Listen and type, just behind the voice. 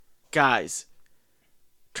Guys,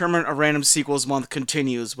 Tournament of Random Sequels month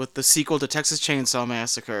continues with the sequel to Texas Chainsaw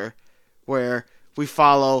Massacre, where we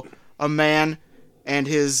follow a man and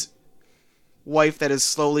his wife that is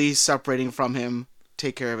slowly separating from him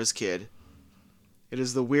take care of his kid. It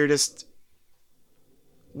is the weirdest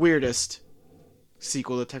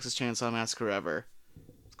sequel to Texas Chainsaw Massacre ever.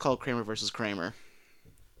 It's called Kramer vs. Kramer.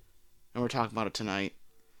 And we're talking about it tonight.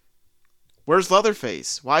 Where's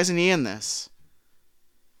Leatherface? Why isn't he in this?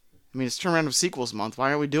 I mean, it's Tournament of Sequels month.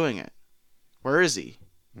 Why are we doing it? Where is he?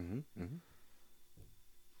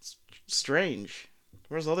 It's strange.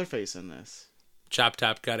 Where's Leatherface in this? Chop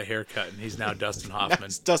Top got a haircut, and he's now Dustin Hoffman.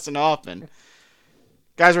 That's Dustin Hoffman.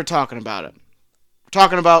 Guys, we're talking about it. We're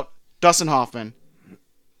talking about Dustin Hoffman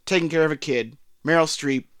taking care of a kid, Meryl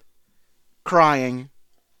Streep crying.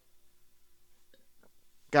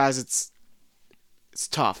 Guys, it's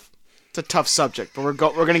tough. It's a tough subject, but we're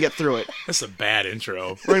going to get through it. That's a bad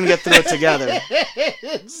intro. We're going to get through it together.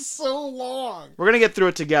 It's so long. We're going to get through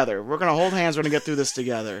it together. We're going to hold hands. We're going to get through this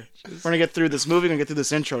together. We're going to get through this movie. We're going to get through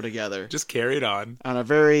this intro together. Just carry it on. On a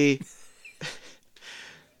very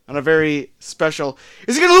special,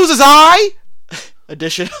 is he going to lose his eye?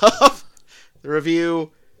 Edition of the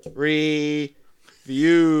review.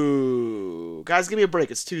 Guys, give me a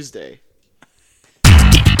break. It's Tuesday.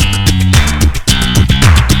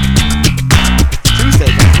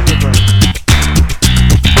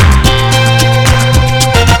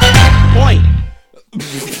 Point.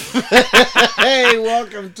 Hey,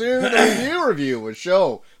 welcome to the review, a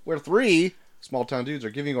show where three small town dudes are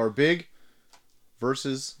giving our big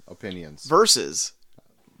versus opinions. Versus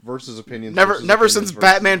opinions. Never since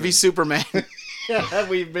Batman v Superman. Yeah,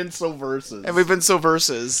 we've been so versus. And we've been so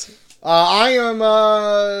versus. I am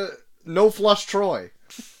No Flush Troy.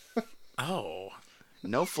 Oh.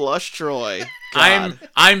 No Flush Troy. God.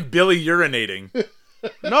 I'm Billy urinating.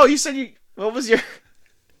 No, you said what was your...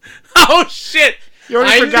 Oh, shit! You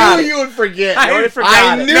already forgot. I knew you would forget. You already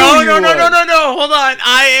forgot. No. Hold on.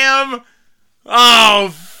 I am... Oh,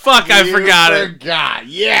 fuck, I forgot it.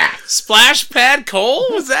 Yeah. Splash Pad Cole?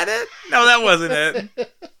 Was that it? No, that wasn't it.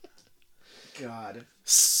 God.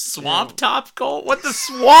 Swamp Top Cole? What the...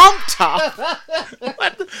 Swamp Top?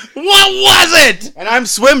 What was it? And I'm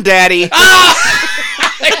Swim Daddy. Oh!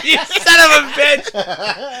 You son of a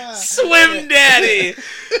bitch! Swim Daddy!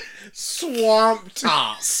 Swamp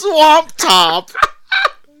Top. Swamp Top.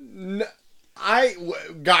 I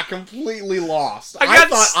got completely lost. I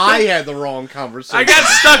thought I had the wrong conversation. I got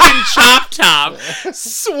stuck in Chop Top.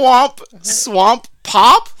 Swamp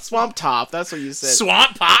Pop? Swamp Top, that's what you said.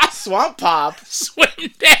 Swamp Pop? Swamp Pop. Swim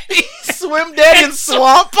Daddy. Swim Daddy and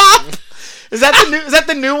Swamp Pop? Is that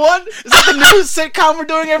the new one? Is that the new sitcom we're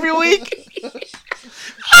doing every week?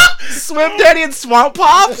 Swim Daddy and Swamp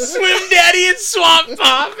Pop? Swim Daddy and Swamp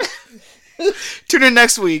Pop. Tune in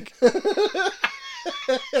next week.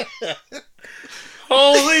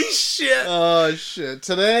 Holy shit. Oh, shit.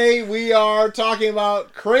 Today we are talking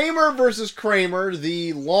about Kramer vs. Kramer,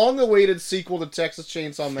 the long-awaited sequel to Texas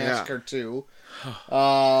Chainsaw Massacre 2.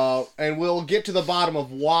 And we'll get to the bottom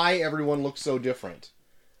of why everyone looks so different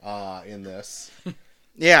in this.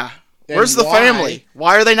 Yeah. Where's the family?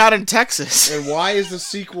 Why are they not in Texas? And why is the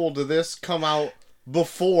sequel to this come out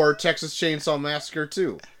before Texas Chainsaw Massacre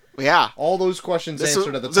 2? Yeah. All those questions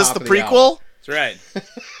answered at the top of the hour. Is this the prequel? That's right.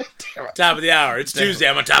 Top of the hour. It's Tuesday.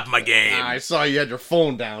 I'm on top of my game. I saw you had your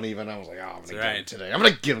phone down even. I was like, oh, I'm going to get him today. I'm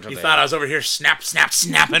going to get him today. You thought I was over here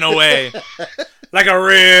snapping away. Like a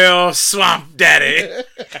real swamp daddy.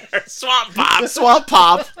 Swamp Pop. Swamp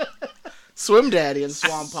Pop. Swim Daddy and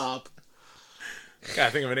Swamp Pop.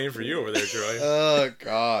 Gotta think of a name for you over there, Troy. Oh,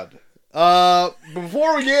 God.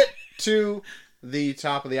 Before we get to the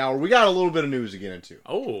top of the hour, we got a little bit of news to get into.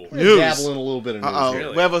 Oh. We're dabbling a little bit of news.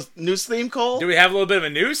 Really? We have a news theme, Cole? Do we have a little bit of a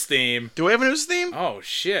news theme? Do we have a news theme? Oh,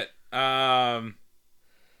 shit. God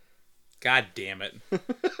damn it.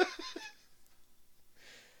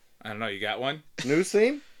 I don't know, you got one? News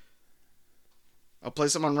theme? I'll play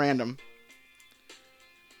some on random.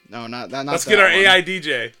 No, not Let's that get our one. AI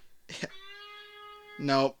DJ.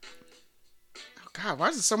 Nope. Oh, God, why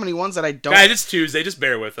is there so many ones that I don't... Guys, it's Tuesday. Just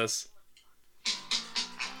bear with us.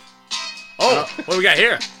 Oh, what do we got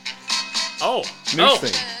here? Oh. News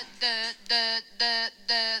theme.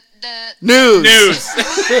 News.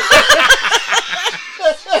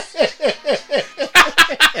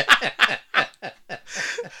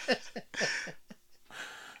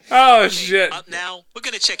 Oh, shit. Up now, we're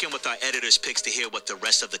going to check in with our editor's picks to hear what the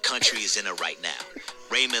rest of the country is in right now.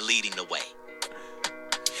 Raymond leading the way.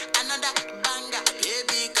 Another banger,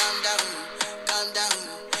 baby, calm down.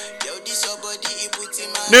 Yo, this your body, it puts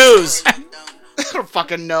in my News. don't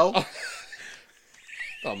fucking know.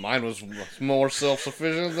 Oh, mine was more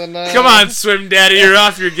self-sufficient than Come on, Swim Daddy, you're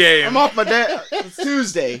off your game. I'm off my dad. It's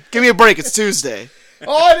Tuesday. Give me a break. It's Tuesday.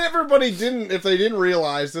 Oh, and if they didn't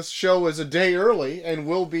realize, this show is a day early and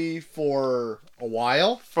will be for a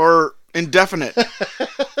while. For indefinite.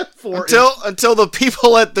 Until the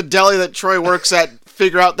people at the deli that Troy works at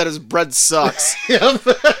figure out that his bread sucks. Yep.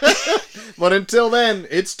 But until then,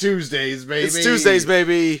 it's Tuesdays, baby. It's Tuesdays,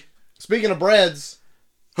 baby. Speaking of breads,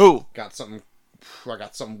 Who? I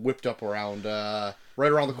got something whipped up around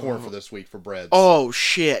right around the corner for this week for breads. Oh,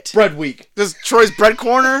 shit. Bread week. This is Troy's bread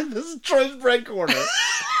corner? This is Troy's bread corner.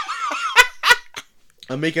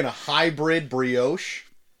 I'm making a hybrid brioche.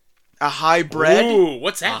 A hybrid? Ooh,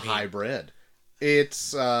 what's that A mean? hybrid. It's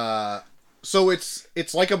so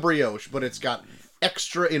it's like a brioche, but it's got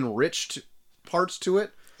extra enriched parts to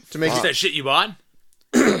it to make Is it. that shit you bought?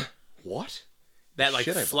 What? That like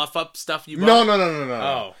Shit I bought. fluff up stuff you bought? No.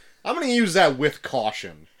 Oh. I'm gonna use that with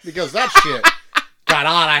caution because that shit got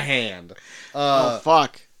out of hand. Oh,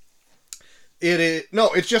 fuck. It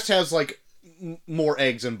just has like more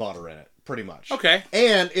eggs and butter in it, pretty much. Okay.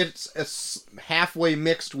 And it's halfway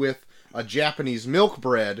mixed with a Japanese milk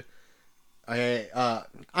bread.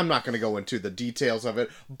 I'm not going to go into the details of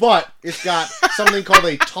it, but it's got something called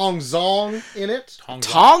a tongzong in it,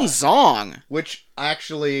 Tongzong. which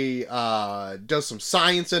actually does some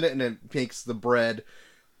science in it, and it makes the bread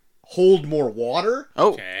hold more water,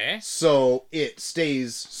 Oh. Okay. so it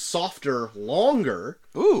stays softer longer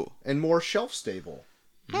Ooh. and more shelf stable.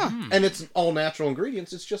 Huh. And it's all natural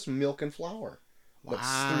ingredients. It's just milk and flour. But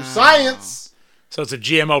Wow. through science, So it's a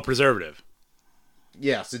GMO preservative.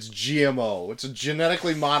 yes, it's GMO. It's a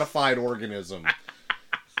genetically modified organism.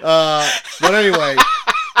 But anyway,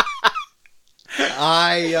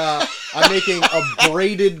 I'm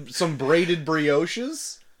making some braided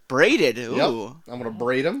brioches. Braided. Ooh. Yep. I'm gonna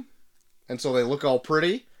braid them, and so they look all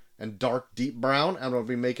pretty and dark, deep brown. I'm gonna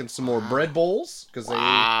be making some more bread bowls because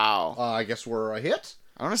Wow. they, I guess, were a hit.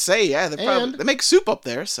 I want to say, yeah, And- they make soup up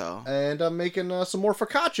there, so. And I'm making some more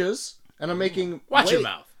focaccias, and I'm making Watch your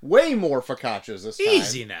mouth. way more focaccias this time.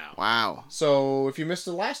 Easy now. Wow. So if you missed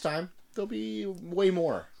it last time, there'll be way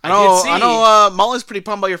more. I know, did I see- know, Molly's pretty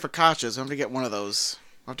pumped about your focaccias. I'm going to get one of those.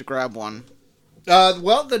 I'll have to grab one.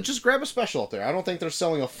 Well, then just grab a special up there. I don't think they're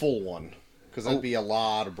selling a full one because that'd be a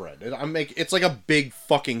lot of bread. It's like a big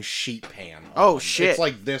fucking sheet pan. Oh, shit. It's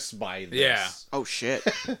like this by this. Yeah. Oh, shit.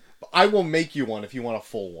 I will make you one if you want a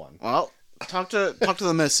full one. Well, talk to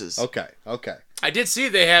the missus. Okay. I did see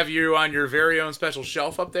they have you on your very own special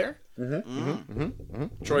shelf up there.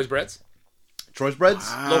 Troy's Breads. Troy's breads.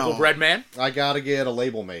 Wow. Local bread man. I gotta get a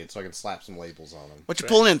label made so I can slap some labels on them. What you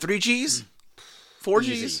pulling in? 3 Gs? 4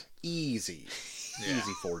 Gs? Easy.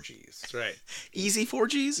 Easy 4Gs. That's right. Easy 4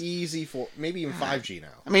 Gs? Easy maybe even 5G now.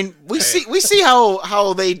 I mean, we see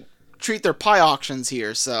how they treat their pie auctions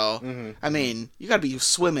here, so I mean, you got to be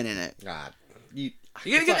swimming in it. God, You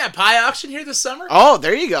gonna get that pie auction here this summer? Oh,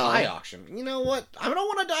 there you go. pie auction. You know what? I don't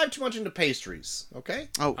want to dive too much into pastries. Okay.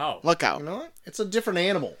 Oh, look out. You know what? It's a different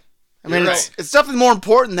animal. I mean, You're it's definitely more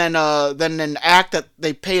important than an act that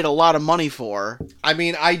they paid a lot of money for, I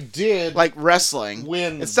mean, I did like wrestling.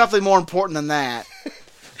 Win. It's definitely more important than that.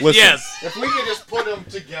 Listen, Yes. if we could just put them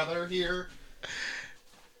together here,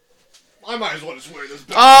 I might as well just wear this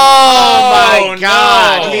belt. Oh, my no.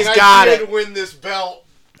 God, I he's I got did it. win this belt.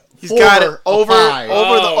 He's got it for a over pie.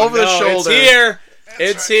 over the no, shoulder. It's here.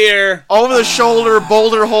 It's here. Over the shoulder,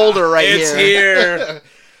 boulder holder right It's here. here.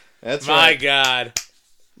 That's My right. God.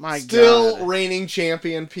 My Still God. reigning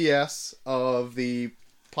champion, P.S. of the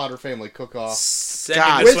Potter Family Cook-Off Sending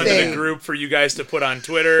God. this With one to a- the group for you guys to put on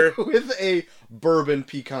Twitter. with a bourbon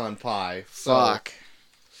pecan pie. So, Fuck.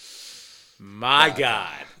 My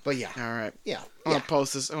God. But yeah, All right. yeah. I'm gonna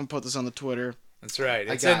post this. I'm gonna put this on the Twitter. That's right.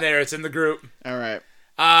 It's got- in there. It's in the group. All right.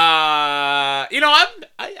 I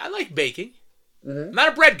like baking. I'm not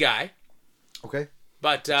a bread guy, Okay.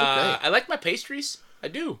 but okay. I like my pastries. I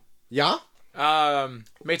do. Yeah?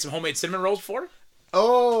 Made some homemade cinnamon rolls before.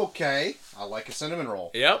 Okay. I like a cinnamon roll.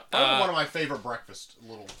 Yep. Probably one of my favorite breakfast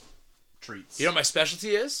little treats. You know what my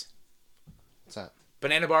specialty is? What's that?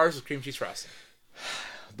 Banana bars with cream cheese frosting.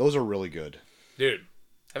 Those are really good. Dude,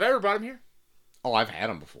 have I ever brought them here? Oh, I've had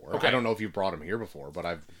them before. Okay. I don't know if you brought them here before, but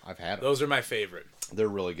I've had them. Those are my favorite. They're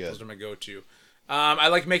really good. Those are my go-to. I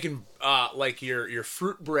like making like your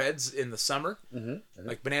fruit breads in the summer,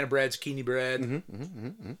 like banana bread, zucchini bread.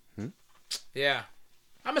 Yeah,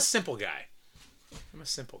 I'm a simple guy.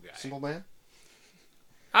 Simple man?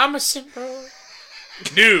 I'm a simple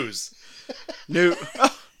news. New.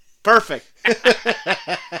 Perfect.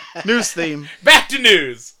 News theme. Back to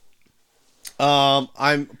news.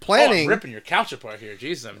 I'm planning. I'm ripping your couch apart here.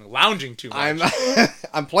 Jesus, I'm lounging too much.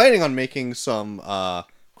 I'm planning on making some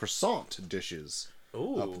croissant dishes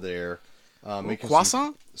Ooh. up there. Making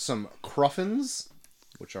croissant? Some cruffins,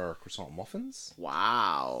 which are croissant muffins.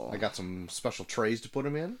 Wow. I got some special trays to put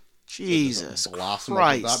them in. Jesus Blossom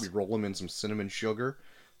Christ. up with that. You roll them in some cinnamon sugar.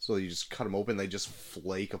 So you just cut them open. They just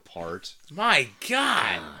flake apart. My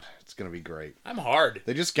God. It's going to be great. I'm hard.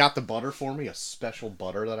 They just got the butter for me. A special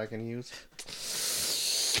butter that I can use.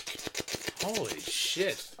 Holy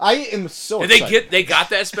shit. I am so Did excited. they got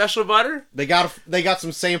that special butter? They got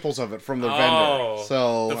some samples of it from the vendor.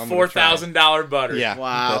 So the I'm gonna try it. $4,000 butter. Yeah,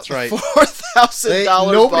 Wow. that's right. $4,000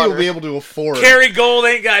 Nobody butter. will be able to afford. Kerry Gold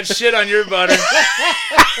ain't got shit on your butter.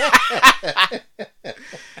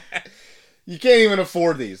 You can't even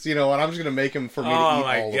afford these. You know what? I'm just gonna make them for me to eat Oh all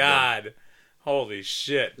my of them. God. Holy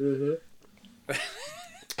shit.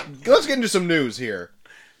 Let's get into some news here.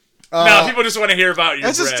 No, people just want to hear about your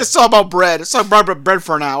It's bread. just it's all about bread. It's all about bread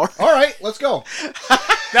for an hour. All right, let's go.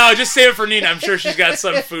 No, just save it for Nina. I'm sure she's got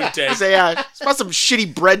some food take. So yeah, it's about some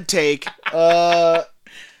shitty bread take.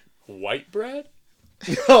 White bread?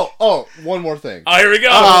 One more thing. Oh, here we go.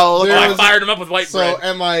 Oh, look I at- fired him up with white So bread.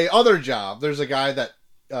 at my other job, there's a guy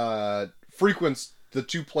that frequents the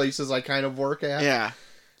two places I kind of work at. Yeah.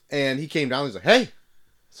 And he came down. He's like, "Hey,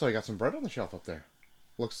 so I got some bread on the shelf up there.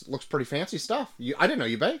 Looks pretty fancy stuff. I didn't know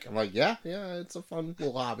you bake." I'm like, "Yeah, it's a fun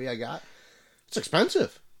little hobby I got. It's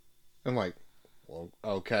expensive." I'm like, "Well,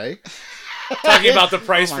 okay." Talking about the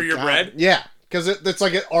price Oh for my your God. bread? Yeah, because it's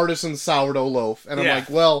like an artisan sourdough loaf, and I'm Yeah. like,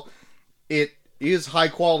 "Well, it is high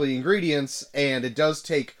quality ingredients, and it does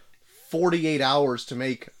take 48 hours to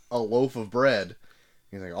make a loaf of bread."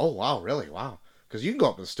 He's like, "Oh wow, really? Wow." Because you can go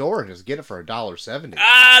up to the store and just get it for $1.70.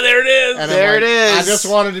 Ah, there it is. And There I'm it is. I just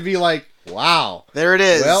wanted to be like, wow. There it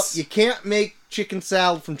is. Well, you can't make chicken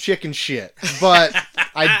salad from chicken shit. But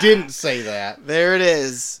I didn't say that. There it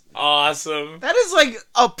is. Awesome. That is like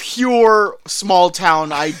a pure small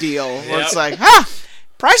town ideal where Yep. it's like,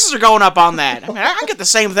 prices are going up on that. I mean, I can get the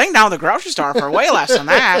same thing down at the grocery store for way less than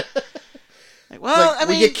that. Like, well, Like, I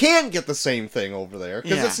mean, you can't get the same thing over there.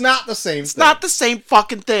 Because Yeah. it's not the same it's thing. not the same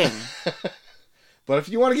fucking thing. But if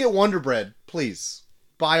you want to get Wonder Bread, please,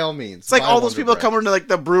 by all means. It's like buy all those Wonder people Bread. coming to like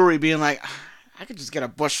the brewery being like, I could just get a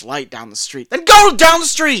Busch Light down the street. Then go down the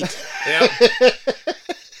street. Yep.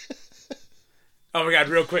 Oh my God,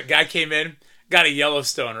 real quick. Guy came in, got a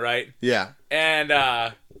Yellowstone, right? Yeah.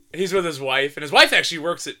 And he's with his wife. And his wife actually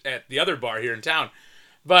works at the other bar here in town.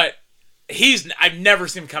 But I've never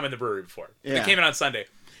seen him come in the brewery before. Yeah. He came in on Sunday.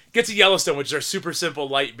 Gets a Yellowstone, which is our super simple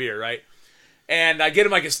light beer, right? And I get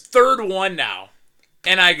him like his third one now.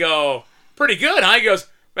 And I go, pretty good, huh? He goes,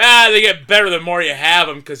 they get better the more you have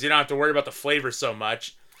them because you don't have to worry about the flavor so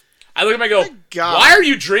much. I look at him, I go, God. why are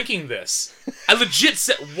you drinking this? I legit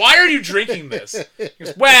said, why are you drinking this? He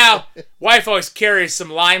goes, well, wife always carries some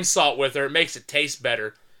lime salt with her. It makes it taste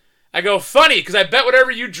better. I go, funny, because I bet whatever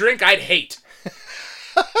you drink, I'd hate.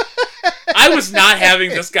 I was not having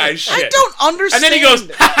this guy's shit. I don't understand. And then he goes,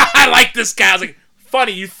 I like this guy. I was like,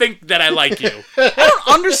 funny, you think that I like you. I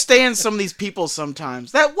don't understand some of these people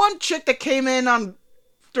sometimes. That one chick that came in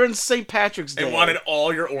during St. Patrick's Day. And wanted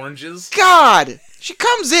all your oranges. God, she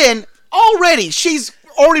comes in already. She's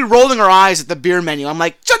already rolling her eyes at the beer menu. I'm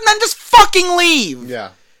like, then just fucking leave.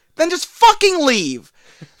 Yeah. Then just fucking leave.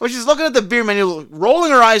 But she's looking at the beer menu,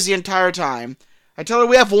 rolling her eyes the entire time. I tell her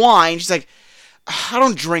we have wine. She's like, I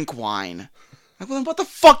don't drink wine. I'm like, well, then what the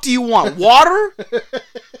fuck do you want? Water?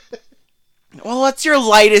 Well, what's your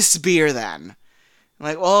lightest beer then? I'm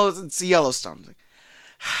like, well, it's Yellowstone. I'm like,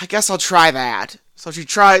 I guess I'll try that. So she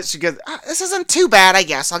tries, she gets, this isn't too bad, I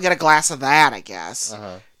guess. I'll get a glass of that, I guess.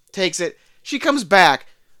 Uh-huh. Takes it. She comes back.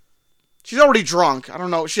 She's already drunk. I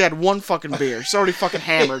don't know. She had one fucking beer. She's already fucking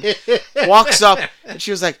hammered. Walks up, and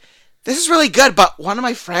she was like, this is really good, but one of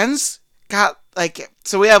my friends got, like,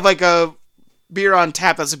 so we have, like, a beer on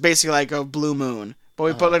tap that's basically like a Blue Moon, but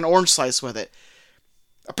we put an orange slice with it.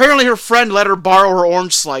 Apparently her friend let her borrow her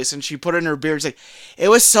orange slice, and she put it in her beer. She's like, it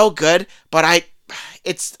was so good, but I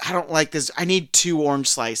don't like this. I need 2 orange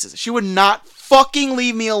slices. She would not fucking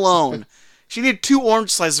leave me alone. She needed 2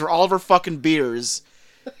 orange slices for all of her fucking beers.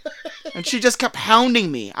 And she just kept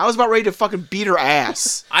hounding me. I was about ready to fucking beat her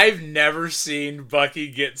ass. I've never seen Bucky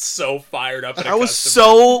get so fired up at a I was customer.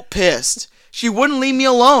 so pissed. She wouldn't leave me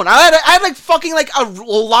alone. I had like fucking like a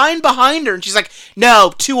line behind her, and she's like,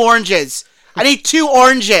 no, 2 oranges. I need 2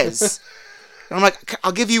 oranges. And I'm like,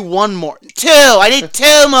 I'll give you 1 more. 2. I need 2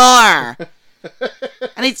 more.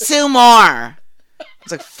 I need 2 more.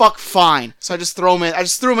 It's like, fuck, fine. So I just throw them in. I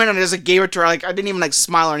just threw them in and I just like, gave it to her. Like, I didn't even like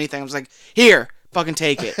smile or anything. I was like, here, fucking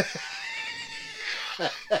take it.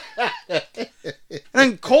 And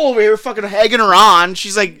then Cole over here fucking egging her on.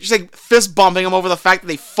 She's like fist bumping him over the fact that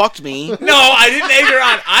they fucked me. No, I didn't egg her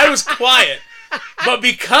on. I was quiet. But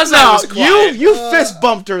because I was quiet... You fist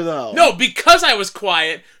bumped her, though. No, because I was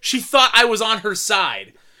quiet, she thought I was on her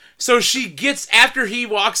side. So she gets, after he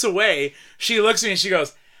walks away, she looks at me and she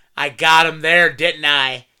goes, I got him there, didn't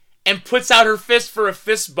I? And puts out her fist for a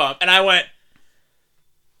fist bump. And I went,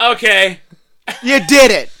 okay. You did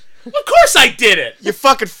it. Of course I did it. You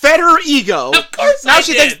fucking fed her ego. Of course now I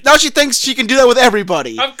she did. Now she thinks she can do that with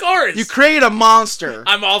everybody. Of course. You created a monster.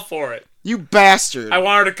 I'm all for it. You bastard. I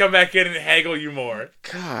want her to come back in and haggle you more.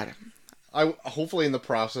 God. Hopefully in the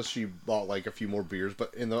process she bought like a few more beers,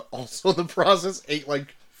 but also in the process ate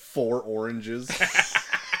like 4 oranges.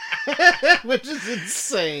 Which is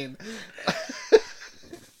insane.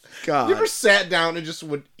 God. You ever sat down and just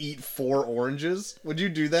would eat 4 oranges? Would you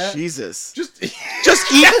do that? Jesus. Just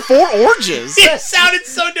eat 4 oranges. It sounded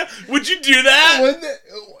so dumb. Would you do that?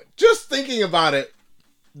 Just thinking about it,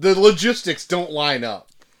 the logistics don't line up.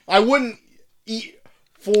 I wouldn't eat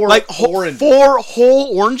 4 oranges. 4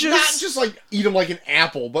 whole oranges? Not just like eat them like an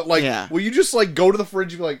apple, but like, will you just like go to the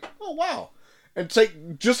fridge and be like, oh wow, and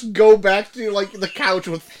just go back to like the couch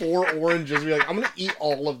with 4 oranges and be like, I'm gonna eat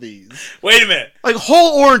all of these. Wait a minute. Like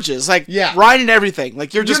whole oranges, like rind and everything.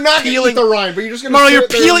 Like you're just not peeling gonna eat the rind, but you're just gonna No, sit you're there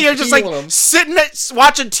peeling. and You're just peel like them. sitting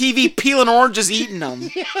watching TV, peeling oranges, eating them.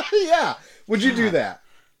 Yeah. Would you do that?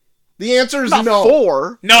 The answer is Not no.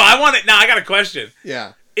 4. No, I want it. No, I got a question.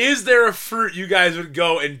 Yeah. Is there a fruit you guys would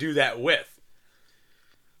go and do that with?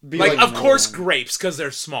 Be Like of course, grapes, because they're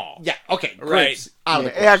small. Yeah, okay, Right. grapes.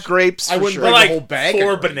 Yeah, grapes. I for wouldn't sure. bring But like a whole bag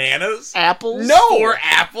 4 of grapes. bananas? Apples. No. 4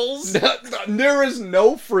 apples? There is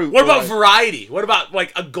no fruit. What about Brian. variety? What about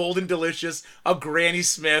like a Golden Delicious, a Granny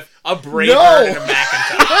Smith, a Braver, No. and a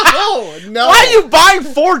Macintosh? No. Why are you buying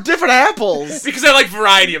 4 different apples? Because I like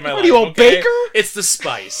variety in my life. What are you, a okay? baker? It's the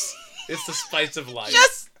spice. It's the spice of life.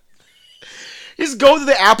 Just go to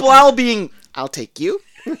the apple aisle being, I'll take you,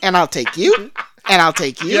 and I'll take you, and I'll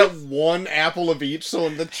take you. You get 1 apple of each, so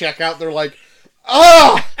in the checkout they're like,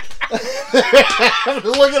 oh!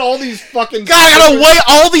 Look at all these fucking... God, I gotta weigh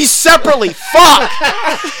all these separately. Fuck!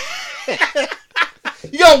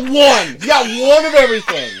 You got 1! You got 1 of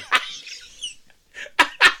everything!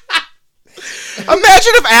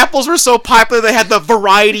 Imagine if apples were so popular they had the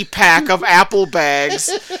variety pack of apple bags.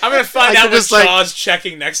 I'm gonna find I out could what just, like- Shaw's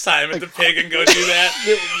checking next time at the pig and go do that.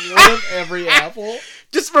 Get 1 of every apple?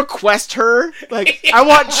 Just request her. Like, I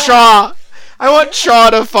want Shaw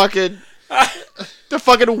to fucking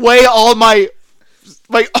weigh all my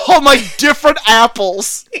different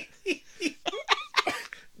apples.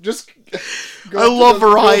 Just I love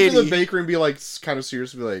variety. Go to the bakery and be like, kind of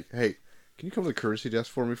serious, and be like, hey, can you come to the courtesy desk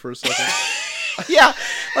for me for a second? Yeah,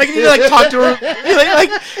 like you need to like talk to her, you like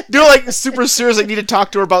do like super serious. Like need to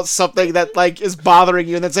talk to her about something that like is bothering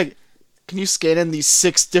you, and that's like, can you scan in these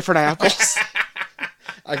 6 different apples?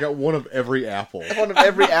 I got 1 of every apple. 1 of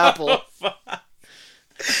every apple. I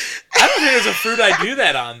don't think there's a fruit I do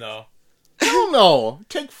that on though. I don't know.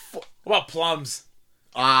 Take What about plums?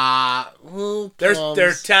 well, They're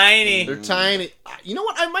plums. tiny. They're tiny. You know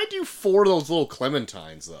what? I might do 4 of those little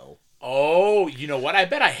clementines though. Oh, you know what? I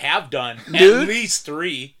bet I have done Dude. at least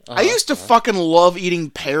 3. I used to fucking love eating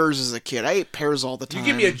pears as a kid. I ate pears all the time. You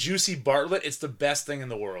give me a juicy Bartlett, it's the best thing in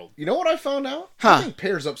the world. You know what I found out? Huh. I think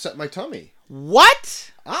pears upset my tummy.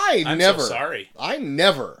 What? I'm never. so sorry. I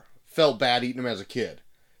never felt bad eating them as a kid,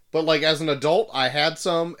 but like as an adult, I had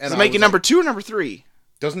some, and Does it make you number 2 or number 3?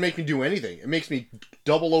 Doesn't make me do anything. It makes me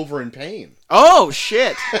double over in pain. Oh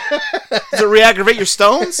shit! Does it re-aggravate your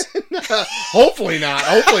stones? Hopefully not.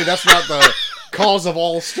 Hopefully that's not the cause of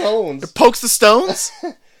all stones. Pokes the stones?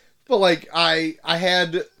 But like I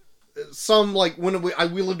had some like when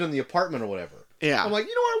we lived in the apartment or whatever. Yeah. I'm like,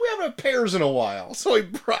 you know what? We haven't had pears in a while, so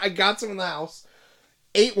I got some in the house,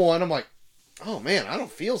 ate one. I'm like, oh man, I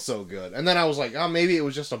don't feel so good. And then I was like, oh, maybe it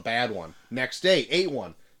was just a bad one. Next day, ate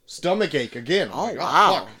one, stomach ache again. I'm like,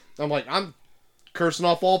 wow. Fuck. I'm like, I'm cursing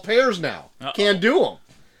off all pears now. Uh-oh. Can't do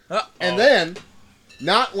them. And then,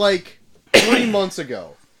 not like 3 months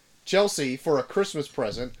ago, Chelsea, for a Christmas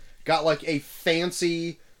present, got like a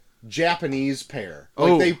fancy Japanese pear.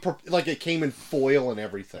 Like it came in foil and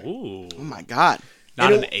everything. Ooh. Oh my god!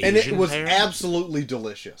 Not and an it, Asian and it was pear? absolutely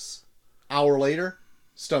delicious. Hour later,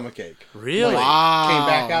 stomach ache. Really? Wow. Came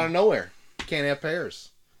back out of nowhere. Can't have pears.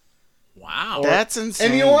 Wow. That's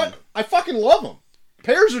insane. And you know what? I fucking love them.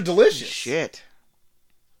 Pears are delicious. Shit.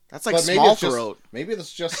 That's like But maybe small it's just, throat. maybe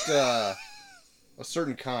it's just a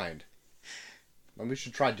certain kind. Maybe we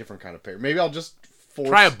should try a different kind of pear. Maybe I'll just force...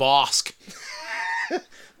 Try a Bosk.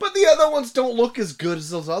 But the other ones don't look as good as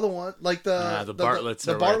those other ones. Like the Bartletts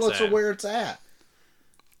the are where it's Bartletts are at. where it's at.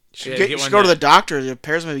 You should go to the doctor. The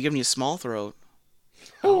pears may be giving you small throat.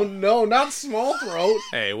 Oh no, not small throat.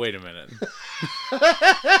 Hey, wait a minute.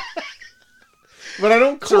 But I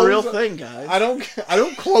don't It's close a real up. thing, guys. I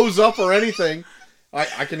don't close up or anything.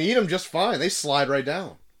 I can eat them just fine. They slide right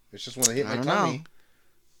down. It's just when they hit my I don't tummy. know.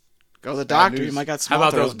 Go to the doctor. news. You might got How small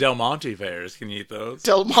about throat. those Del Monte pears? Can you eat those?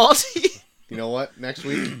 Del Monte? You know what? Next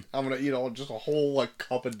week I'm gonna eat just a whole like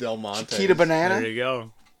cup of Del Monte. Chiquita banana? There you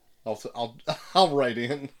go. I'll write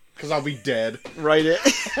in because I'll be dead. Write it.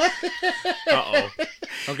 Uh-oh.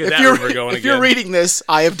 Don't get that rumor going if you're again. reading this,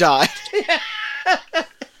 I have died.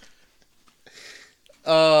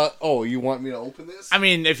 Oh, you want me to open this? I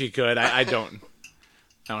mean, if you could. I don't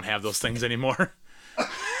have those things anymore.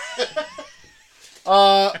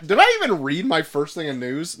 Did I even read my first thing in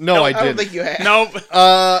news? No, I I didn't. don't think you have. Nope.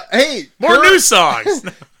 Hey, More news songs.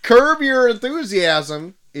 Curb Your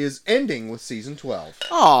Enthusiasm is ending with season 12.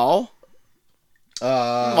 Oh.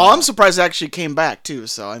 Well, I'm surprised it actually came back, too,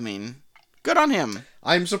 so, I mean, good on him.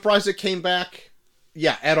 I'm surprised it came back,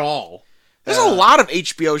 at all. There's a lot of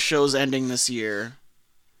HBO shows ending this year.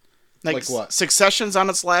 Like what? Succession's on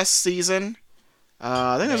its last season.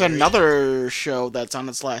 I think there's another show that's on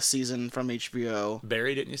its last season from HBO.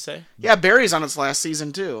 Barry, didn't you say? Yeah, Barry's on its last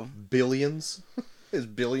season, too. Billions? Is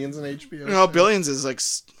Billions in HBO? No, Billions is like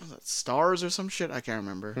Stars or some shit. I can't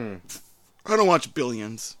remember. I don't watch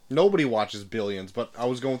Billions. Nobody watches Billions, but I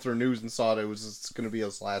was going through news and saw it's going to be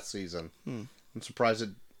his last season. I'm surprised it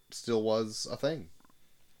still was a thing.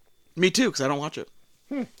 Me too, because I don't watch it.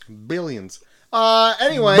 Billions.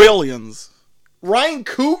 Anyway, Billions. Ryan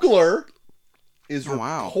Coogler is Oh,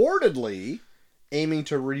 wow. reportedly aiming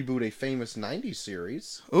to reboot a famous 90s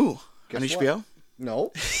series. Ooh, on Guess HBO? what?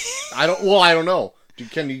 No. I don't know.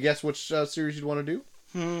 Can you guess which series you'd want to do?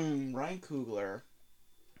 Ryan Coogler.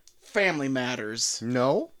 Family Matters.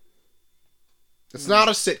 No. It's not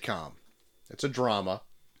a sitcom. It's a drama,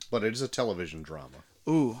 but it is a television drama.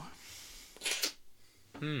 Ooh.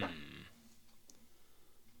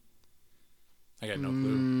 I got no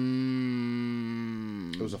clue.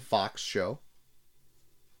 It was a Fox show.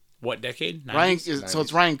 What decade? 90s? So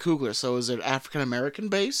it's Ryan Coogler. So is it African American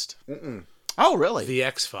based? Oh, really? The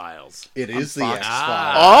X-Files. It is the Fox.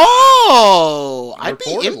 X-Files. Oh, I'd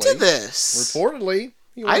be into Reportedly. this. Reportedly,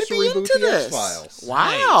 he I'd wants to be reboot into the this. X-Files.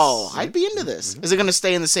 Wow, Nice. I'd be into this. Is it going to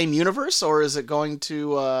stay in the same universe, or is it going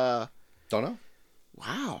to? Don't know.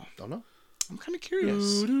 Wow, Don't know. I'm kind of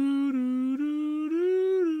curious.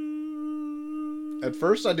 At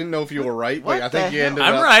first, I didn't know if you were right, What but I think the you ended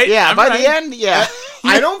I'm up... right. Yeah, I'm by right. the end, yeah.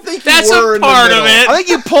 I don't think That's you were a in part the of middle. it. I think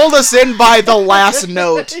you pulled us in by the last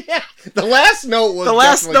note. Yeah, the last note was The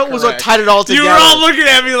last definitely note was what correct. tied it all together. You were all looking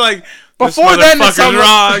at me like, Before this then, it motherfucker's sounded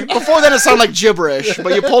wrong. Before then, it sounded like gibberish,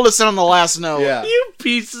 but you pulled us in on the last note. Yeah. You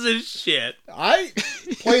pieces of shit. I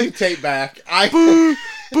play the tape back.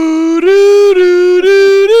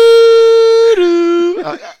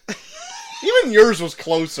 Even yours was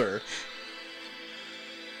closer.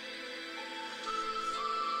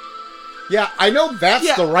 Yeah, I know that's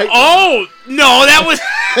Yeah. the right one. Oh, no, that was...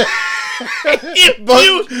 if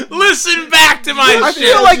you listen back to my I shit.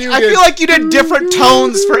 feel like you did different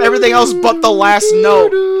tones for everything else but the last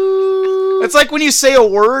note. It's like when you say a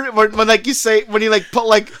word, when you like put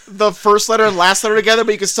like the first letter and last letter together,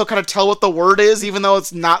 but you can still kind of tell what the word is, even though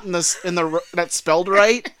it's not that's spelled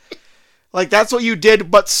right. Like that's what you did,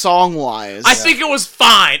 but song wise. I think it was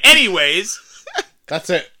fine. Anyways, That's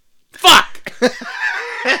it. fuck.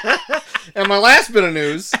 And my last bit of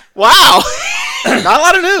news. Wow, not a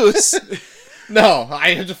lot of news. No,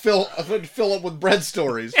 I had to fill up with bread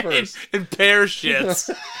stories first. and pear shits.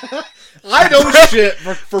 I don't shit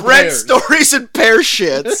for Bread pears. stories and pear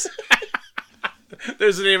shits.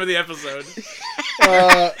 There's the name of the episode.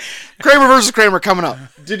 Kramer versus Kramer coming up.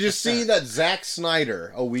 Did you see that Zack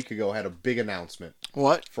Snyder a week ago had a big announcement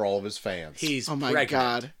What? for all of his fans? He's Oh my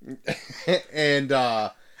pregnant. god. And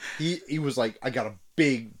he was like, I got a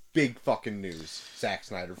big fucking news, Zack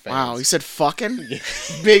Snyder fans. Wow, he said fucking?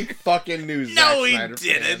 Big fucking news, Zack No, he Snyder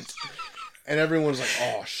didn't. fans. And everyone was like,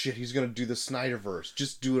 oh shit, he's gonna do the Snyderverse.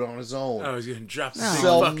 Just do it on his own. Oh, he's gonna drop the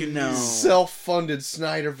No. fucking No. news. Self-funded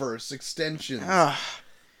Snyderverse extensions.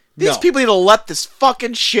 These No. people need to let this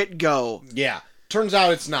fucking shit go. Yeah. Turns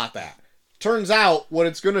out it's not that. Turns out what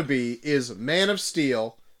it's going to be is Man of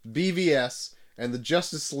Steel, BVS, and the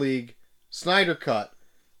Justice League Snyder Cut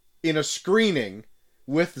in a screening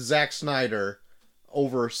with Zack Snyder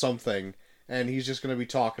over something, and he's just going to be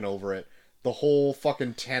talking over it the whole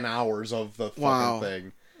fucking 10 hours of the fucking Wow.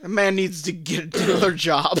 thing. A man needs to get another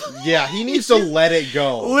job. Yeah, he needs to let it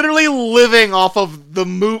go. Literally living off of the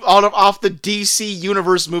off the DC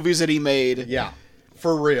Universe movies that he made. Yeah,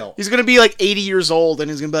 for real. He's gonna be like 80 years old, and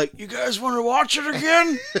he's gonna be like, "You guys want to watch it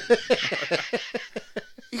again?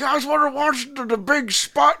 You guys want to watch the big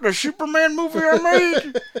spot, the Superman movie I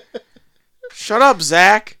made?" Shut up,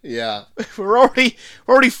 Zach. Yeah. We're already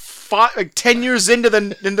 10 years into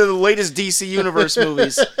the latest DC Universe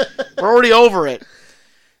movies. We're already over it.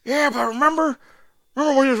 Yeah, but remember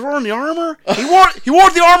when he was wearing the armor? He wore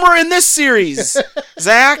the armor in this series.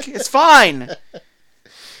 Zach, it's fine.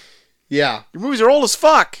 Yeah. Your movies are old as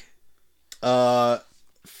fuck.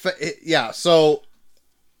 Yeah. So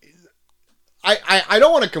I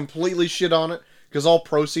don't want to completely shit on it because all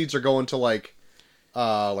proceeds are going to like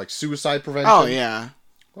suicide prevention. Oh yeah.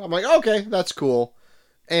 Well, I'm like, okay, that's cool.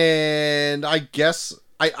 And I guess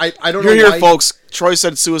I don't You're know. here, why folks. Troy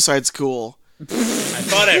said suicide's cool. I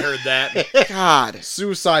thought I heard that. God.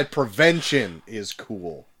 Suicide prevention is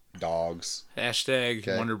cool. Dogs. Hashtag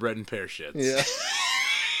Okay. Wonder Bread and Pear Shits. Yeah.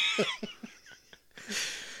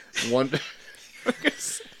 One.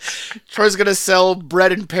 Troy's gonna sell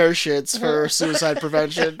bread and pear shits for suicide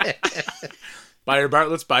prevention. Buy your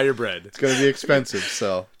Bartlett's, buy your bread. It's gonna be expensive,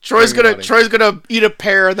 so Troy's bring money. gonna eat a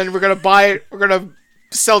pear, and then we're gonna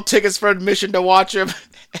sell tickets for admission to watch him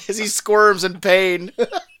as he squirms in pain.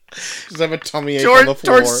 Just have a tummy ache on the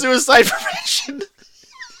floor. Towards suicide prevention.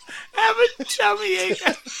 Have a tummy ache.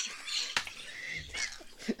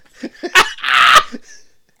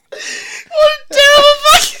 What a terrible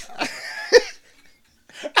fucking...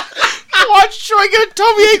 Watch Troy get a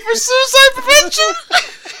tummy ache for suicide prevention.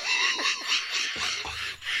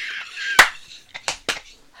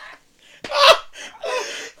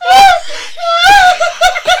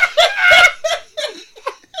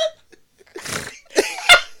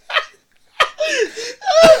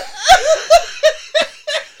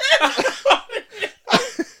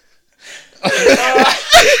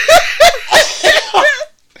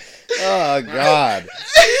 Oh God.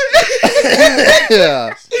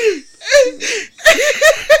 Yeah.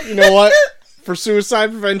 You know what? For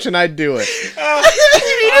suicide prevention, I'd do it.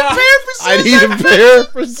 I'd eat a pear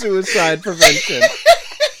for suicide prevention.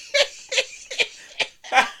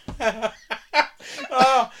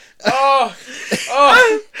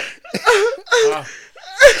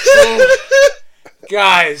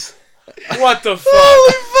 Guys, what the fuck?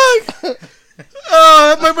 Holy fuck!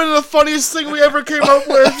 That might have been the funniest thing we ever came up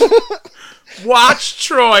with. Watch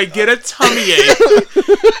Troy get a tummy ache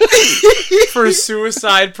for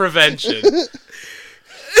suicide prevention.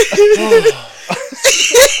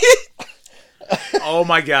 Oh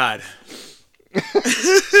my God.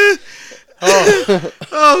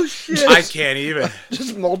 Oh shit! I can't even.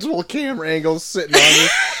 Just multiple camera angles sitting on me,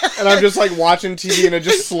 and I'm just like watching TV, and it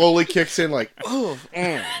just slowly kicks in, like, oh,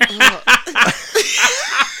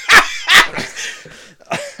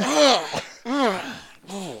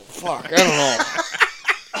 fuck, I don't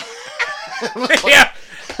know. Yeah.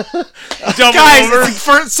 Double Guys, over.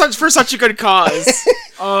 it's for such a good cause.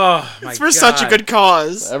 Oh my It's for God. such a good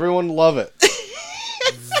cause. Everyone love it.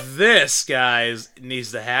 This, guys,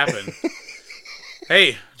 needs to happen.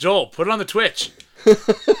 Hey, Joel, put it on the Twitch. Let's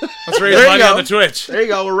raise There you money go. on the Twitch. There you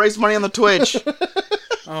go. We'll raise money on the Twitch.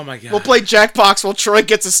 Oh my God. We'll play Jackbox while Troy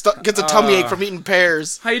gets a tummy ache from eating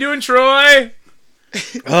pears. How you doing, Troy?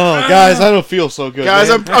 Oh, guys, I don't feel so good. Guys,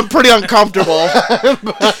 man. I'm pretty uncomfortable.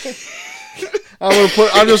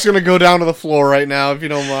 I'm just gonna go down to the floor right now, if you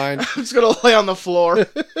don't mind. I'm just gonna lay on the floor.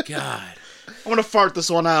 God. I'm gonna fart this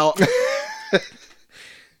one out.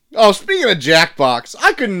 Oh, speaking of Jackbox,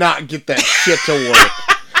 I could not get that shit to work.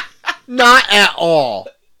 Not at all.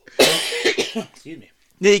 Excuse me.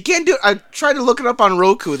 Yeah, you can't do it. I tried to look it up on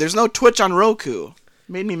Roku. There's no Twitch on Roku.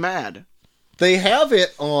 Made me mad. They have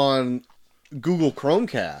it on Google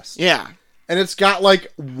Chromecast. Yeah. And it's got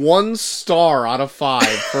like 1 star out of 5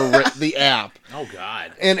 for the app. Oh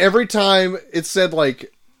God. And every time it said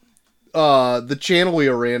like the channel we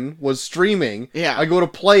were in was streaming, Yeah. I go to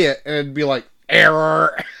play it and it'd be like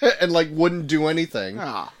error and like wouldn't do anything.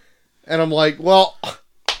 Ah. And I'm like, well,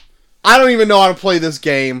 I don't even know how to play this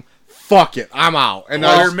game. Fuck it, I'm out. And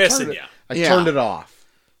Well, I you're just missing turned it- ya. I Yeah. turned it off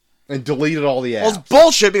and deleted all the apps. Well, it's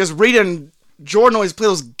bullshit because Rita and Jordan always play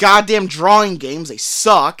those goddamn drawing games. They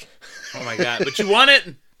suck. Oh my God. But you won it?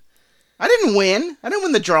 I didn't win. I didn't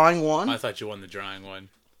win the drawing one. I thought you won the drawing one.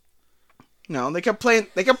 No, they kept playing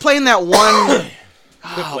that one.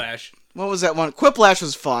 Whiplash. What was that one? Quiplash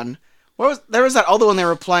was fun. There was that other one they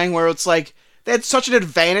were playing where it's like they had such an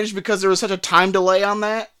advantage because there was such a time delay on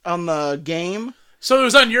the game. So it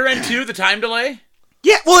was on your end too, the time delay?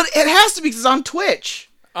 Yeah, well, it has to be because it's on Twitch.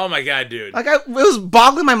 Oh my god, dude. Like, it was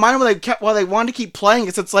boggling my mind while they wanted to keep playing.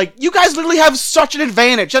 It's like, you guys literally have such an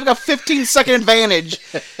advantage. You have like a 15-second advantage.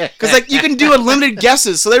 Because, like, you can do unlimited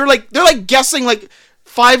guesses. So they're guessing,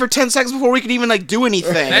 5 or 10 seconds before we can even, do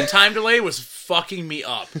anything. That time delay was fucking me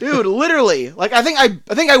up. Dude, literally. Like, I think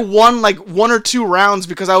I won, 1 or 2 rounds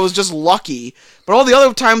because I was just lucky. But all the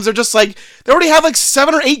other times, they're just, they already have,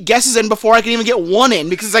 7 or 8 guesses in before I can even get one in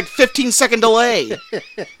because it's, 15-second delay.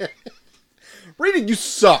 Rita, you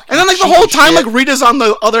suck. And then, the whole time, Rita's on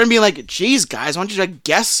the other end being like, geez, guys, why don't you,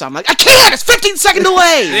 guess something? Like, I can't! It's 15-second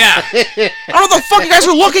delay! Yeah. I don't know what the fuck you guys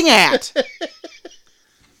are looking at!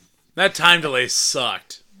 That time delay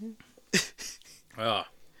sucked. Oh.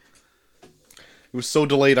 It was so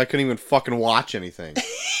delayed I couldn't even fucking watch anything.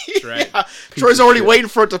 That's right. Yeah. Troy's already waiting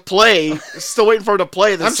for it to play. Still waiting for it to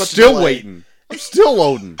play. I'm still waiting. I'm still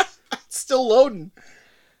loading. Still loading.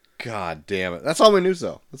 God damn it. That's all my news,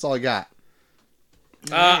 though. That's all I got.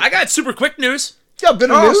 I got super quick news. Yeah, bit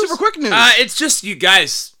of news. Super quick news. It's just, you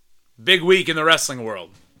guys, big week in the wrestling world.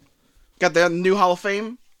 Got the new Hall of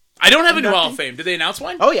Fame? I don't have a new Hall of Fame. Did they announce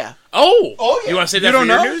one? Oh, yeah. Oh, yeah. You want to say that You for don't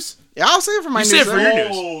your know? news? Yeah, I'll say it for my You news. say it for your news.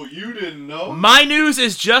 Oh, you didn't know? My news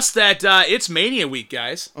is just that it's Mania week,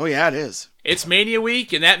 guys. Oh, yeah, it is. It's Mania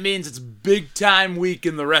week, and that means it's big time week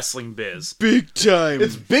in the wrestling biz. Big time.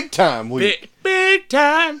 It's big time week. Big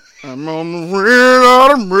time. I'm on the way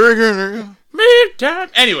out of making Big time.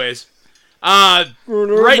 Anyways, right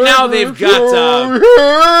now they've got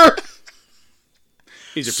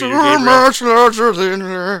these are so Peter Gabriel. much larger than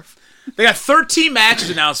life. They got 13 matches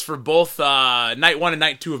announced for both night 1 and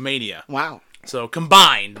night 2 of Mania. Wow. So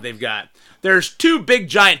combined, there's 2 big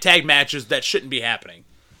giant tag matches that shouldn't be happening.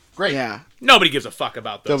 Great. Yeah. Nobody gives a fuck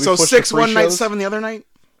about those. They'll be So pushed to 6 free one night, shows? 7 the other night?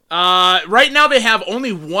 Right now they have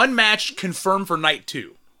only 1 match confirmed for night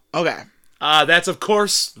 2. Okay. That's of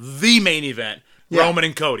course the main event. Yeah. Roman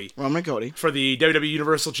and Cody Roman and Cody. for the WWE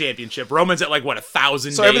Universal Championship. Roman's at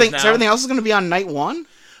 1,000 So days everything, now. so everything else is going to be on night 1?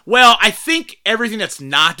 Well, I think everything that's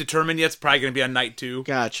not determined yet is probably going to be on night 2.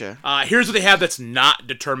 Gotcha. Here's what they have that's not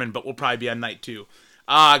determined, but will probably be on night 2.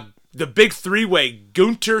 The big 3-way,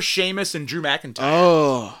 Gunther, Sheamus, and Drew McIntyre.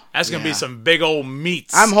 Oh. That's going to yeah. be some big old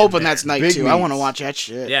meats. I'm in hoping there. that's night Big 2. I want to meats. watch that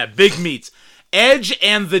shit. Yeah, big meats. Edge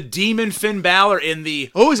and the Demon Finn Balor in the...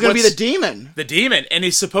 Oh, he's going to be what's- the demon. The Demon, and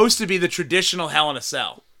he's supposed to be the traditional Hell in a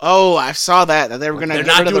Cell. Oh, I saw that they were going to They're get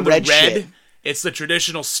not rid of doing the red shit. It's the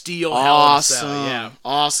traditional steel Hell in a Awesome. Cell. Yeah.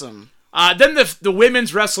 Awesome. Then the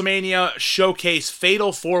women's WrestleMania showcase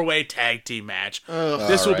fatal 4-way tag team match.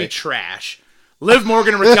 This will be Alright. trash. Liv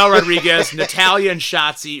Morgan and Raquel Rodriguez, Natalya and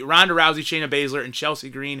Shotzi, Ronda Rousey, Shayna Baszler, and Chelsea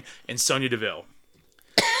Green and Sonya Deville.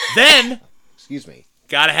 Then, Excuse me.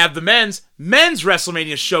 gotta have the men's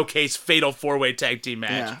WrestleMania showcase fatal 4-way tag team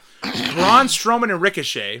match. Braun Strowman and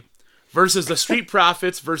Ricochet versus the Street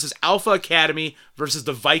Profits versus Alpha Academy versus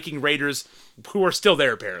the Viking Raiders, who are still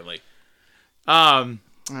there apparently. I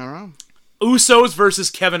don't know. Usos versus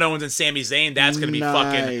Kevin Owens and Sami Zayn. That's gonna be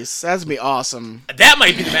fucking. Nice. That's going to be awesome. That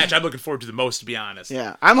might be the match I'm looking forward to the most, to be honest.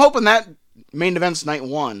 Yeah. I'm hoping that main event's night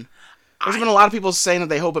 1. There's been a lot of people saying that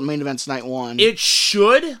they hope it main event's night 1. It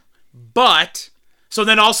should, but so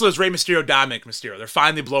then also there's Rey Mysterio, Dominic Mysterio. They're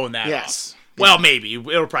finally blowing that Yes. up. Well, maybe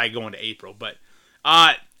it'll probably go into April, but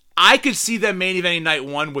I could see them main eventing night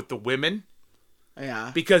 1 with the women Yeah.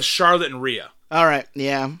 because Charlotte and Rhea. All right.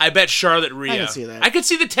 Yeah. I bet Charlotte and Rhea. I can see that. I could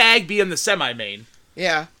see the tag being the semi-main,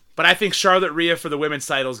 Yeah. but I think Charlotte Rhea for the women's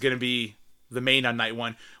title is going to be the main on night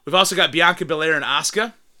 1. We've also got Bianca Belair and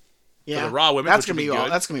Asuka. Yeah. the Raw women, That's which going to would be be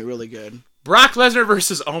good. That's going to be really good. Brock Lesnar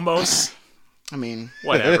versus Omos. I mean,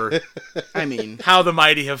 Whatever. How the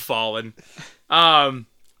mighty have fallen.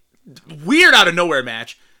 Weird out of nowhere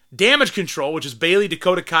match. Damage Control, which is Bayley,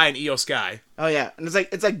 Dakota Kai, and Io Sky. oh yeah. And it's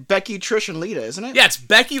like Becky, Trish, and Lita, isn't it? Yeah, it's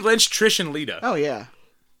Becky Lynch, Trish, and Lita. Oh yeah.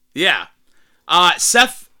 Yeah.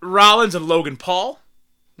 Seth Rollins and Logan Paul,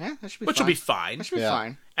 Yeah, that should be which fine. will be fine. That should be Yeah.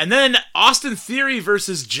 fine. And then Austin Theory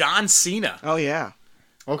versus John Cena. Oh yeah.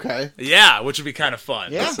 Okay. Yeah, which would be kind of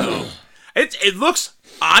fun. Yeah. So, it looks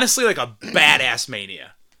honestly like a badass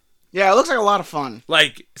Mania. Yeah, it looks like a lot of fun.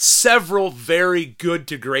 Like several very good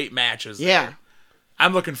to great matches. Yeah. there.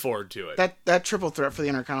 I'm looking forward to it. That triple threat for the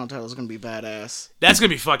Intercontinental title is going to be badass. That's gonna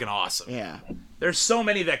be fucking awesome. Yeah. There's so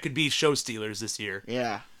many that could be show stealers this year.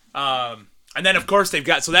 Yeah. And then of course they've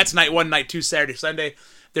got, so that's night 1, night 2, Saturday, Sunday.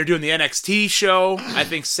 They're doing the NXT show, I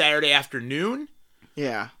think Saturday afternoon.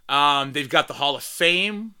 Yeah. They've got the Hall of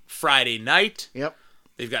Fame Friday night. Yep.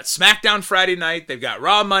 They've got SmackDown Friday night. They've got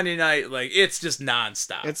Raw Monday night. Like, it's just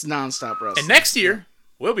nonstop. It's nonstop wrestling. And next year,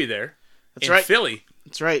 we'll be there in right. Philly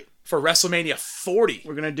That's right. for WrestleMania 40.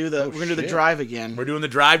 We're gonna do the shit. drive again. We're doing the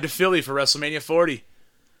drive to Philly for WrestleMania 40.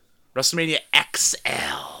 WrestleMania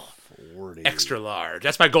XL. 40. Extra large.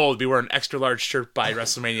 That's my goal, to be wearing an extra large shirt by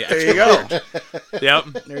WrestleMania. There you go. Yep.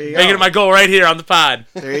 There you go. Making it my goal right here on the pod.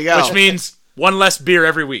 There you go. Which means one less beer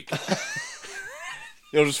every week.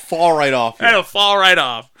 It'll just fall right off. It'll fall right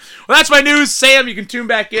off. Well, that's my news. Sam, you can tune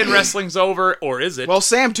back in. Wrestling's over. Or is it? Well,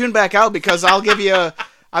 Sam, tune back out because I'll give you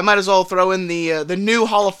I might as well throw in the new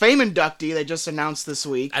Hall of Fame inductee they just announced this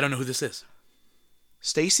week. I don't know who this is.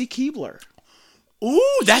 Stacy Keibler.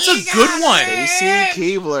 Ooh, that's a good one. Stacy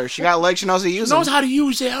Keibler. She got legs. She knows how to use them. Knows how to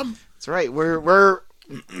use them. That's right. We're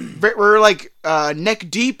like neck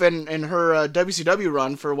deep in her WCW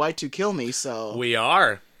run for Y2 Kill Me. So We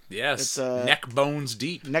are. Yes. It's, neck bones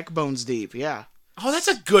deep. neck bones deep. Yeah, Oh, that's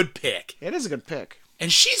a good pick. it is a good pick.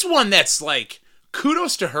 And she's one that's like,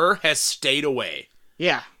 kudos to her, has stayed away.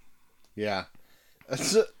 Yeah. Yeah.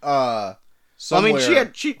 It's, I somewhere, mean,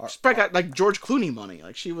 she probably got like George Clooney money.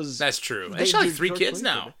 Like she was. That's true. They And she has like did 3 George kids Clooney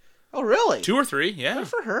now. did. Oh, really? 2 or 3, yeah. Good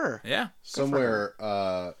for her. Yeah. somewhere,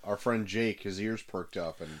 our friend Jake, his ears perked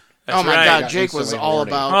up, and That's Oh my right. God, Got Jake was instantly all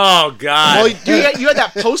horny. about. Oh, God. Well, you had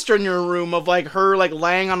that poster in your room of like her like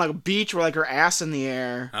laying on like a beach with like her ass in the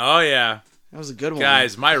air. Oh, yeah. That was a good one.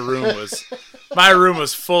 Guys, my room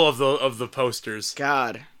was full of the posters.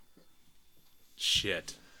 God.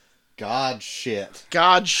 Shit. God shit.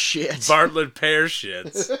 God shit. Bartlett pear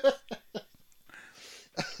shits.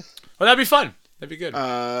 Well, that'd be fun. That'd be good.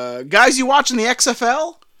 Guys, you watching the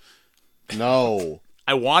XFL? No.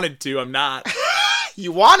 I wanted to. I'm not.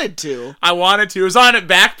 You wanted to. I wanted to. It was on at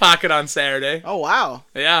Back Pocket on Saturday. Oh wow.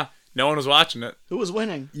 Yeah. No one was watching it. Who was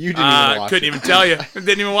winning? You didn't even watch Couldn't it. even tell you.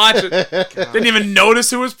 Didn't even watch it. Didn't even notice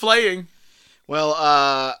who was playing.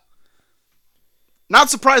 Well, not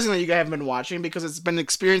surprising that you guys haven't been watching because it's been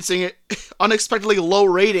experiencing unexpectedly low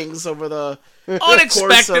ratings over the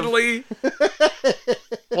Unexpectedly.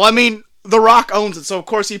 Well, I mean, The Rock owns it, so of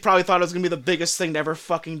course he probably thought it was gonna be the biggest thing to ever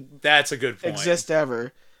fucking That's a good point. exist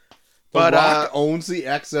ever. The But Rock owns the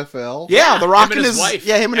XFL? yeah, The Rock him and his wife.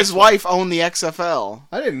 him and his wife own the XFL.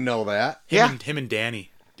 I didn't know that. Yeah. Him and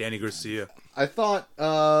Danny Garcia. I thought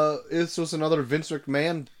this was another Vince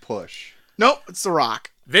McMahon push. Nope, it's The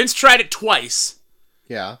Rock. Vince tried it twice.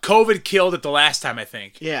 Yeah. COVID killed it the last time, I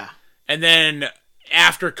think. Yeah. And then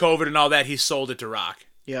after COVID and all that, he sold it to Rock.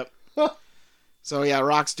 Yep. So yeah,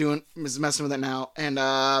 Rock's is messing with it now, and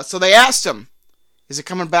so they asked him, "Is it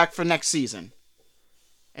coming back for next season?"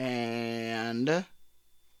 And It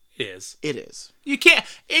is. it is. You can't.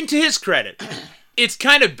 And to his credit, it's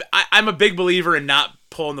kind of. I'm a big believer in not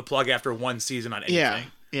pulling the plug after one season on anything. Yeah.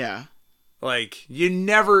 Yeah. Like you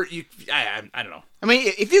never. I don't know. I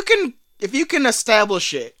mean, if you can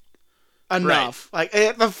establish it enough, like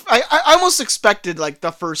I almost expected like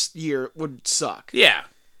the first year would suck. Yeah.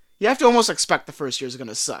 You have to almost expect the first year is going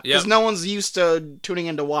to suck because Yep. no one's used to tuning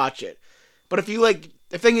in to watch it. But if you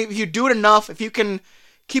if you do it enough, if you can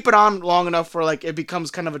keep it on long enough for like it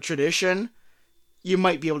becomes kind of a tradition, you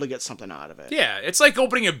might be able to get something out of it. Yeah. It's like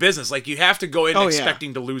opening a business. Like you have to go in Oh, yeah.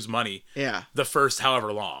 expecting to lose money Yeah. the first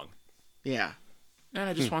however long. Yeah. And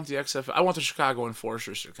I just want the XFL. I want the Chicago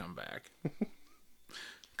Enforcers to come back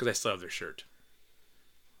because I still have their shirt.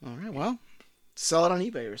 All right. Well, sell it on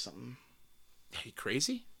eBay or something. Are you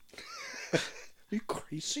crazy? Are you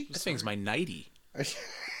crazy? That thing's my nightie. It's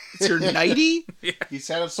your nightie? He's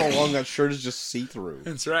had it so long that shirt is just see-through.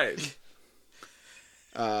 That's right. It's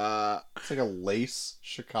like a lace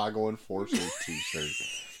Chicago Enforcers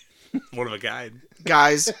t-shirt. One of a kind.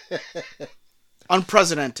 Guys,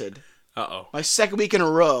 unprecedented. Uh-oh. My second week in a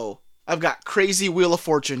row, I've got crazy Wheel of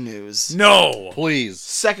Fortune news. No. Please.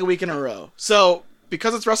 Second week in a row. So,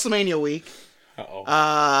 because it's WrestleMania week,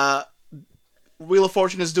 Uh-oh. Wheel of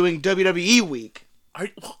Fortune is doing WWE week.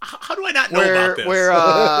 How do I not know about this?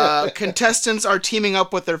 Where contestants are teaming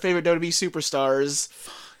up with their favorite WWE superstars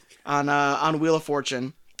on Wheel of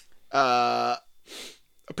Fortune.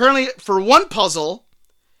 Apparently, for one puzzle,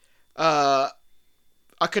 a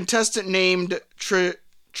contestant named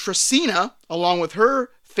Tracina, along with her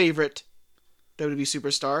favorite WWE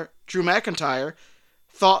superstar, Drew McIntyre,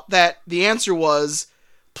 thought that the answer was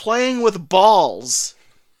playing with balls.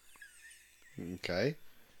 Okay.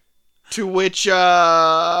 To which it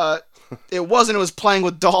wasn't. It was playing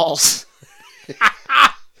with dolls.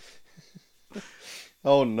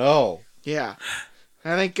 Oh, no. Yeah.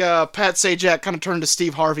 I think Pat Sajak kind of turned to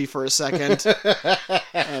Steve Harvey for a second.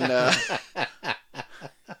 And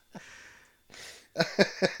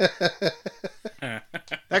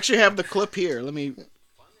actually have the clip here. Let me... Playing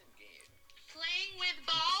with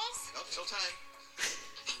balls? Nope, still time.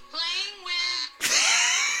 Playing with...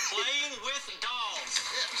 Playing with dolls.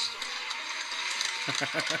 Yes. But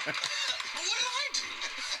what did I do?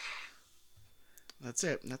 That's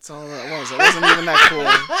it. That's all that was. It wasn't even that cool.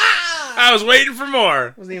 It I was waiting for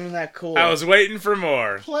more. wasn't even that cool. I was waiting for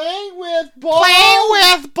more. Playing with balls. Playing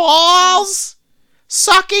with balls,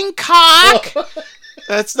 sucking cock.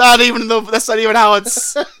 That's not even how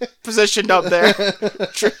it's positioned up there.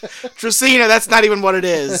 Tracina, that's not even what it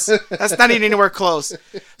is. That's not even anywhere close.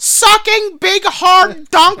 Sucking big hard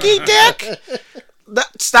donkey dick.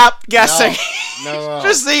 Stop guessing. No.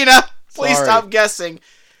 Tracina, please Sorry. stop guessing.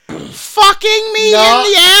 Fucking me No.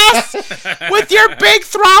 in the ass with your big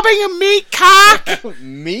throbbing meat cock.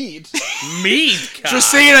 Meat. Meat cock.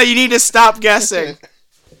 Tracina, you need to stop guessing.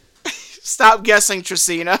 Stop guessing,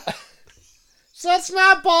 Tracina. So that's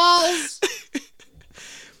not balls.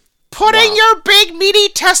 Putting Wow. your big meaty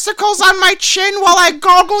testicles on my chin while I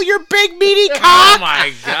gargle your big meaty Oh cock.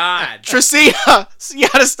 my god. Tracina, you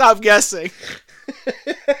gotta stop guessing.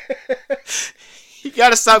 You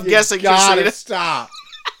gotta stop guessing, Gotta Tracina. stop.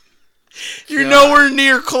 You're nowhere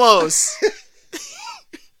near close.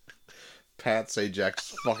 Pat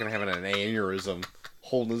Sajak's fucking having an aneurysm,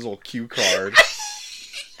 holding his little cue card.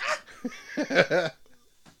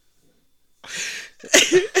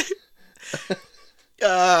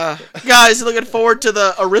 Guys, you looking forward to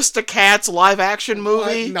the Aristocats live action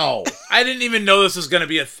movie? No. I didn't even know this was going to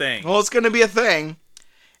be a thing. Well, it's going to be a thing.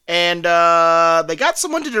 And they got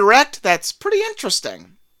someone to direct that's pretty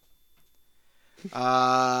interesting.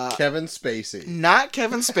 Kevin Spacey. Not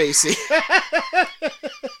Kevin Spacey.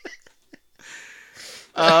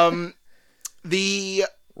 The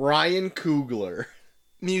Ryan Coogler.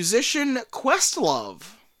 musician Questlove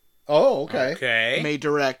Oh, okay. Okay. may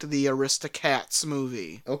direct the Aristocats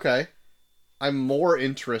movie. Okay. I'm more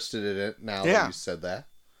interested in it now Yeah. that you said that.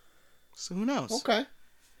 So who knows? Okay.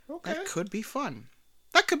 Okay. That could be fun.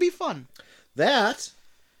 That could be fun. That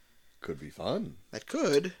could be fun. That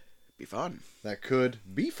could be fun. That could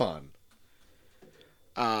be fun.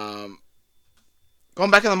 Going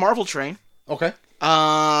back on the Marvel train. Okay.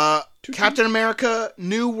 Captain America: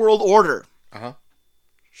 New World Order. Uh-huh.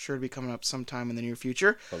 Sure to be coming up sometime in the near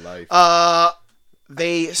future. For life.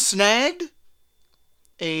 They snagged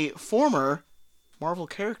a former Marvel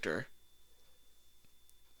character,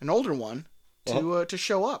 an older one, to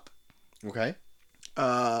show up. Okay.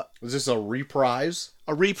 Is this a reprise?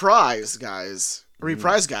 A reprise, guys. A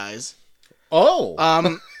reprise, guys. Oh.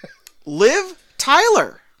 Liv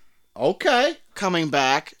Tyler Okay. coming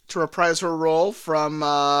back to reprise her role from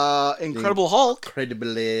Incredible Hulk.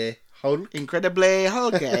 Incredibly Hulk. Incredibly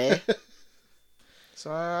Hulky.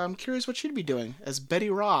 So I'm curious what she'd be doing as Betty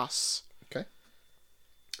Ross. Okay.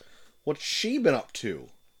 What's she been up to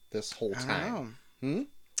this whole I don't time? know.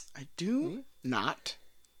 I do not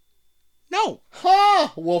know. Huh!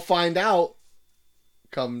 We'll find out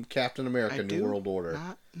come Captain America I New do World Order.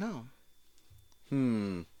 not know.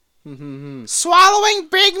 Hmm. Swallowing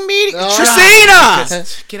big meaty... Ah.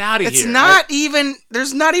 Tracina! Get out of It's here. not even...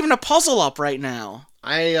 There's not even a puzzle up right now.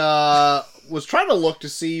 I was trying to look to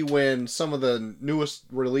see when some of the newest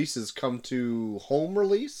releases come to home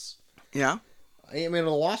release. Yeah? Ant-Man and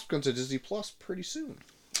the Wasp comes to Disney Plus pretty soon.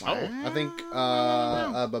 Oh, I think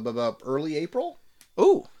early April,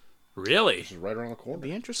 Ooh, really? which is right around the corner.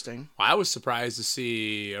 be interesting. Well, I was surprised to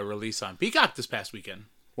see a release on Peacock this past weekend.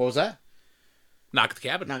 What was that? Knock at the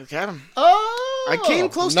Cabin. Knock at the Cabin. Oh, I came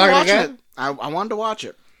close to Knock at the watching Cabin? it. I wanted to watch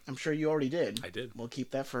it. I'm sure you already did. I did. We'll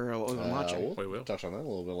keep that for what we're watching. We'll We will. touch on that a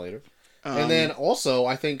little bit later. And then also,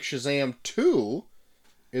 I think Shazam 2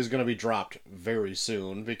 is going to be dropped very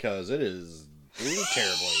soon because it is doing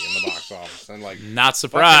terribly in the box office. And like, Not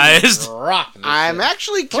surprised. dropping this I'm shit.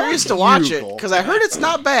 actually curious Fuck to watch you, it Cole. because I heard it's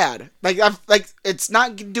not bad. It's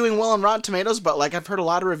not doing well on Rotten Tomatoes, but like I've heard a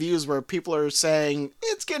lot of reviews where people are saying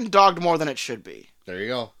it's getting dogged more than it should be. There you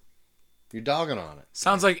go. You're dogging on it.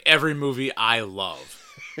 Sounds like every movie I love.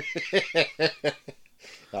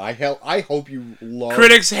 I hope you love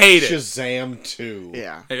Critics hate it. Shazam 2.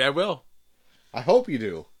 Yeah. Maybe I will. I hope you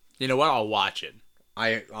do. You know what? I'll watch it.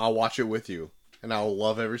 I'll watch it with you, and I'll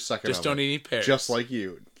love every second Just of don't it. eat any pears. Just like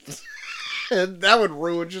you. And that would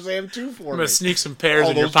ruin Shazam 2 for I'm me. gonna sneak some pears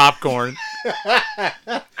All in your those- popcorn.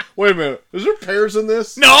 Wait a minute. Is there pears in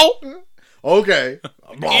this? No. Okay.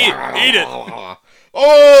 Eat it.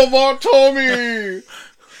 Oh, my tummy!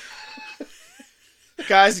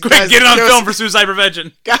 Guys, Quick, get it on film for suicide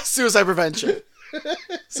prevention. Guys, suicide prevention.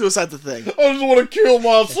 Suicide the thing. I just want to kill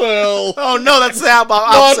myself. Oh no, that's the My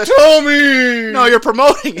opposite. tummy! No, you're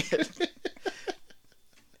promoting it.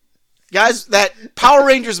 Guys, that Power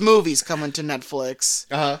Rangers movie's coming to Netflix.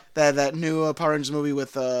 Uh-huh. That new Power Rangers movie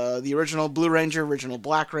with the original Blue Ranger, original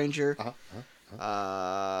Black Ranger.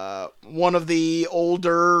 One of the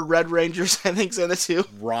older Red Rangers, I think, is in it too.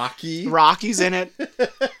 Rocky. Rocky's in it.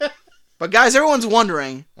 But guys, everyone's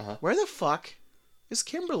wondering, where the fuck is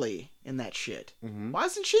Kimberly in that shit? Why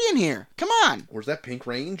isn't she in here? Come on. Where's that Pink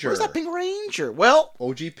Ranger? Where's that Pink Ranger? Well,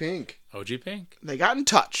 OG Pink. OG Pink. they got in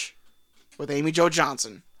touch with Amy Jo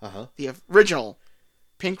Johnson, Uh-huh. the original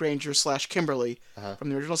Pink Ranger / Kimberly from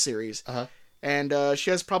the original series. And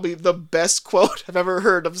she has probably the best quote I've ever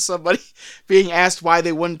heard of somebody being asked why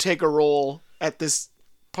they wouldn't take a role at this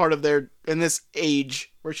part of in this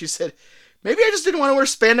age, where she said, maybe I just didn't want to wear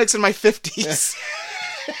spandex in my 50s.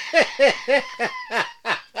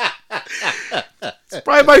 It's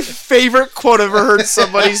probably my favorite quote I've ever heard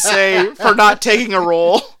somebody say for not taking a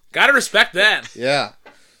role. Gotta respect that. Yeah.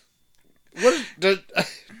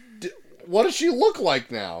 What does she look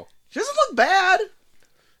like now? She doesn't look bad.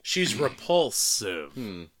 She's repulsive.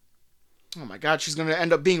 Oh my god, she's going to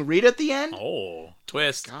end up being Rita at the end? Oh,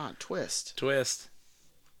 twist. God, twist. Twist.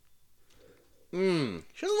 She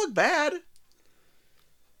doesn't look bad.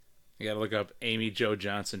 You gotta look up Amy Jo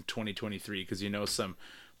Johnson 2023 because you know some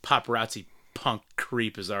paparazzi punk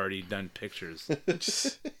creep has already done pictures.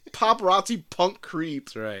 That's Paparazzi punk creep.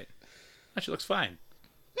 right. Oh, she looks fine.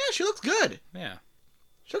 Yeah, she looks good. Yeah.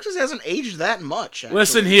 She looks like she hasn't aged that much, actually.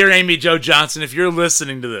 Listen here, Amy Jo Johnson. If you're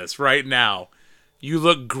listening to this right now, you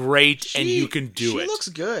look great and you can do it. She looks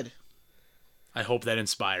good. I hope that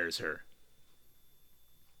inspires her.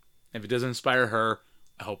 If it doesn't inspire her,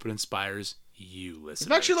 I hope it inspires you, listener. In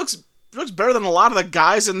fact, she looks better than a lot of the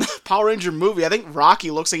guys in the Power Ranger movie. I think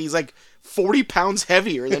Rocky looks like he's like 40 pounds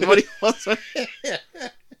heavier than what he was.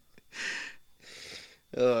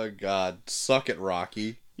 Oh, God. Suck it,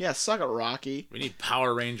 Rocky. Yeah, suck it, Rocky. We need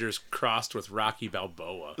Power Rangers crossed with Rocky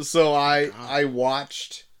Balboa. So I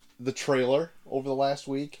watched the trailer over the last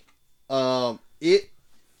week. It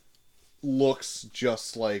looks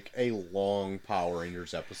just like a long Power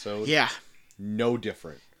Rangers episode. Yeah. No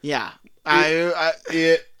different. Yeah.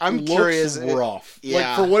 I'm looks curious. Rough. Yeah.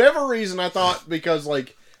 Like, for whatever reason, I thought because,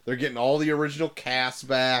 like, they're getting all the original cast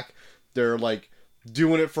back. They're, like,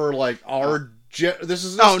 doing it for, like, our... this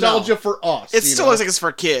is nostalgia for us. It still looks like it's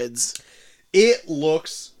for kids. It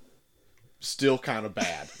looks still kind of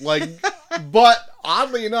bad. Like, but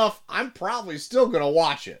oddly enough, I'm probably still going to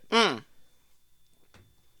watch it.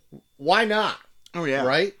 Why not? Oh, yeah.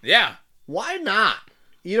 Right? Yeah. Why not?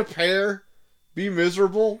 Eat a pear, be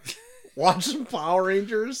miserable, watch some Power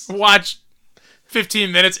Rangers Watch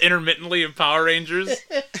 15 minutes intermittently of Power Rangers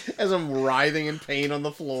as I'm writhing in pain on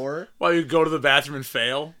the floor. while you go to the bathroom and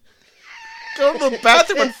fail. Go to the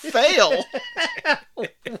bathroom and fail.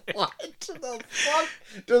 What the fuck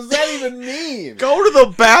does that even mean? Go to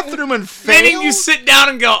the bathroom and fail? Meaning you sit down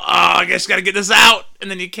and go, oh, I guess gotta get this out,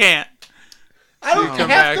 and then you can't. I don't come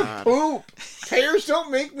have back. to poop. Pears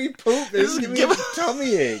don't make me poop. They just give me a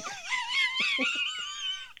tummy ache.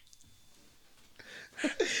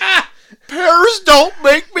 Pears don't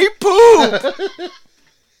make me poop.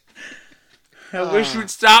 I wish you'd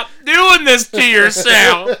stop doing this to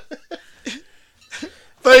yourself.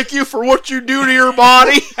 Thank you for what you do to your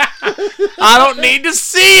body. I don't need to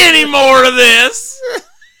see any more of this.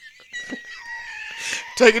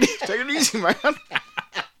 Take it easy, man.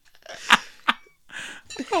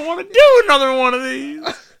 I want to do another one of these.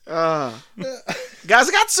 Guys,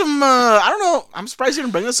 I got some, I don't know, I'm surprised you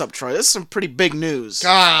didn't bring this up, Troy. This is some pretty big news.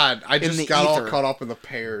 God, I In just the got all ether. caught up in the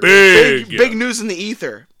pears. Big news in the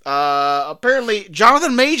ether. Apparently,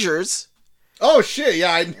 Jonathan Majors, Oh shit!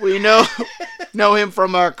 Yeah, we know him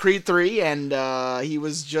from Creed 3, and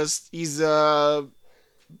he's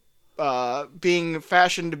being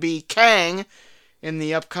fashioned to be Kang in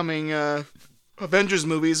the upcoming Avengers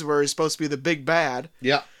movies, where he's supposed to be the big bad.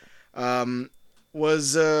 yeah.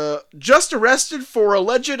 Was just arrested for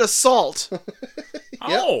alleged assault.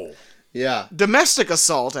 Oh. Yeah, Domestic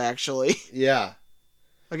assault, actually, yeah.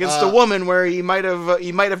 against a woman where he might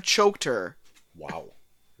have choked her. Wow.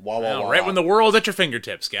 Well, right when the world's at your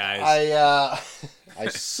fingertips, guys. I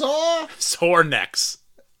saw Sore necks.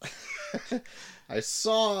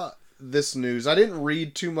 this news. I didn't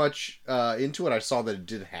read too much into it. I saw that it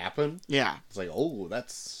did happen. Yeah. It's like, oh,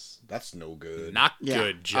 that's no good. Not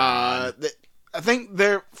good, John. I think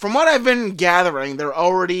from what I've been gathering, they're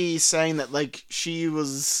already saying that like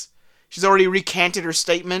she's already recanted her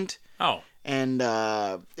statement, Oh. and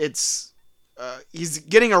he's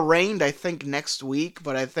getting arraigned, I think, next week.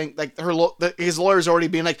 But I think like his lawyer's already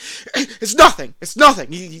being like, it's nothing,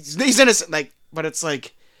 he's innocent. Like, but it's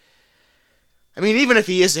like, I mean, even if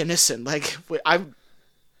he is innocent, like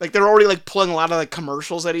they're already like pulling a lot of like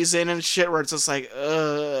commercials that he's in and shit, where it's just like,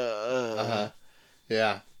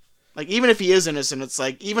 Yeah. Like, even if he is innocent, it's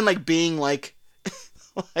like, even like being like,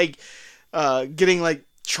 like, getting like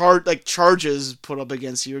charges put up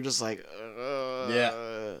against you, you're just like,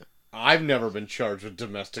 Yeah. I've never been charged with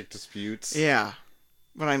domestic disputes. Yeah.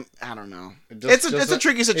 But I don't know. It's a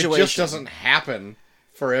tricky situation. It just doesn't happen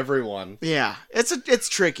for everyone. Yeah. It's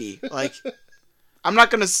tricky. Like, I'm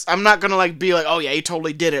not gonna like be like, oh yeah, he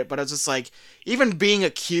totally did it, but it's just like, even being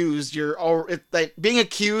accused, being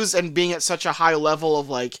accused and being at such a high level of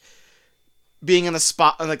like being in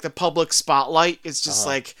the public spotlight, it's just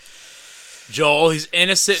like, Joel, he's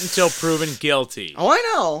innocent until proven guilty. oh, I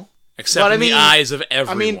know. Except in the eyes of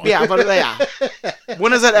everyone. I mean, yeah, but yeah.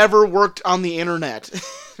 When has that ever worked on the internet?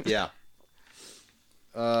 Yeah.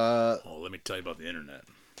 Let me tell you about the internet.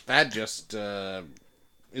 That just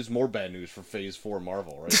is more bad news for Phase 4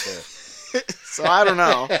 Marvel right there. So I don't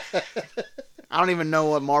know. I don't even know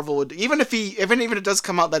what Marvel would do. Even if it does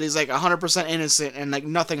come out that he's like 100% innocent and like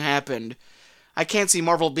nothing happened, I can't see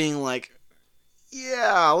Marvel being like,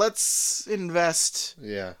 yeah, let's invest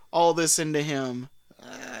all this into him.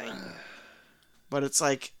 But it's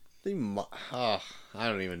like, I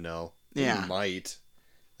don't even know. Yeah. They might.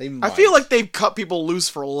 I feel like they've cut people loose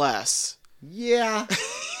for less. Yeah.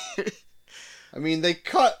 I mean, they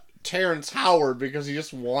cut Terrence Howard because he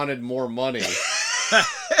just wanted more money.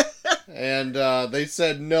 And they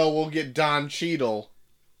said, no, we'll get Don Cheadle.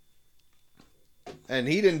 And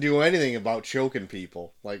he didn't do anything about choking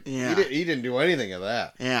people. Like, he didn't do anything of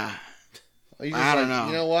that. Yeah. He's just I don't know.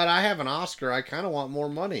 You know what? I have an Oscar. I kind of want more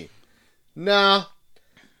money. Nah.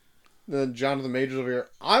 Then Jonathan Majors over here.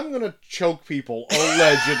 I'm going to choke people,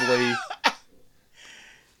 allegedly.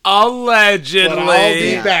 Allegedly. But I'll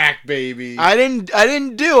be back, baby. I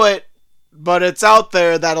didn't do it, but it's out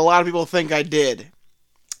there that a lot of people think I did.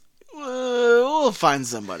 We'll find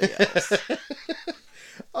somebody else.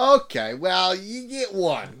 Okay, well, you get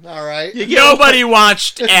one, all right? Nobody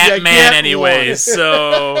watched Ant-Man anyways,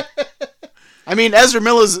 so... I mean, Ezra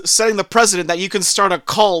Miller's setting the precedent that you can start a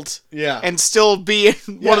cult and still be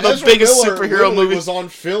in one of the biggest superhero movies. Was on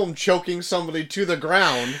film choking somebody to the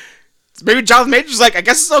ground. Maybe Jonathan Majors is like, I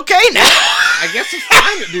guess it's okay now. I guess it's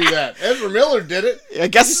fine to do that. Ezra Miller did it. I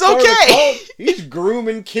guess it's okay. He's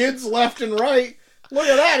grooming kids left and right. Look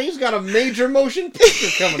at that. He's got a major motion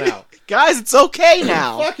picture coming out. Guys, it's okay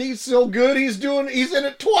now. Fuck, he's so good. He's in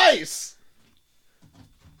it twice.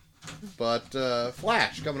 But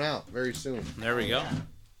Flash coming out very soon. There we go.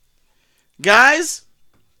 Guys,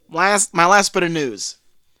 my last bit of news.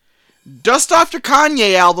 Dust off your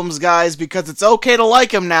Kanye albums, guys, because it's okay to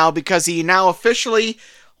like him now, because he now officially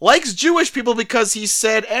likes Jewish people because he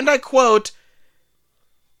said, and I quote,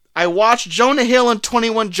 I watched Jonah Hill and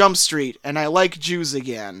 21 Jump Street, and I like Jews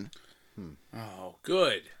again. Oh,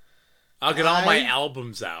 good. I'll get all my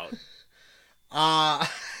albums out. I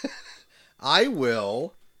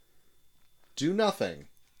will do nothing.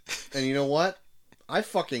 And you know what? I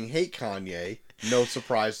fucking hate Kanye. No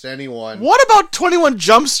surprise to anyone. What about 21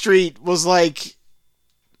 Jump Street was like,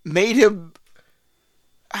 made him,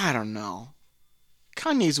 I don't know.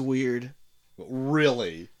 Kanye's weird.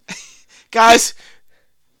 Really? Guys,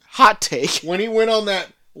 hot take. When he went on that,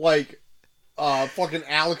 like, fucking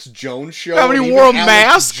Alex Jones show. How many wore a mask?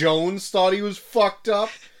 Alex Jones thought he was fucked up.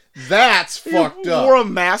 That's fucked up. Wore a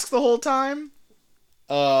mask the whole time?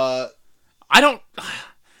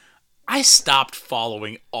 I stopped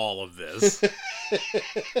following all of this.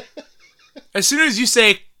 As soon as you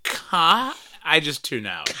say "ka," I just tune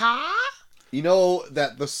out. Ka? You know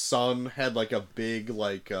that the sun had like a big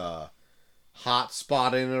hot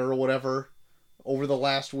spot in it or whatever over the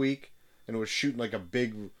last week, and it was shooting like a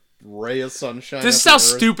big ray of sunshine. This is how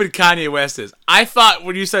stupid Kanye West is. I thought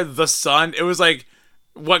when you said the sun, it was like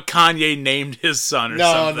what Kanye named his son or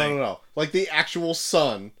something. No. Like the actual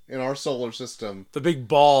sun in our solar system. The big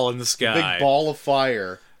ball in the sky. The big ball of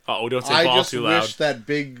fire. Uh-oh, don't say ball too loud. I just wish that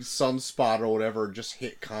big sunspot or whatever just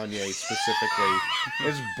hit Kanye specifically.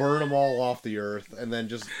 Just burn them all off the earth, and then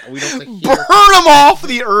just we don't have to hear... Burn them off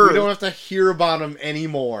the earth! We don't have to hear about him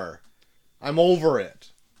anymore. I'm over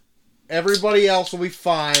it. Everybody else will be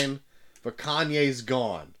fine, but Kanye's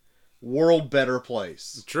gone. World better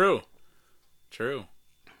place. True.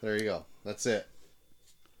 There you go. That's it.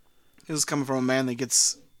 This is coming from a man that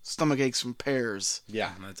gets stomach aches from pears.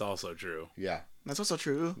 Yeah. That's also true. Yeah. That's also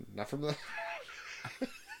true. Not from the...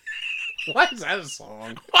 Why is that a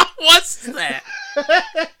song? What's that?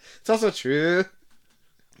 It's also true.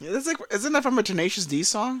 Yeah, it's like, isn't that from a Tenacious D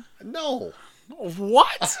song? No.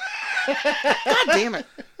 What? God damn it.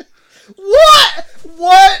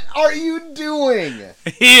 What are you doing?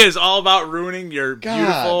 He is all about ruining your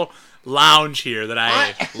beautiful lounge here that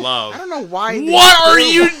I love. I don't know why. What are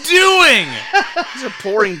you doing? These are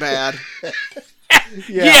pouring bad.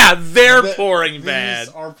 Yeah, they're pouring bad.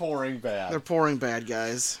 These are pouring bad. They're pouring bad,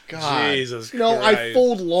 guys. God. Jesus You know, I Christ.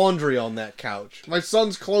 fold laundry on that couch. My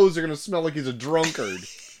son's clothes are going to smell like he's a drunkard.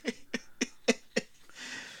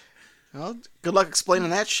 Well, good luck explaining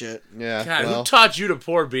that shit. Yeah, God, well, who taught you to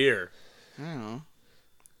pour beer? I don't know.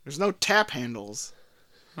 There's no tap handles.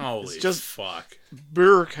 Holy It's just- fuck.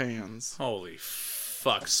 Beer cans. Holy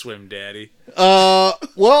fuck, Swim Daddy.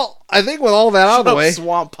 well, I think with all that out of the way,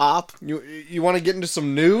 Swamp Pop. you want to get into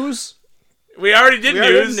some news? We already did We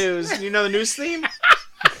already news. did news. You know the news theme?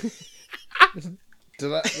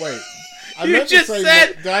 Did I wait? I You meant to just say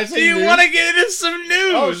said, did I say do you news? want to get into some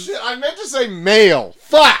news? Oh shit! I meant to say mail.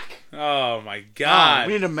 Fuck. Oh, my Oh, God.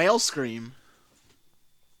 we need a male scream.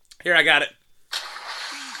 Here, I got it.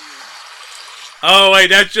 Oh, wait,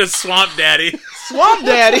 that's just Swamp Daddy. Swamp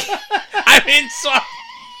Daddy. I mean, Swamp...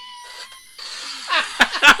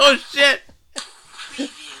 Oh, shit.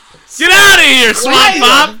 Get out of here, Swamp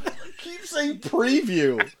Pop. Keep saying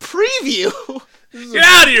preview. Preview. Get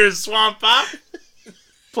out of here, Swamp Pop.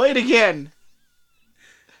 Play it again.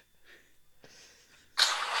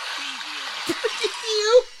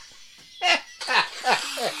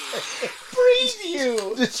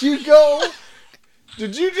 Preview.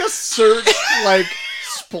 Did you just search like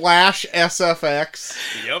Splash SFX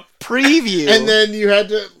Yep. Preview. and then you had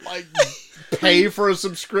to like pay for a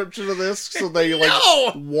subscription to this so they like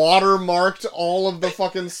No. watermarked all of the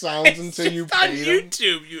fucking sounds until you It's on paid them?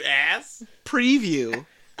 YouTube, you ass. Preview.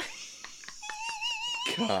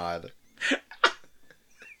 God.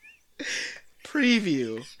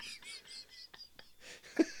 Preview.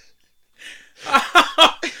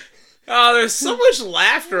 Oh, there's so much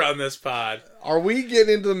laughter on this pod. Are we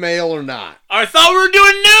getting into the mail or not? I thought we were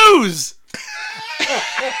doing news.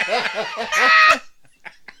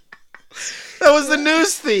 That was the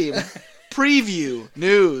news theme. Preview.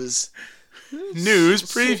 News. News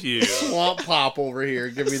preview. Swamp Pop over here,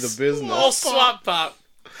 give me the business. Oh, Swamp Pop.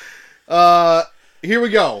 Here we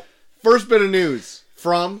go. First bit of news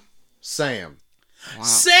from Sam.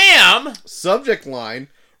 Sam. Subject line: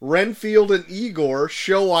 Renfield and Igor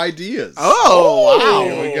show ideas. Oh, wow.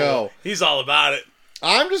 Here we go. He's all about it.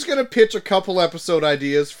 I'm just going to pitch a couple episode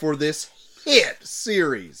ideas for this hit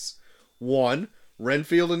series. 1.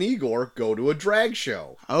 Renfield and Igor go to a drag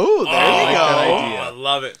show. Oh, there I you like go. that Oh, idea. I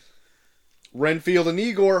love it. Renfield and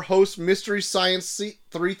Igor host Mystery Science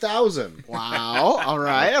 3000. Wow. All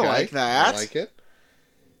right. I Okay, like that. I like it.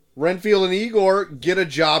 Renfield and Igor get a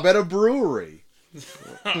job at a brewery.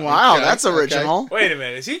 Wow, Okay, that's original. Wait a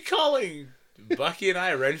minute. Is he calling Bucky and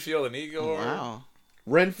I Renfield and Igor? Wow.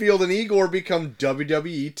 Renfield and Igor become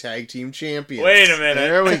WWE Tag Team Champions. Wait a minute.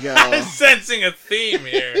 There we go. I'm sensing a theme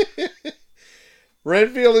here.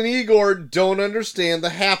 Renfield and Igor don't understand the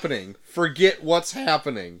happening. Forget what's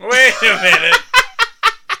happening. Wait a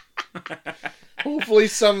minute. Hopefully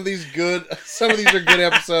some of these are good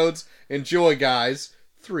episodes. Enjoy, guys.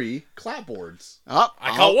 3 clapboards. Oh,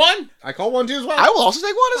 I call one. I call one too as well. I will also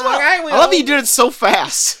take one as well. I will. I love that you did it so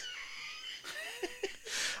fast.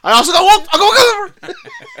 I also got one. I'll go.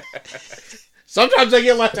 Sometimes I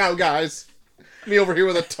get left out, guys. Me over here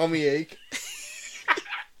with a tummy ache.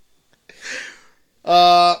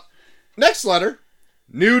 Next letter.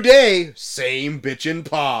 New day, same bitchin'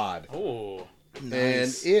 pod. Oh.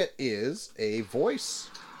 Nice. And it is a voice.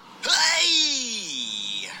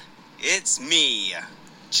 Hey! It's me,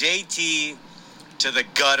 JT to the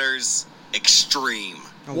gutters extreme.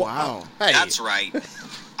 Oh, wow. Hey. That's right.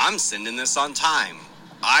 I'm sending this on time.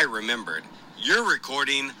 I remembered. You're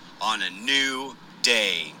recording on a new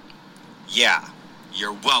day. Yeah,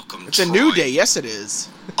 you're welcome, It's a new day. Yes, it is.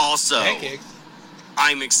 Also, Pancakes.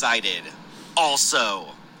 I'm excited. Also,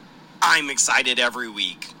 I'm excited every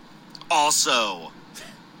week. Also,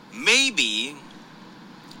 maybe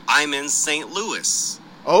I'm in St. Louis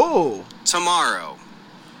Oh. tomorrow.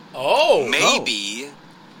 Oh. Maybe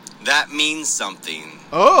that means something.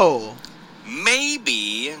 Oh.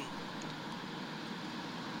 Maybe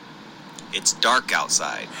it's dark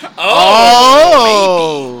outside.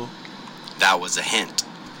 Oh. That was a hint.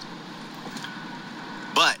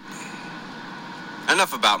 But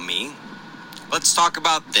enough about me. Let's talk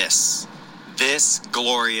about this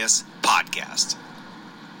glorious podcast.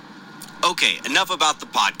 Okay, enough about the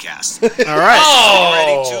podcast. All right.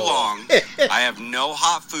 Already too long. I have no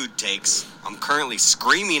hot food takes. I'm currently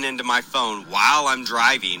screaming into my phone while I'm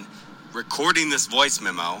driving, recording this voice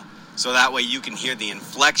memo, so that way you can hear the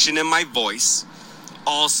inflection in my voice.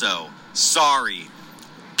 Also, sorry,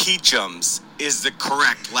 Peachums is the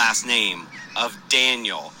correct last name of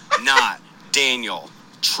Daniel. not Daniel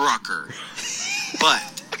Trucker,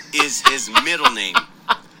 but is his middle name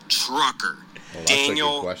Trucker? Well, that's a good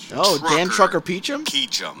Daniel question. Oh, Dan Trucker Peachum?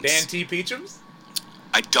 Peachums. Dan T. Peachums?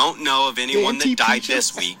 I don't know of anyone Dan T. that died Peachums?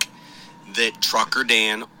 this week that Trucker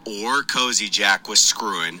Dan or Cozy Jack was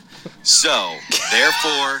screwing. So,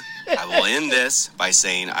 therefore, I will end this by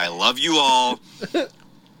saying I love you all.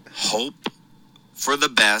 Hope for the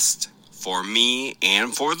best for me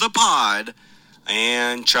and for the pod.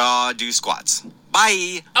 And chaw, do squats.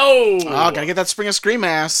 Bye. Oh! Oh, gotta get that Spring of Scream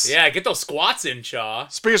Ass. Yeah, get those squats in, Shaw.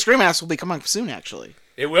 Spring of Scream Ass will be coming soon, actually.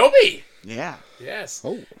 It will be. Yeah. Yes.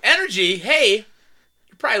 Oh. Energy, hey,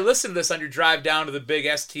 you probably listen to this on your drive down to the big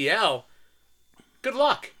STL. Good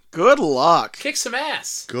luck. Good luck. Kick some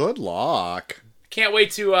ass. Good luck. Can't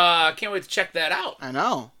wait to check that out. I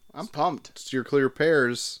know. I'm pumped. Steer clear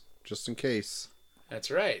pairs, just in case.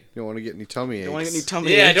 That's right. You don't want to get any tummy aches. Don't want to get any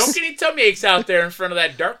tummy Yeah, aches. don't get any tummy aches out there in front of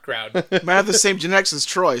that dark crowd. Might have the same genetics as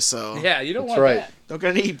Troy, so Yeah, you don't That's want right. that. don't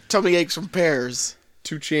get any tummy aches from pears.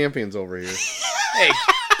 2 champions over here. Hey,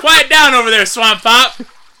 quiet down over there, Swamp Pop.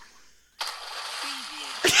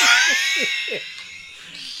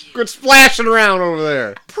 Quit splashing around over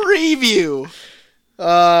there. Preview.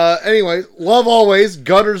 Anyway, love always,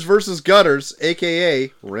 Gutters versus Gutters,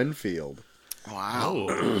 a.k.a. Renfield. Wow.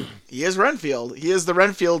 He is Renfield. He is the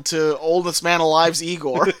Renfield to oldest man alive's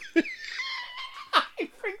Igor. I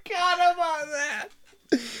forgot about that.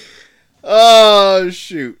 Oh,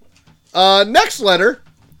 shoot. Next letter,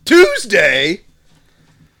 Tuesday.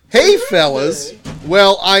 Hey, fellas.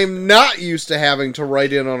 Well, I'm not used to having to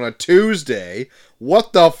write in on a Tuesday.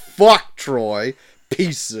 What the fuck, Troy?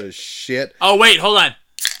 Piece of shit. Oh, wait, hold on.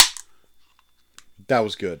 That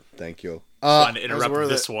was good. Thank you. Fun to interrupt worth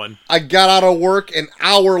this it. one. I got out of work an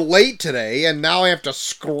hour late today, and now I have to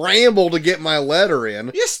scramble to get my letter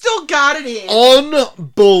in. You still got it in.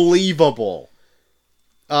 Unbelievable.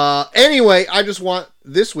 Anyway, I just want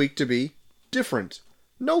this week to be different.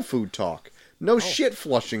 No food talk. No shit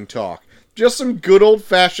flushing talk. Just some good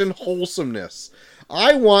old-fashioned wholesomeness.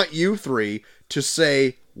 I want you three to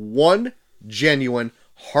say one genuine,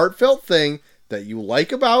 heartfelt thing that you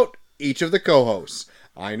like about each of the co-hosts.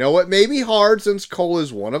 I know it may be hard since Cole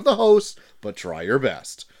is one of the hosts, but try your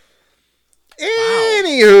best.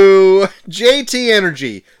 Anywho, JT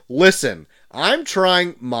Energy, listen, I'm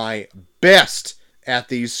trying my best at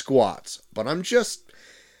these squats, but I'm just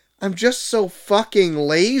so fucking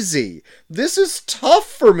lazy. This is tough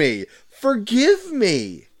for me. Forgive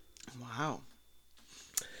me. Wow.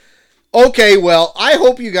 Okay, well, I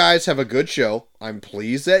hope you guys have a good show. I'm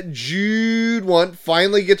pleased that Jude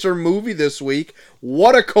finally gets her movie this week.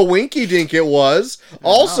 What a coinky-dink it was.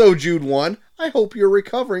 Also, Jude 1, I hope you're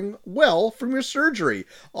recovering well from your surgery.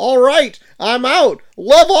 All right, I'm out.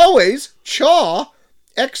 Love always. Chaw.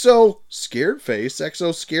 XO scared face.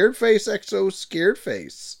 XO scared face. XO scared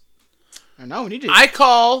face. I know. We need to. I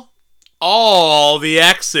call all the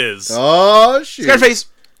X's. Oh, shoot. Scared face.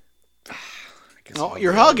 I guess Oh, one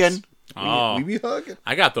you're of those. hugging. Oh, We be hugging.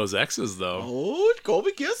 I got those X's, though. Oh,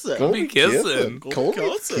 Colby kissing. Colby kissing. Colby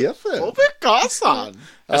kissing. Colby kissing.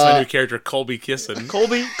 That's my new character, Colby Kissing.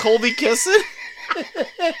 Colby kissing.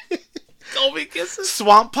 Colby Kissing?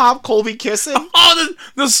 Swamp Pop Colby kissing. Oh,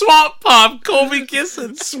 the Swamp Pop, Colby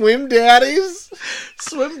Kissing. Swim daddies.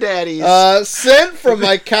 Swim daddies. Sent from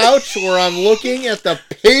my couch where I'm looking at the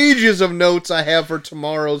pages of notes I have for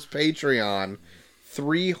tomorrow's Patreon.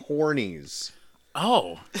 3 hornies.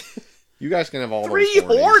 Oh. You guys can have all 3 those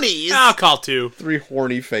hornies. hornies. I'll call 2. 3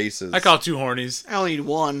 horny faces. I call 2 hornies. I only need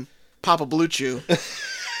 1. Papa Blue Chew.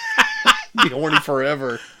 Be horny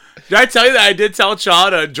forever. Did I tell you that I did tell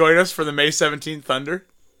Chaw to join us for the May 17th Thunder?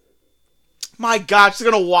 My God, she's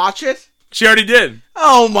gonna watch it. She already did.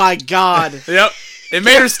 Oh my God. Yep. It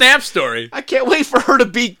made her snap story. I can't wait for her to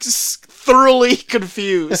be thoroughly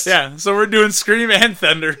confused. Yeah, so we're doing Scream and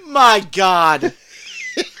Thunder. My God.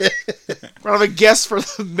 We're gonna have a guest for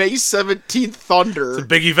the May 17th Thunder. It's a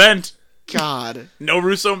big event. God. No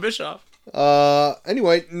Russo and Bischoff.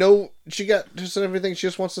 Anyway, no, she got just everything. She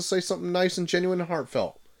just wants to say something nice and genuine and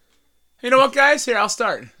heartfelt. You know what, guys? Here, I'll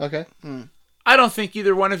start. Okay. I don't think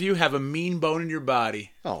either one of you have a mean bone in your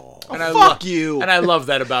body. Oh. And I Fuck you. And I love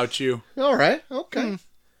that about you. All right. Okay.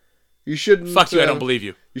 You shouldn't. Fuck you, I don't believe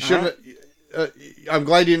you. You shouldn't. I'm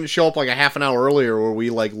glad you didn't show up like a half an hour earlier where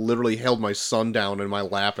we like literally held my son down in my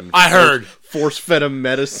lap and I heard. force fed him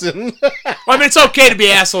medicine. Well, I mean, it's okay to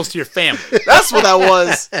be assholes to your family. That's what that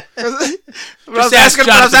was. When I was ask asking,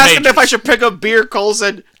 Jonathan Majors. if I should pick up beer, Cole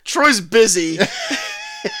said, Troy's busy.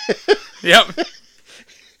 Yep.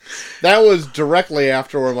 That was directly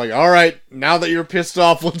after where I'm like, all right, now that you're pissed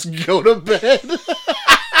off, let's go to bed.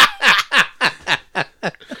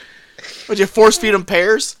 Would you force feed him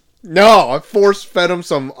pears? No, I force fed him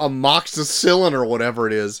some amoxicillin or whatever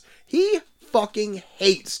it is. He fucking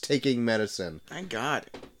hates taking medicine. Thank God.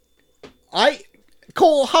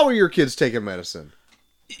 Cole, how are your kids taking medicine?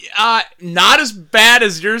 Not as bad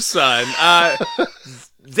as your son.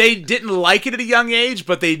 They didn't like it at a young age,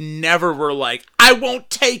 but they never were like, I won't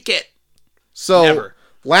take it. So, Never.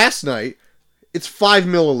 last night, it's 5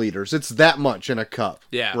 milliliters. It's that much in a cup.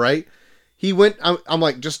 Yeah. Right? He went, I'm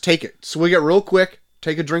like, just take it. Swig it real quick.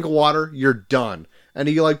 Take a drink of water. You're done. And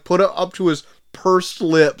he like put it up to his pursed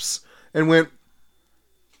lips and went,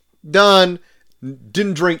 done.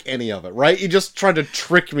 Didn't drink any of it, right? He just tried to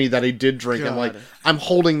trick me that he did drink. I'm like, I'm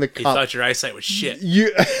holding the He cup. thought your eyesight was shit. You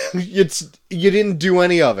didn't do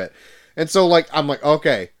any of it. And so like, I'm like,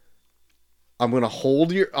 okay, I'll hold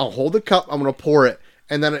the cup. I'm going to pour it.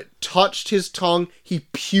 And then it touched his tongue. He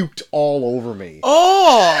puked all over me.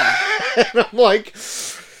 Oh! And I'm like,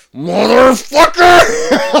 motherfucker!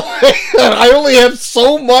 I only have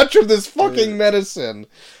so much of this fucking medicine.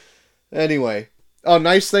 Anyway, a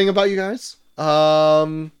nice thing about you guys.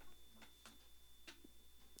 I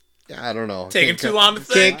don't know. Taking too long to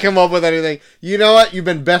think. Can't come up with anything. You know what? You've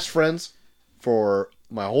been best friends for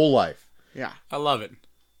my whole life. Yeah. I love it.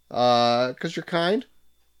 'Cause you're kind.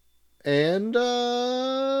 And,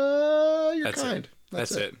 you're That's kind. it.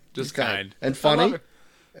 That's it. Just You're kind. And I funny. love it.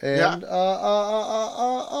 And,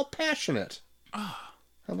 passionate. How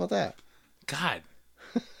about that? God.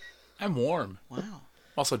 I'm warm. Wow.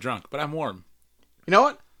 Also drunk, but I'm warm. You know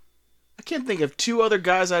what? I can't think of two other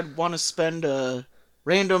guys I'd want to spend a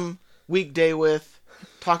random weekday with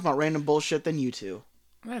talking about random bullshit than you two.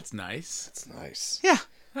 That's nice. That's nice. Yeah.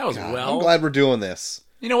 That was God, well. I'm glad we're doing this.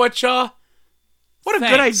 You know what, Shaw? What a good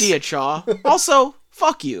Thanks. idea, Chaw. Also,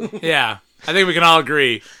 fuck you. Yeah. I think we can all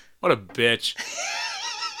agree. What a bitch.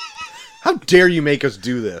 How dare you make us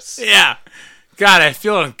do this? Yeah. God, I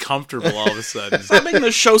feel uncomfortable all of a sudden. Stop making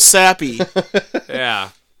the show sappy. Yeah.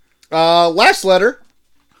 Last letter.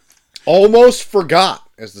 Almost forgot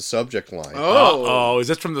as the subject line. Oh, is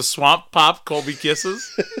this from the Swamp Pop Colby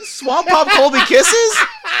Kisses? Swamp Pop Colby Kisses?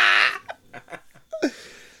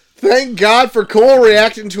 Thank God for Cole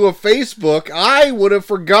reacting to a Facebook. I would have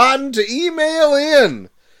forgotten to email in.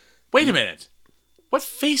 Wait a minute. What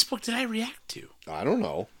Facebook did I react to? I don't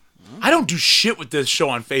know. I don't do shit with this show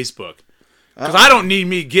on Facebook. Because I don't need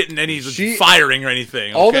me getting any firing or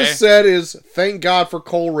anything. Okay? All this said is, thank God for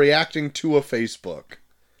Cole reacting to a Facebook.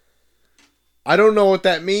 I don't know what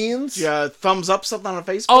that means. Yeah, thumbs up something on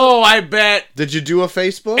Facebook? Oh, I bet. Did you do a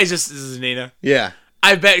Facebook? This is Nina. Yeah.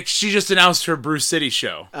 I bet she just announced her Bruce City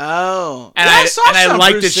show. Oh. And Yeah, I saw some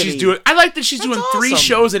like Bruce that City. she's doing. I like that she's That's doing 3 awesome.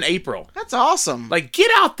 shows in April. That's awesome. Like, get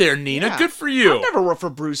out there, Nina. Yeah. Good for you. I've never worked for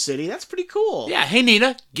Bruce City. That's pretty cool. Yeah. Hey,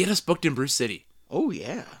 Nina, get us booked in Bruce City. Oh,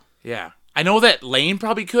 yeah. Yeah. I know that Lane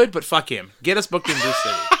probably could, but fuck him. Get us booked in Bruce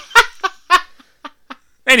City.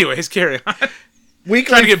 Anyways, carry on. Trying to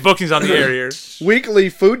Weekly, get bookings on the air here. weekly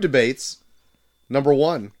food debates. Number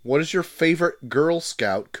 1. What is your favorite Girl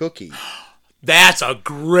Scout cookie? That's a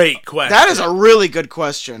great question. That is a really good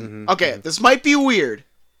question. Okay, this might be weird,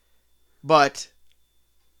 but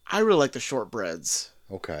I really like the shortbreads.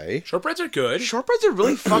 Okay. Shortbreads are good. Shortbreads are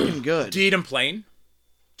really fucking good. Do you eat them plain?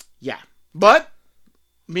 Yeah. But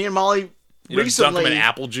me and Molly You don't dunk them recently... in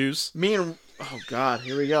apple juice? Oh, God,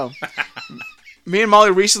 here we go. Me and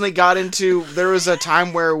Molly recently got into... There was a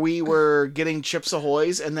time where we were getting Chips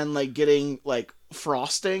Ahoy's and then, like, getting, like,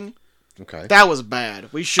 frosting. Okay. That was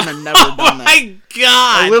bad. We shouldn't have never done Oh that. my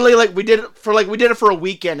god! Literally, like, we did it for a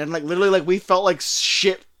weekend, and, like, literally, like, we felt like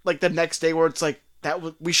shit, like, the next day where it's like,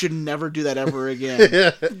 we should never do that ever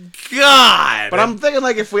again. God! But I'm thinking,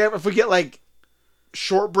 like, if we get, like,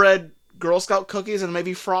 shortbread Girl Scout cookies and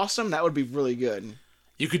maybe frost them, that would be really good.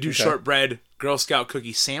 You could do shortbread Girl Scout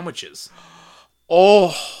cookie sandwiches. Oh.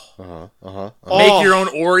 Make your own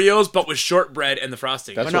Oreos, but with shortbread and the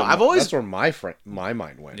frosting. That's no, where I've always- that's where my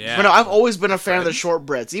mind went. Yeah. But no, I've always been a fan of the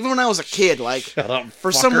shortbreads. Even when I was a kid, like, Shut up,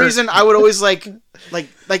 for some fucker. reason, I would always, like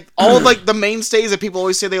all of, like, the mainstays that people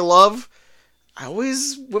always say they love, I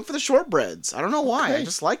always went for the shortbreads. I don't know why. Okay. I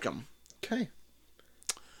just like them. Okay.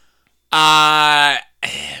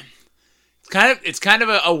 It's kind of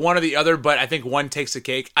a one or the other, but I think one takes the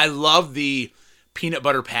cake. I love the peanut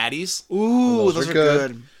butter patties. Ooh, those those are are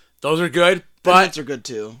good. good. Those are good, But but are good,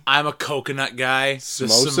 too. I'm a coconut guy. The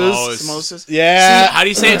Samosas? Samosas? Yeah. How do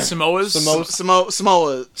you say it? Samoas? Samoas.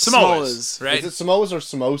 Samoas. Samoas, right? Is it Samoas or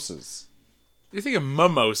samosas? You're thinking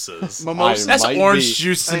mimosas. Mimosas. That's might orange be.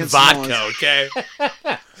 juice I and think it's vodka, okay?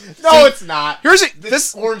 No, it's not. Here's it.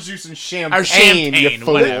 This orange juice and champagne. Or champagne, you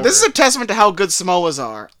fool. whatever. This is a testament to how good Samoas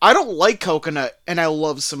are. I don't like coconut, and I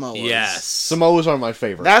love Samoas. Yes. Samoas are my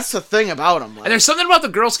favorite. That's the thing about them. And there's something about the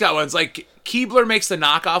Girl Scout ones, like Keebler makes the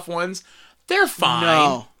knockoff ones. They're fine.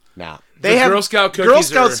 no. nah. They The have Girl Scout Girl cookies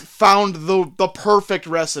Scouts are- found the perfect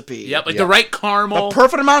recipe. Yep, like Yeah. the right caramel. The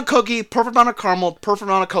perfect amount of cookie, perfect amount of caramel, perfect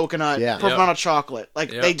amount of coconut, Yeah. perfect Yep. amount of chocolate.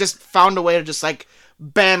 Like Yep. they just found a way to just like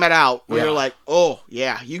bam it out. Where Yeah. you're like, oh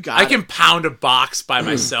yeah, you got I it. can pound a box by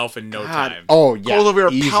myself in no God. time. Oh, yeah. Cold over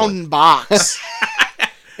a easily. pounding box.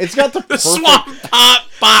 It's got the The perfect... Swamp Pop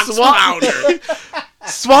Box Swamp- Pounder.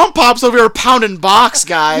 Swamp Pop's over here pounding box, The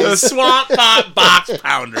guys. Swamp Pop Box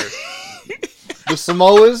Pounder. The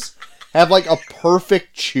Samoas have like a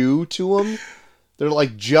perfect chew to them. They're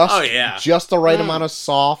like just, Oh, yeah. just the right amount of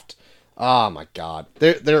soft. Oh my god,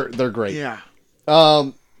 they're great. Yeah,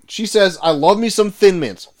 She says, "I love me some Thin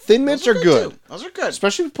Mints. Thin Mints are good, too. Those are good.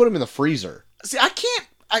 especially if you put them in the freezer." See, I can't.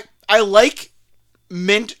 I like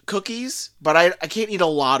mint cookies, but I can't eat a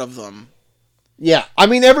lot of them. Yeah, I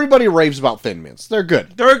mean everybody raves about Thin Mints. They're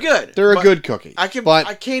good. They're good. They're a but good cookie. I can. but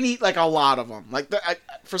I can't eat like a lot of them. Like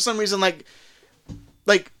for some reason, like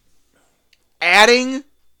adding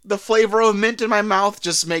the flavor of mint in my mouth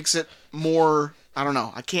just makes it more. I don't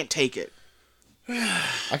know. I can't take it.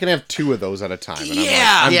 I can have 2 of those at a time, and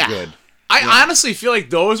Yeah. I'm Yeah. good. I honestly feel like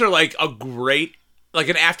those are like a great, like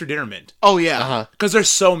an after dinner mint. Oh yeah. Uh-huh. Because they're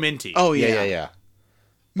so minty. Oh Yeah, yeah. yeah, yeah.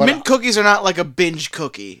 But- Mint cookies are not like a binge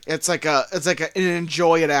cookie. It's like an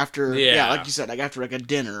enjoy it after. Yeah. Yeah, like you said, like after like a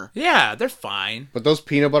dinner. Yeah, they're fine. But those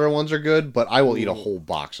peanut butter ones are good. But I will eat a whole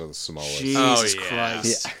box of the Samoas. Jesus yeah.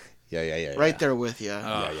 Christ. Yeah. Right there with you.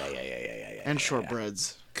 Oh. Yeah. And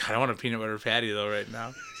shortbreads. God, I want a peanut butter patty though right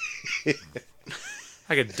now.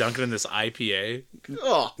 I could dunk it in this IPA.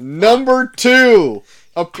 Oh, Number 2,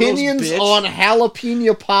 opinions bitch. on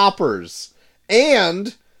jalapeno poppers.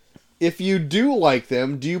 And if you do like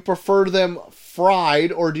them, do you prefer them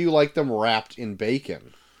fried or do you like them wrapped in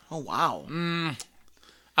bacon? oh wow.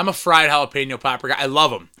 I'm a fried jalapeno popper guy. I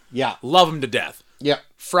love them. Yeah. Love them to death. Yeah.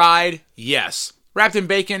 Fried, yes. Wrapped in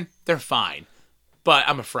bacon, they're fine. But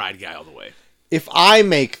I'm a fried guy all the way. If I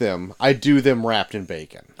make them, I do them wrapped in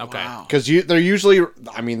bacon. Okay. Wow. Because they're usually,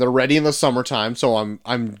 I mean, they're ready in the summertime, so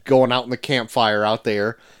I'm going out in the campfire out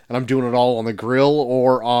there, and I'm doing it all on the grill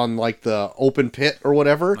or on like the open pit or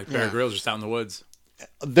whatever. Like Bear Grylls just out in the woods.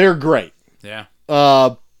 They're great, Yeah.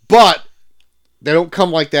 but they don't come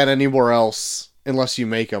like that anywhere else unless you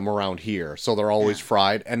make them around here. So they're always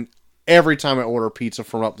fried, and every time I order pizza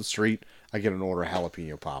from up the street, I get an order of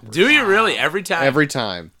jalapeno poppers. Do you really? Every time? Every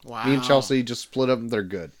time. Wow. Me and Chelsea just split them. They're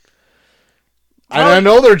good. And I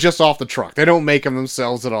know they're just off the truck. They don't make them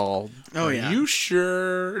themselves at all. Oh yeah. You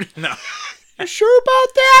sure? No. You sure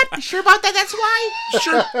about that? You sure about that? That's why.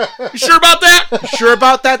 Sure? You sure about that? You sure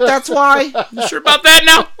about that? That's why. You sure about that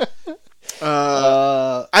now?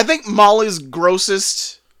 I think Molly's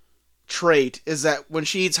grossest trait is that when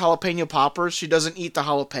she eats jalapeno poppers, she doesn't eat the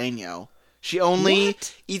jalapeno. She only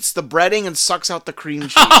eats the breading and sucks out the cream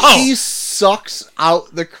cheese. She sucks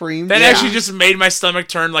out the cream. That Yeah. actually just made my stomach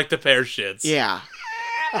turn like the pear shits. Yeah.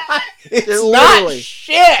 It's literally- not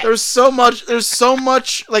shit. There's so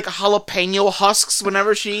much like jalapeno husks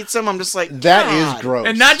whenever she eats them. I'm just like, That God. is gross.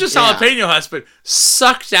 And not just Yeah. jalapeno husks, but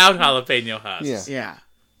sucked out jalapeno husks. Yeah.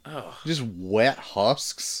 Yeah. Just wet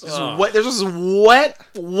husks. There's just wet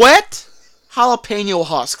jalapeno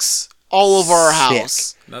husks all over our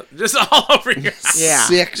house. No, just all over your house. Yeah.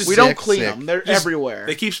 Sick, We don't sick, clean sick. them. They're Just- everywhere.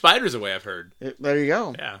 They keep spiders away, I've heard. There you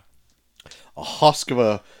go. Yeah. A husk of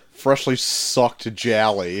a freshly sucked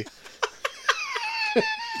jally.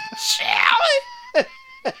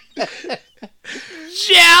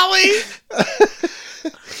 Jelly?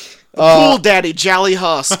 Cool Daddy Jolly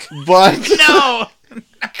Husk. But No.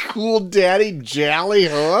 cool daddy jally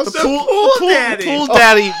husk? Pool Daddy. Pool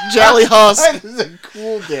Daddy Jolly Husk. That is a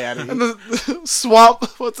cool daddy. And the swamp.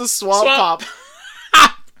 What's a swamp Swamp-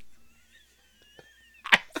 pop?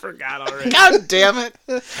 Forgot already. God damn it!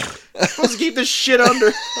 I'm supposed to keep this shit under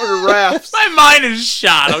wraps. My mind is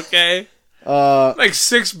shot, okay? Uh, Like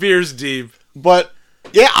 6 beers deep. but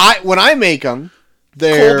yeah, when I make them,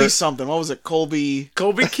 they're Colby something. What was it? Colby.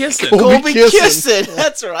 Colby kissing. Colby Colby Kissin'. Kissin'.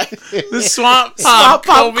 That's right. The swamp Swamp pop.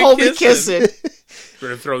 pop Colby Kissin'. We're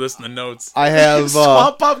gonna throw this in the notes. I have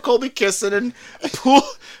Swamp pop Colby Kissin' and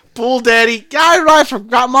pool daddy. God, I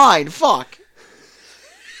forgot mine. Fuck.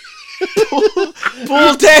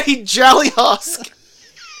 Pool Daddy Jolly Husk.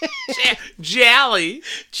 Jolly.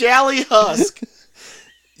 Jolly Husk.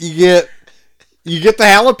 you get the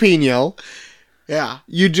jalapeno, Yeah.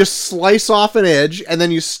 You just slice off an edge, and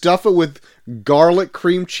then you stuff it with garlic,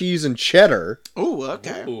 cream cheese, and cheddar. Ooh,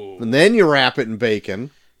 okay. Ooh. And then you wrap it in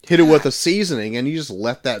bacon, hit it with a seasoning, and you just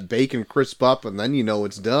let that bacon crisp up, and then you know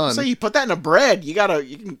it's done. So you put that in a bread. You got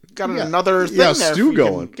another thing got a there. stew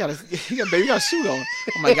going. You got a stew going.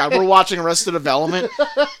 Oh my god, we're watching Arrested Development.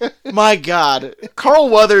 My god, Carl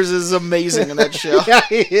Weathers is amazing in that show. Yeah,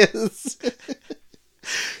 he is.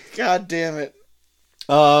 God damn it.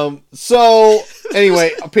 So,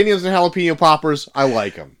 anyway, opinions on jalapeno poppers, I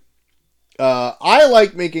like them. I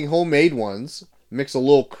like making homemade ones. Mix a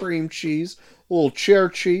little cream cheese, a little cheddar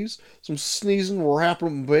cheese, some sneezing, wrap them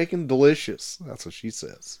in bacon. Delicious. That's what she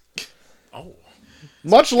says. Oh.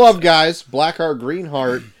 Much love, guys. Blackheart,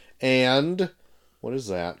 Greenheart, and... What is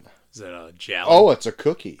that? Is that a jelly? Oh, it's a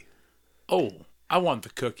cookie. Oh, I want the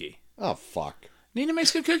cookie. Oh, fuck. Nina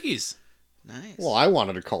makes good cookies. Nice. Well, I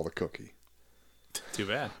wanted to call the cookie. Too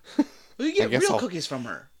bad. Well, you get guess real I'll- cookies from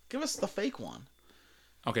her. Give us the fake one.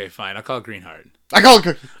 Okay, fine. I'll call it Greenheart. I call it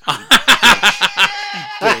cookie.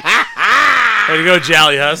 Way to go,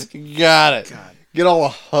 Jolly Husk. Got it. Get all the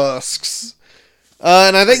husks.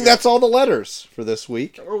 And I think that's all the letters for this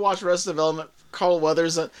week. We're watching Arrested Development. Carl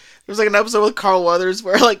Weathers. There's like an episode with Carl Weathers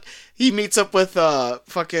where like he meets up with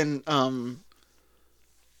fucking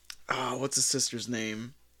what's his sister's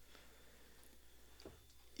name?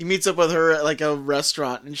 He meets up with her at like a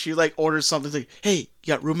restaurant and she like orders something like, "Hey,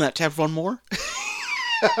 you got room in that tab for one more?"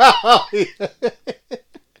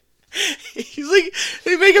 He's like,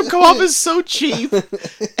 they make him come off as so cheap. You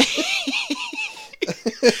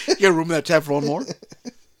got room in that tab for one more?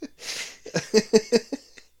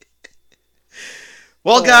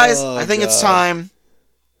 Well, guys, I think it's time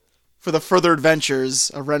for the further adventures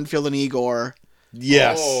of Renfield and Igor.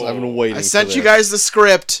 Yes, I've been waiting. I sent you guys the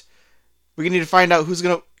script. We need to find out who's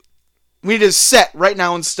gonna. We need to set right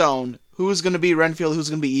now in stone who's gonna be Renfield, who's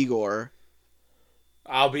gonna be Igor.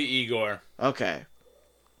 I'll be Igor. Okay.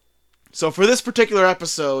 So for this particular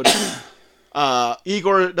episode,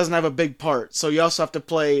 Igor doesn't have a big part, so you also have to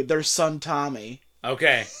play their son Tommy.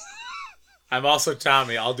 Okay. I'm also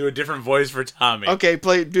Tommy. I'll do a different voice for Tommy. Okay,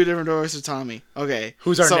 do a different voice for Tommy. Okay.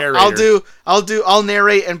 Who's our so narrator? I'll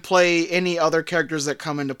narrate and play any other characters that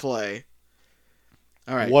come into play.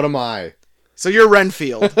 All right. What am I? So you're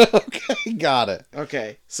Renfield. Okay, got it.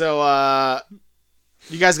 Okay. So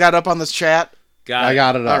you guys got up on this chat? I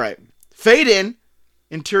got it up. All right. Fade in.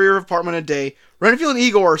 Interior of apartment a day. Renfield and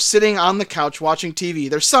Igor are sitting on the couch watching TV.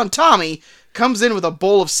 Their son Tommy comes in with a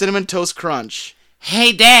bowl of Cinnamon Toast Crunch.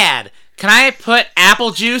 Hey, Dad, can I put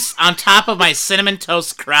apple juice on top of my Cinnamon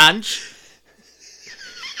Toast Crunch?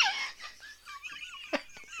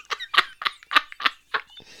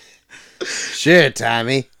 Sure,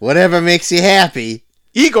 Tommy. Whatever makes you happy.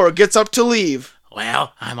 Igor gets up to leave.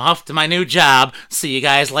 Well, I'm off to my new job. See you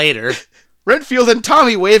guys later. Renfield and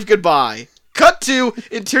Tommy wave goodbye. Cut to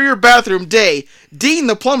interior bathroom day. Dean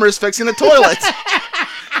the plumber is fixing the toilet.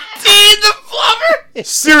 Dean the plumber?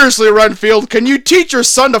 Seriously, Renfield, can you teach your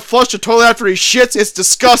son to flush the toilet after he shits? It's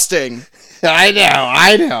disgusting. I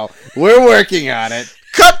know. We're working on it.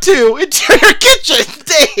 Cut to interior kitchen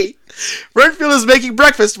day. Renfield is making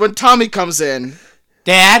breakfast when Tommy comes in.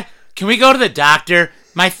 Dad, can we go to the doctor?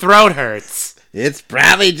 My throat hurts. It's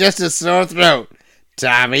probably just a sore throat.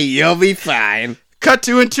 Tommy, you'll be fine. Cut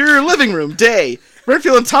to interior living room day.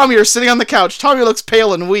 Renfield and Tommy are sitting on the couch. Tommy looks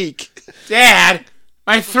pale and weak. Dad,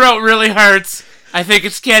 my throat really hurts. I think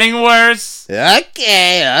it's getting worse.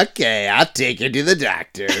 Okay. I'll take you to the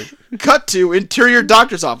doctor. Cut to interior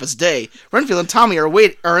doctor's office day. Renfield and Tommy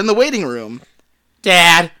are in the waiting room.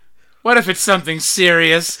 Dad, what if it's something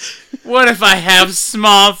serious? What if I have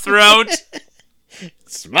small throat?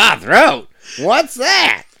 Small throat? What's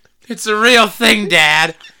that? It's a real thing,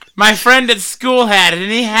 Dad. My friend at school had it,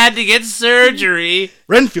 and he had to get surgery.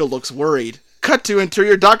 Renfield looks worried. Cut to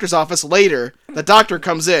interior doctor's office later. The doctor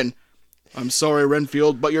comes in. I'm sorry,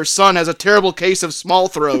 Renfield, but your son has a terrible case of small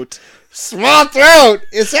throat. Small throat?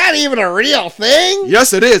 Is that even a real thing?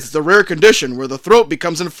 Yes, it is. It's a rare condition where the throat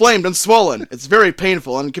becomes inflamed and swollen. It's very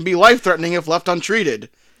painful and can be life-threatening if left untreated.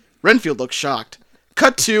 Renfield looks shocked.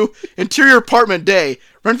 Cut to interior apartment day.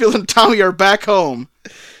 Renfield and Tommy are back home.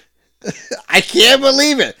 I can't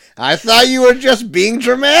believe it. I thought you were just being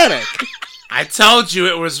dramatic. I told you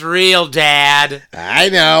it was real, Dad. I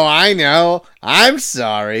know. I'm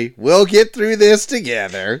sorry. We'll get through this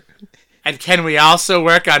together. And can we also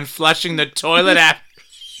work on flushing the toilet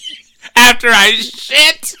after I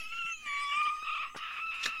shit?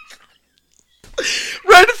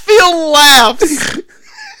 Renfield laughs.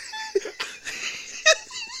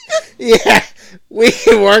 Yeah, We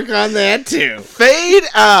can work on that too. Fade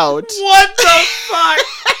out. What the fuck?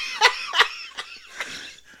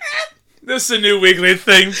 This is a new weekly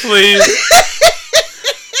thing, please.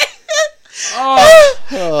 Oh,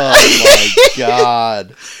 Oh my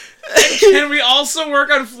god. can we also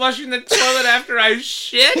work on flushing the toilet after I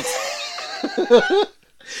shit?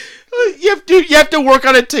 You have to work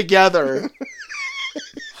on it together.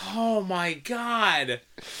 Oh my god.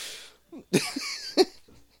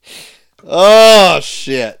 Oh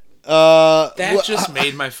shit. That just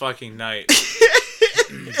made my fucking night.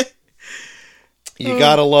 You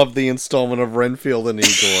gotta love the installment of Renfield and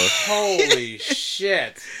Igor. Holy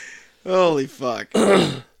shit. Holy fuck.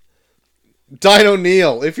 Dino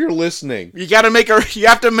Neil, if you're listening. You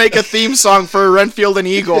have to make a theme song for Renfield and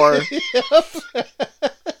Igor.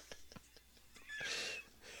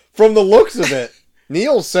 From the looks of it,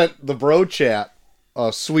 Neil sent the bro chat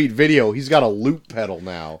a sweet video. He's got a loop pedal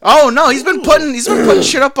now. Oh no, he's been putting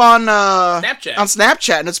shit up on Snapchat. On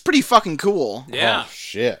Snapchat, and it's pretty fucking cool. Yeah. Oh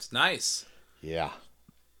shit. It's nice. Yeah.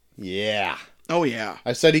 Yeah. Oh yeah.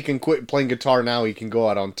 I said he can quit playing guitar now. He can go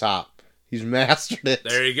out on top. He's mastered it.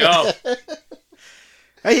 There you go.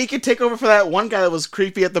 Hey, he could take over for that one guy that was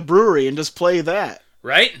creepy at the brewery and just play that.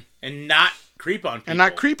 Right? And not creep on people. And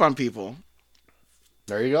not creep on people.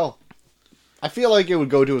 There you go. I feel like it would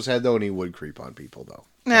go to his head, though, and he would creep on people, though.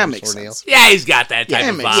 That makes sense. Yeah, he's got that type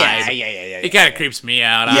of makes vibe. sense. Yeah. He kind of creeps me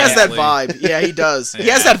out. He has that honestly. vibe. Yeah, he does. He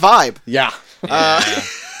has that vibe. Yeah.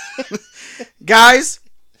 Guys,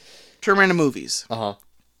 Terminator movies. Uh-huh.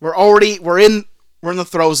 We're in the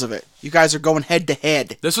throes of it. You guys are going head to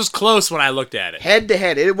head. This was close when I looked at it. Head to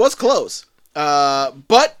head. It was close. But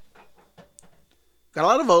got a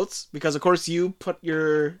lot of votes because of course you put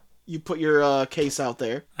your case out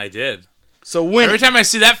there. I did. So winning. Every time I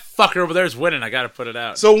see that fucker over there is winning, I gotta put it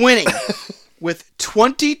out. So winning with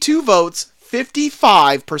 22 votes,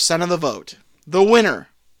 55% of the vote. The winner.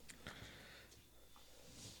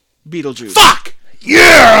 Beetlejuice. Fuck!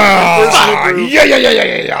 Yeah!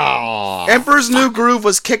 Yeah. Emperor's New Groove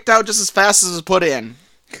was kicked out just as fast as it was put in.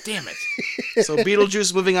 Damn it. So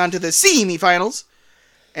Beetlejuice moving on to the semi-finals.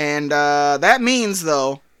 And that means,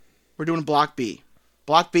 though, we're doing Block B.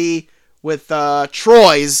 Block B with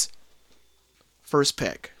Troy's first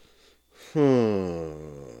pick.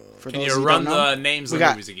 For Can those you who run don't know, the names we of the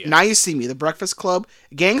got movies again? Now You See Me, The Breakfast Club,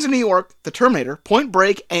 Gangs of New York, The Terminator, Point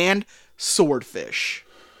Break, and Swordfish.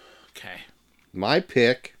 Okay. My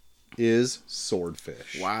pick is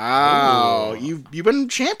Swordfish. Wow. You've been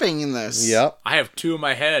championing this. Yep. I have two in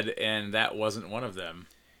my head, and that wasn't one of them.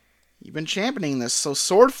 You've been championing this. So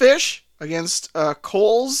Swordfish against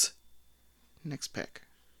Cole's next pick.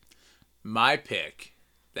 My pick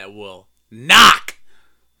that will knock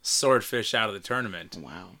Swordfish out of the tournament.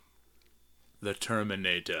 Wow. The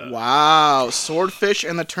Terminator. Wow. Swordfish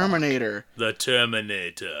and the Terminator. The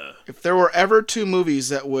Terminator. If there were ever two movies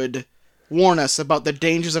that would warn us about the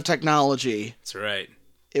dangers of technology, That's right.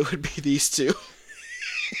 it would be these two.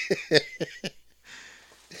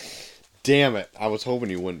 Damn it. I was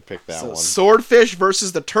hoping you wouldn't pick that So one. Swordfish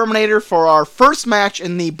versus the Terminator for our first match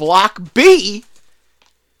in the Block B.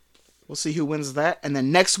 We'll see who wins that. And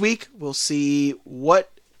then next week, we'll see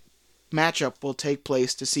what matchup will take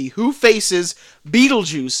place to see who faces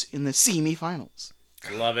Beetlejuice in the semi-finals.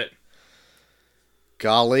 Love it.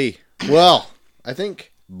 Golly. Well, I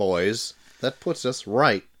think, boys, that puts us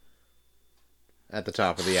right at the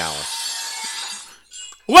top of the hour.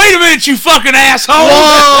 Wait a minute, you fucking asshole!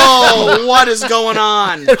 Whoa! What is going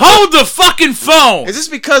on? Hold the fucking phone! Is this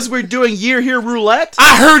because we're doing Year Here Roulette?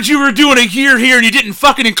 I heard you were doing a year here and you didn't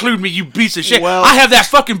fucking include me, you piece of shit. Well- I have that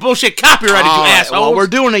fucking bullshit copyrighted, you asshole. Well, we're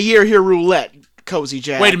doing a Year Here Roulette, Cozy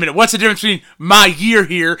Jack. Wait a minute, what's the difference between my year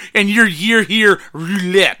here and your year here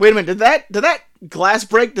roulette? Wait a minute. Did that glass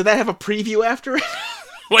break? Did that have a preview after it?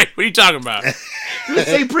 Wait, what are you talking about? Did it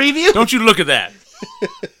say preview? Don't you look at that.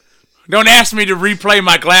 Don't ask me to replay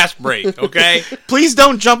my glass break, okay? Please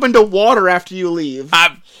don't jump into water after you leave.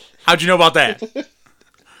 How'd you know about that?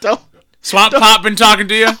 Don't. Swamp Pop been talking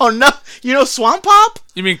to you? Oh no! You know Swamp Pop?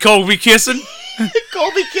 You mean Colby kissing?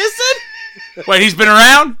 Colby kissing? Wait, he's been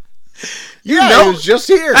around? Yeah, know- he was just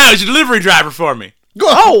here. Oh, he's a delivery driver for me.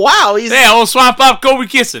 Oh wow! He's Yeah, old Swamp Pop, Colby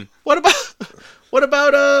kissing. what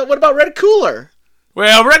about Red Cooler?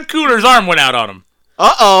 Well, Red Cooler's arm went out on him.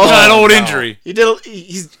 Uh An oh! old injury.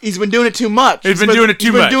 He's been doing it too much. He's been doing it too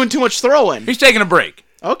He's been much. doing too much throwing. He's taking a break.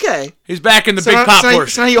 Okay. He's back in the So big now, pop so now-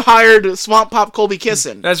 portion. so now you hired Swamp Pop Colby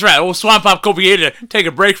kissing. That's right. Old Swamp Pop Colby had to take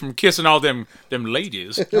a break from kissing all them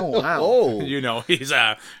ladies. Oh wow! Oh. You know, he's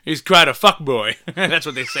quite a fuck boy. That's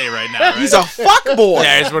what they say right now, right? He's a fuck boy.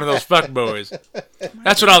 Yeah, he's one of those fuck boys.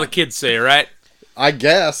 That's what all the kids say, right? I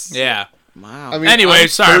guess. Yeah. Wow. I mean, Anyway, I'm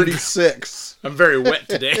sorry. 36. I'm very wet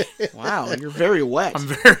today. Wow, you're very wet. I'm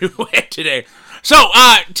very wet today. So,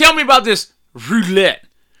 tell me about this roulette.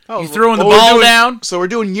 Oh, You throwing the well, we're ball doing- down? So we're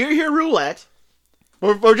doing Year Here Roulette.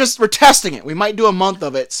 We're testing it. We might do a month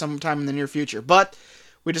of it sometime in the near future. But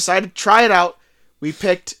we decided to try it out. We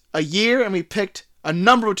picked a year and we picked a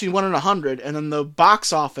number between 1 and 100. And then the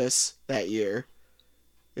box office that year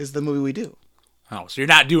is the movie we do. Oh, so you're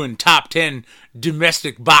not doing top 10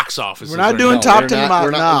 domestic box offices. We're not or doing anything. top we're 10 not,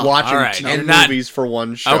 we're not no. watching All right, 10 you're not- movies for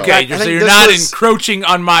one show. Okay, I so think you're this not was- encroaching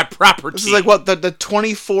on my property. This is like what, the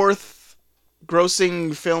 24th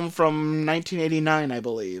grossing film from 1989, I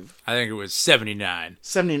believe. I think it was 79.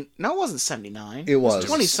 70. No, it wasn't 79. It was.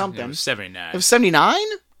 20 It something. was 79. It was 79?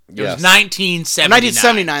 It Yes. was 1979.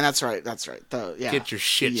 1979. That's right. That's right. Yeah. Get your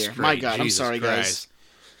shit the year. straight. My God, Jesus I'm sorry, Christ. guys.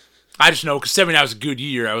 I just know because 79 was a good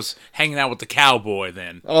year. I was hanging out with the cowboy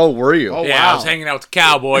then. Oh, were you? Oh, Yeah, I wow. was hanging out with the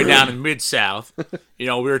cowboy down in Mid-South. You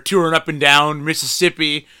know, we were touring up and down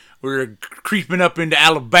Mississippi. We were creeping up into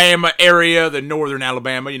Alabama area, the northern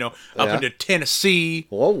Alabama, up Yeah. into Tennessee.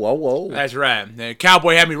 Whoa, whoa, whoa. That's right. The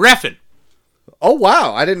cowboy had me reffing. Oh,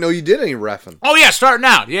 wow. I didn't know you did any reffing. Oh, yeah, starting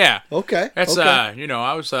out, yeah. Okay. That's, okay.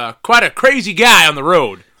 I was quite a crazy guy on the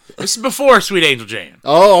road. This is before Sweet Angel Jan.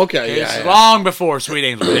 Oh, okay. It's Yeah, long before Sweet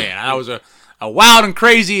Angel Jan. I was a wild and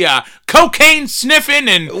crazy cocaine sniffing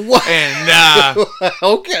and What?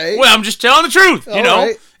 Okay. well, I'm just telling the truth. All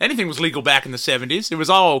right. Anything was legal back in the 70s. It was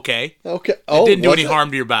all okay. Okay. It Oh, didn't do was any it? harm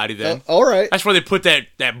to your body then. All right. That's why they put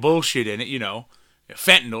that bullshit in it.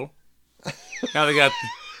 Fentanyl. Now they got.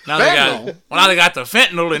 Now they got the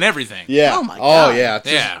fentanyl and everything. Yeah. Oh, my God. yeah.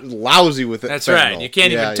 It's Yeah. just lousy with it. That's fentanyl. right. You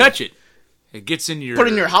can't Yeah, even touch it. It gets in your. Put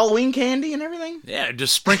in your Halloween candy and everything? Yeah,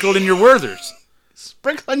 just sprinkled in your Werthers.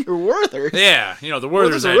 Sprinkle on your Werthers. Yeah, the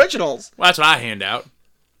Werther's Werthers. originals. Well, that's what I hand out.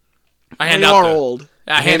 I hand You out are the. old.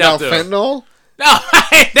 I Hand out fentanyl? No,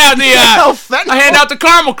 I hand out the. Hell, fentanyl. I hand out the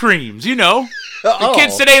caramel creams. The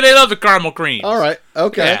kids today, they love the caramel creams. All right.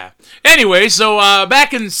 Okay. Yeah. Anyway, so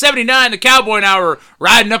back in '79, the cowboy and I were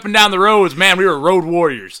riding up and down the roads. Man, we were road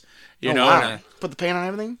warriors. Oh, wow. Put the paint on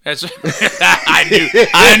everything? That's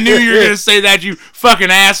I knew you were gonna say that, you fucking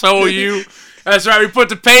asshole, you. That's right. We put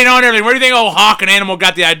the paint on everything. Where do you think old Hawk and Animal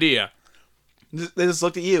got the idea? They just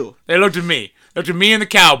looked at you. They looked at me. Looked at me and the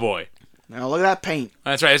cowboy. Now look at that paint.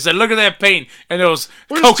 That's right. They said, "Look at that paint and those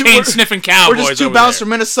We're just cocaine two- sniffing We're cowboys just two over bounce there. from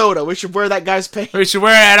Minnesota. We should wear that guy's paint. We should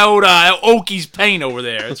wear that old Okies paint over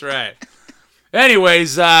there." That's right.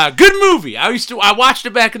 Anyways, good movie. I watched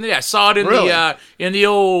it back in the day. I saw it in the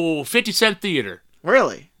old 50-cent theater.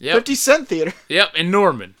 Really? Yep. 50-cent theater. Yep, in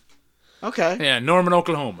Norman. Okay. Yeah, Norman,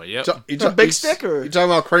 Oklahoma. Yep. So, you It's a big stick or You talking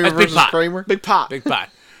about Kramer That's Big versus Pot. Kramer? big pot? Big pot.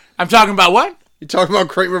 I'm talking about what? You talking about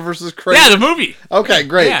Kramer versus Kramer? Yeah, the movie. Okay,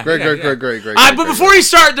 great, Yeah, great, yeah, great, yeah. great, great, great. But great, before you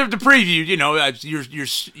start the preview,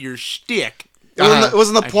 your shtick. It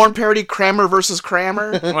wasn't the porn parody Kramer versus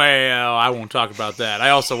Kramer? Well, I won't talk about that. I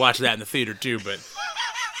also watched that in the theater too, but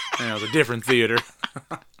it was a different theater.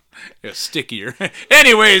 It was stickier.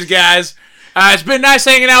 Anyways, guys, it's been nice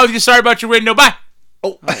hanging out with you. Sorry about your window. Bye.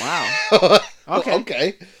 Oh, Wow. Okay.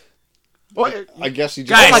 okay. What? I guess you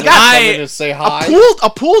just Guys, wanted to come in and say hi. A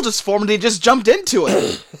pool just formed and he just jumped into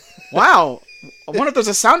it. Wow. I wonder if there's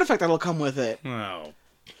a sound effect that'll come with it. Oh,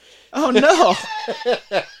 Oh no.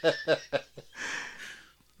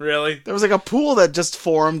 really? There was like a pool that just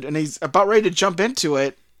formed and he's about ready to jump into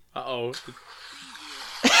it. Uh-oh.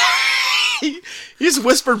 He just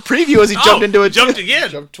whispered preview as he jumped into it. Jumped again.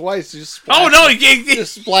 Jump twice. You just Oh, no. He,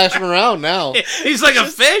 just splashing around now. he's like a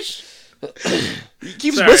fish. He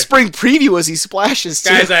keeps Sorry. whispering preview as he splashes too.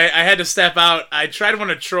 Guys, I had to step out. I tried one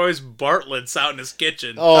of Troy's Bartlett's out in his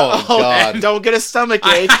kitchen. Oh, God. Don't get a stomach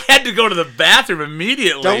I ache. had to go to the bathroom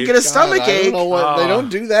immediately. Don't get a stomach God, I don't ache. know what they don't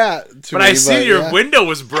do that. To But me, I see your yeah. window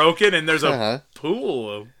was broken and there's a Uh-huh.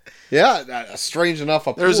 pool. Yeah, strange enough,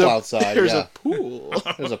 a pool There's a outside. There's yeah. a pool.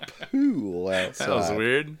 There's a pool outside. That was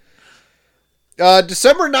weird.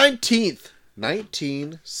 December 19th,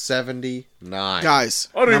 1979. Guys.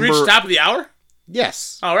 Oh, did we reach number- the top of the hour?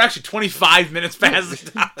 Yes. Oh, we're actually 25 minutes past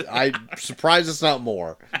the top I'm surprised it's not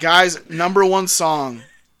more. Guys, number one song.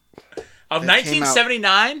 of That came out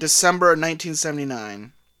 1979. December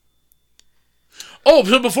 1979. Oh,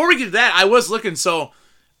 so before we get to that, I was looking. So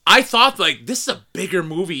I thought like this is a bigger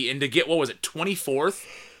movie, and to get what was it 24th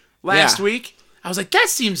last Yeah. week? I was like, that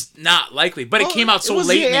seems not likely. But it came out so It was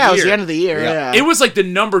late in the yeah, it was year. the end of the year. Yeah. Yeah. It was like the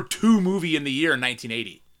number 2 movie in the year in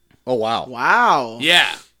 1980. Oh, wow. Wow.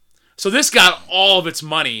 Yeah. So this got all of its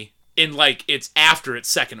money in like it's after its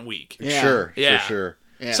second week. Yeah. Sure, Yeah. sure.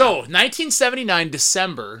 Yeah. So 1979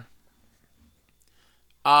 December.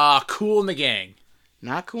 Cool in the Gang.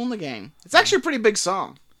 Not cool in the game. It's actually a pretty big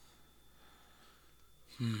song.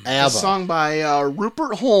 ABBA. A song by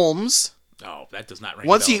Rupert Holmes. Oh, that does not ring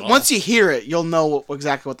Once a bell you at all. once you hear it, you'll know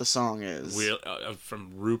exactly what the song is.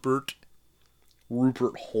 From Rupert.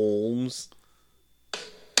 Rupert Holmes.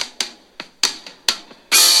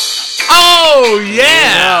 Oh,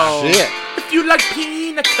 yeah! Oh, Shit. If you like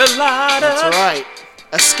pina colada. that's right.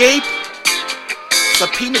 Escape, the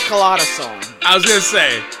Pina Colada song. I was going to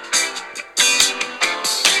say,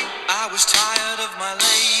 I was tired of my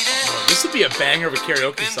lady. this would be a banger of a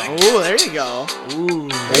karaoke song. Ooh, there you go. Ooh.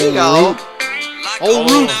 There you go. Like Oh, a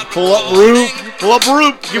Roop. Pull up Roop. Pull up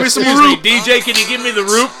Roop. Give me some Excuse me, Roop. DJ, can you give me the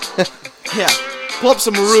Roop? Yeah. Pull up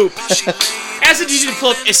some Roop. Ask the DJ to pull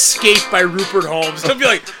up Escape by Rupert Holmes. He'll be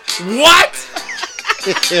like, what?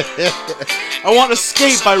 I want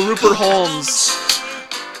Escape by Rupert Holmes.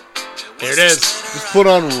 There it is. Just put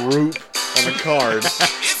on Roop on the card.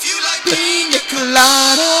 If you like Pina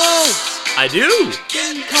Coladas. I do.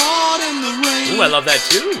 Getting caught in the rain. Ooh, I love that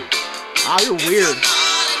too. Ah, you're weird.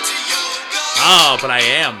 into yoga, Oh, but I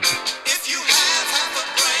am. if you have half a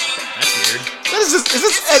brain, That's weird. Is this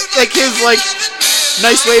like his like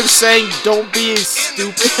nice way of saying don't be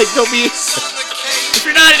stupid? Like don't be. If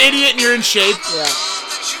you're not an idiot and you're in shape, Yeah.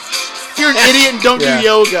 If you're an idiot and don't Yeah. do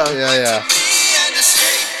yoga. Yeah.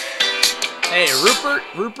 hey, Rupert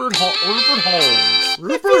Holmes.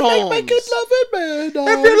 Rupert Holmes. love at midnight.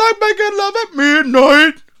 If you like making love at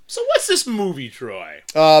midnight. So what's this movie, Troy?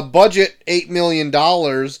 Budget $8 million.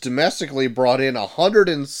 Domestically brought in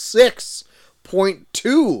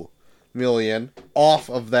 $106.2 million off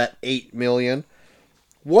of that $8 million.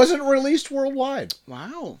 Wasn't released worldwide.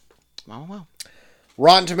 Wow. Wow.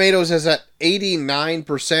 Rotten Tomatoes is at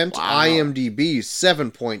 89%. Wow. IMDb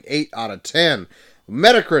 7.8 out of 10.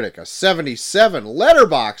 Metacritic a 77.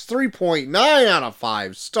 Letterboxd 3.9 out of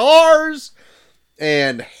 5 stars.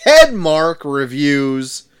 And Headmark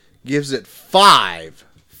Reviews gives it 5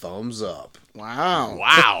 thumbs up. Wow.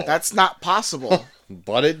 Wow. That's not possible.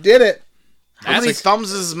 But it did it. How many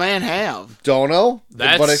thumbs does this man have? Don't know,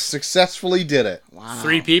 That's- but it successfully did it. Wow.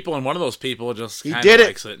 3 people, and one of those people just He kind did of it.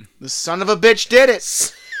 likes it. The son of a bitch did it.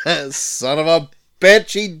 Son of a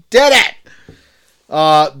bitch, he did it!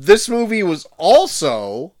 This movie was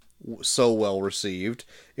also so well received,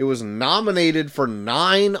 it was nominated for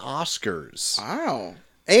 9 Oscars. Wow.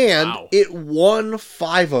 And Wow. it won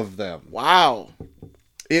 5 of them. Wow.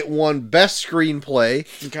 It won Best Screenplay,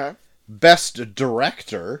 Okay. Best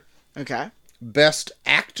Director, Okay. Best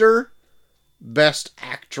Actor, Best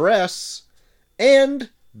Actress,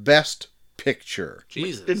 and Best Picture.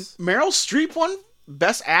 Jesus. Did Meryl Streep won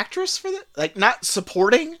Best Actress for that? Like, not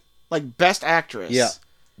supporting? Like, Best Actress. Yeah.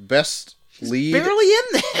 Best Lead. Barely in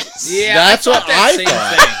this. Yeah, That's I thought what that I same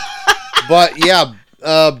thought. thing. But yeah,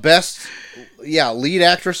 best, lead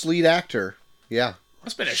actress, lead actor. Yeah.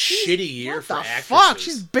 It's been a shitty year What for the actresses. fuck?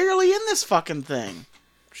 She's barely in this fucking thing.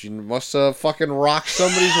 She must have fucking rocked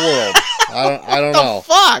somebody's world. I don't know.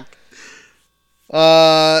 Fuck.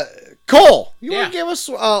 Cole, you want Yeah. to give us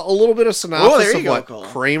a little bit of synopsis there you of go, what Cole.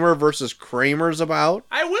 Kramer versus Kramer's about?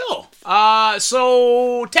 I will.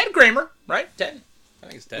 So Ted Kramer, right? Ted? I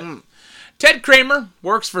think it's Ted. Ted Kramer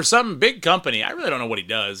works for some big company. I really don't know what he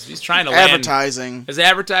does. He's trying to land... Advertising. Is it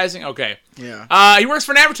advertising? Okay. Yeah. He works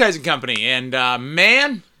for an advertising company, and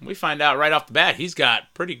man, we find out right off the bat he's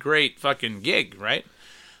got pretty great fucking gig, right?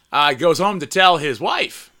 He goes home to tell his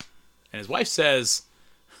wife, and his wife says,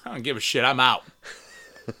 "I don't give a shit, I'm out."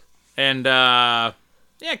 And yeah,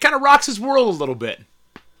 it kind of rocks his world a little bit.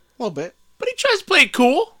 A little bit. But he tries to play it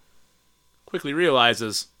cool. Quickly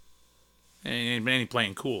realizes he ain't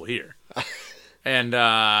playing cool here. And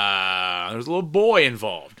there's a little boy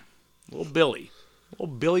involved. Little Billy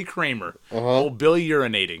Kramer. Little Billy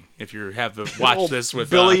urinating. If you have to watch this with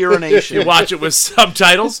Billy urination. you watch it with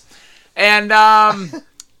subtitles. And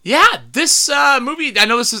yeah, this movie, I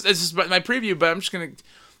know this is my preview, but I'm just gonna,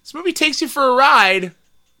 this movie takes you for a ride.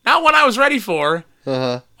 Not one I was ready for.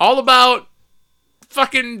 All about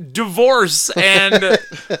fucking divorce and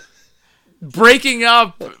breaking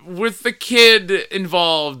up with the kid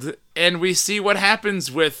involved, and we see what happens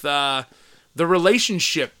with the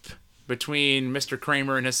relationship between Mr.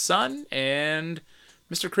 Kramer and his son and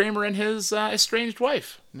Mr. Kramer and his estranged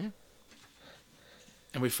wife. Yeah.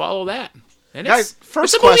 And we follow that. And Guys, it's a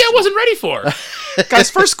movie I question. wasn't ready for. Guys,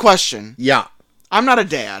 first question. Yeah. I'm not a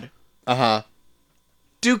dad. Uh-huh.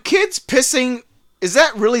 Do kids pissing, is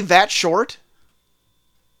that really that short?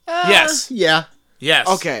 Yes. Yeah. Yes.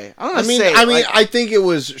 Okay. I'm I gonna mean, say, I like, think it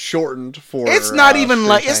was shortened for. it's not even screen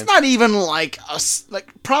like, time. it's not even like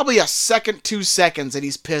probably a second, 2 seconds that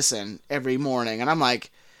he's pissing every morning. And I'm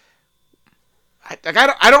like,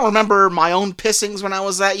 I don't remember my own pissings when I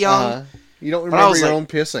was that young. You don't But I remember was your like- own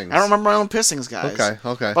pissings. I don't remember my own pissings, guys.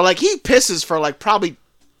 Okay. But like he pisses for like probably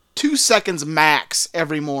 2 seconds max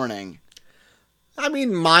every morning. I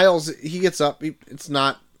mean, Miles, he gets up. It's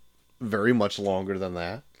not very much longer than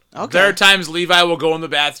that. Okay. There are times Levi will go in the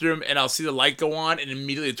bathroom and I'll see the light go on and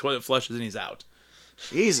immediately the toilet flushes and he's out.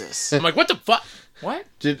 Jesus. I'm like, what the fuck? What?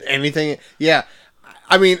 Did anything? Yeah.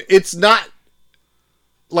 I mean, it's not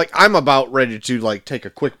like I'm about ready to like take a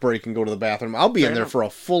quick break and go to the bathroom. I'll be in there for a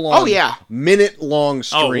full-on minute-long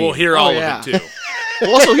stream. Oh, we'll hear all yeah. of it too.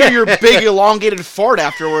 We'll also hear your big elongated fart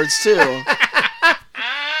afterwards too.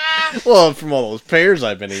 Well, from all those pears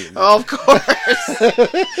I've been eating. Of course.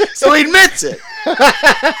 So he admits it.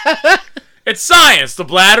 It's science. The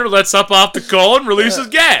bladder lets up off the colon and releases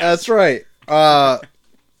gas. That's right. But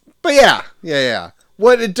yeah.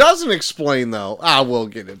 What it doesn't explain, though, we'll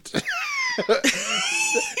get into.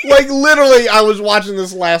 Like literally, I was watching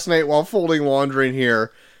this last night while folding laundry in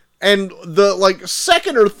here, and the like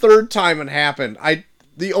second or third time it happened,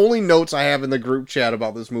 the only notes I have in the group chat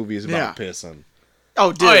about this movie is about pissing.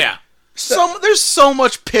 Oh, dude. Oh, yeah. There's so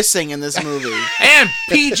much pissing in this movie. And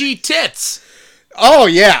PG tits. Oh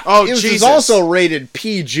yeah. Oh, it was Jesus. also rated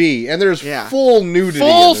PG, and there's full nudity.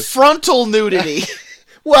 Full in this. frontal nudity.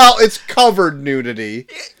 Well, it's covered nudity.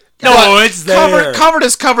 No, it's there. Covered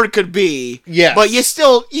as covered could be. Yes. But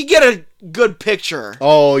you get a good picture.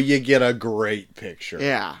 Oh, you get a great picture.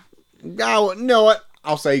 Yeah. Now, know what?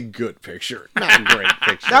 I'll say good picture, not great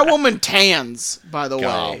picture. That woman tans, by the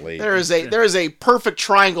Golly. way. There is a perfect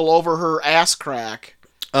triangle over her ass crack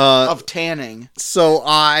of tanning. So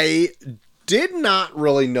I did not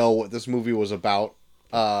really know what this movie was about.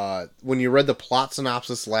 When you read the plot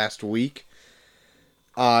synopsis last week,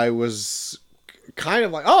 I was kind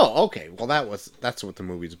of like, oh, okay, well that's what the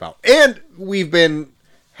movie's about. And we've been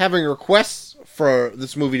having requests for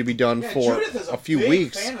this movie to be done for Judith is a few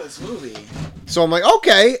weeks. Fan of this movie. So I'm like,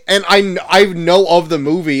 okay, and I know of the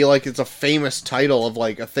movie, like it's a famous title of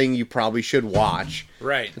like a thing you probably should watch.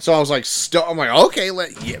 Right. And so I was like, I'm like, okay,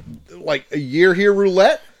 like a year here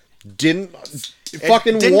roulette didn't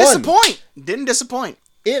Didn't disappoint.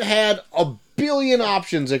 It had a billion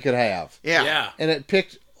options it could have, Yeah. and it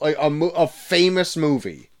picked like a famous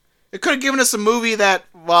movie. It could have given us a movie that,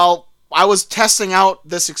 while I was testing out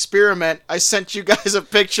this experiment, I sent you guys a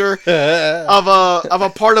picture of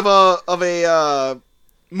a part of a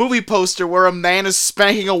movie poster where a man is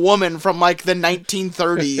spanking a woman from like the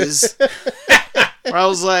 1930s. Where I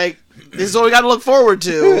was like, this is what we got to look forward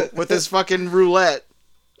to with this fucking roulette.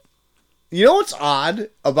 You know what's odd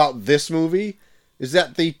about this movie is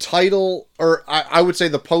that the title, or I would say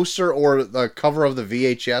the poster or the cover of the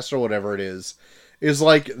VHS or whatever it is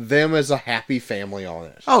like them as a happy family on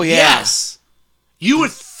it. Oh yeah. Yes. You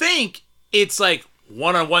would think it's like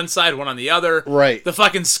one on one side, one on the other. Right. The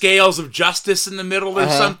fucking scales of justice in the middle or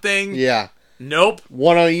something. Yeah. Nope.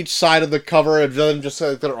 One on each side of the cover, and them just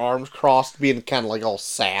like their arms crossed, being kind of like all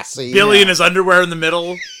sassy. Billy in his underwear in the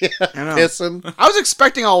middle. I know. Pissing. I was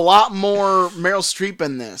expecting a lot more Meryl Streep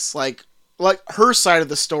in this, like her side of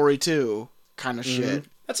the story too, kind of shit.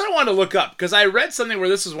 That's what I wanted to look up, because I read something where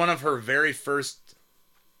this was one of her very first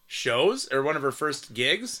shows, or one of her first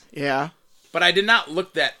gigs, Yeah. but I did not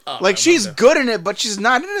look that up. Like, I she's wanted good in it, but she's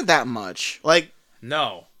not in it that much. Like, to-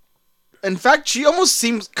 No. in fact, she almost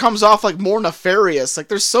comes off like more nefarious. Like,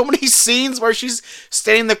 there's so many scenes where she's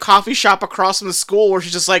standing in the coffee shop across from the school where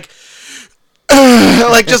she's just like,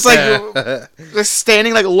 just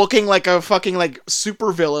standing, like, looking like a fucking, like,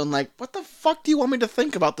 super villain. Like, what the fuck do you want me to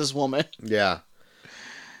think about this woman? Yeah.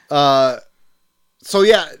 So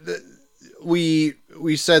yeah, we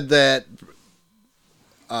said that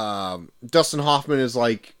Dustin Hoffman is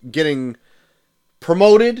like getting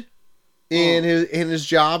promoted in his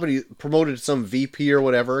job, and he promoted to some VP or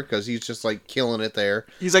whatever because he's just like killing it there.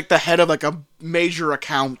 He's like the head of like a major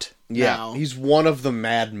account now. He's one of the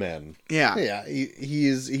madmen. Yeah. Yeah,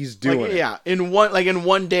 he's doing Like, it. yeah, in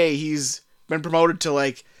one day he's been promoted to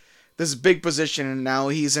like this big position, and now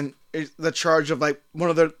he's in the charge of like one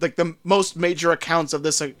of the most major accounts of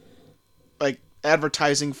this like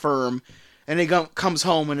advertising firm. And he comes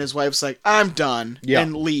home and his wife's like, "I'm done,"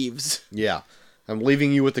 and leaves. Yeah, I'm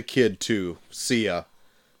leaving you with the kid too. See ya.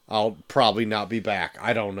 I'll probably not be back.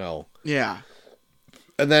 I don't know. Yeah.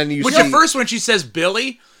 And then you Which see at first when she says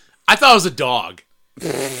Billy, I thought it was a dog.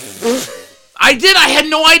 I had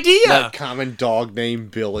no idea. that common dog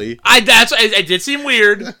named Billy. It did seem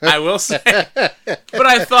weird, I will say. But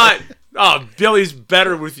I thought, oh, Billy's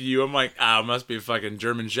better with you. I'm like, it must be a fucking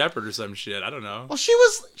German Shepherd or some shit. I don't know. Well, she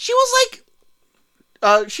was like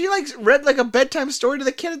she like read like a bedtime story to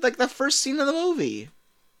the kid at like the first scene of the movie.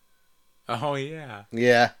 Oh, yeah.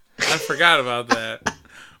 Yeah. I forgot about that.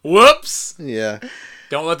 Whoops. Yeah.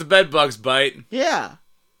 Don't let the bed bugs bite. Yeah.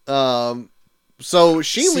 So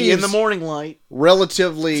she See leaves you in the morning light.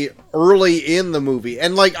 relatively early in the movie,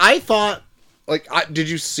 and like I thought, like, did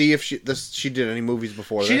you see if she did any movies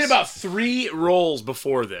before She this? did about 3 roles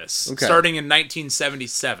before this, Okay. starting in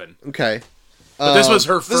 1977. Okay. But this was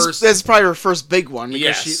her This first. is probably her first big one.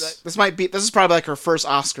 Because Yes. this is probably like her first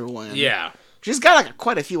Oscar win. Yeah. She's got like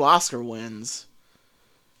quite a few Oscar wins.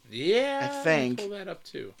 Yeah. I think. Pull that up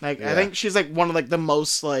too. Like Yeah. I think she's like one of like the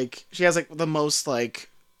most like she has like the most like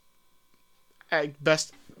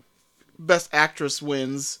best actress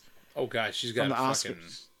wins. Oh god, she's got From a the fucking.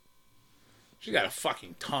 Oscars. She got a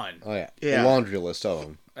fucking ton. Oh yeah. Yeah. A laundry list of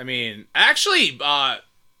them. I mean, actually,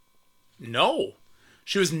 no.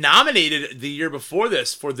 She was nominated the year before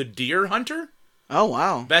this for The Deer Hunter, Oh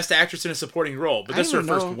wow. Best Actress in a Supporting Role, but this is her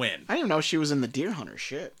first win. I didn't even know she was in the Deer Hunter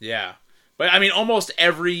shit. Yeah. But I mean, almost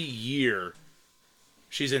every year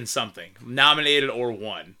she's in something, nominated or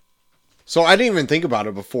won. So I didn't even think about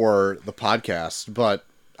it before the podcast, but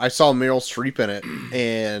I saw Meryl Streep in it,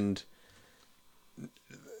 and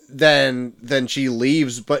then she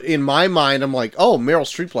leaves. But in my mind, I'm like, oh, Meryl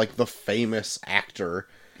Streep, like the famous actor,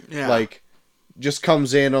 Yeah. like just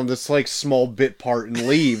comes in on this like small bit part and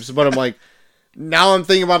leaves. But I'm like, now I'm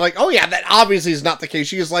thinking about like, oh yeah, that obviously is not the case.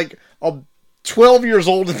 She is like 12 years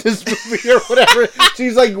old in this movie or whatever.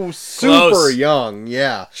 She's like super Close. young.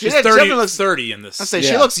 Yeah. She's Yeah, 30, definitely looks- 30 in this. I say Yeah.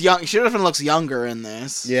 she looks young. She definitely looks younger in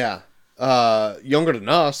this. Yeah. Younger than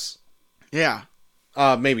us. Yeah.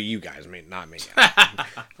 Maybe you guys, not me.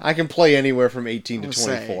 I can play anywhere from 18 to I'll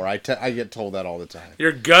say. 24. I get told that all the time.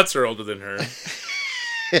 Your guts are older than her.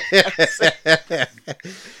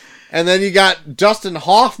 And then you got Dustin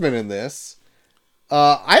Hoffman in this.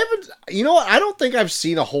 I haven't, you know what? I don't think I've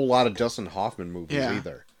seen a whole lot of Dustin Hoffman movies Yeah.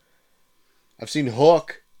 either. I've seen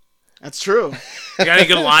Hook. That's true. You got any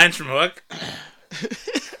good lines from Hook?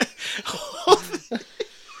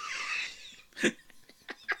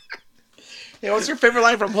 Yeah, what's your favorite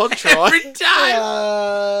line from Hook, Troy? Every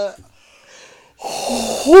time.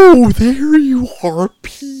 Oh, there you are,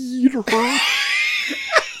 Peter.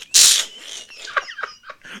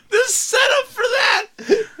 The setup for that.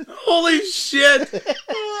 Holy shit.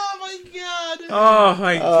 Oh my god. Oh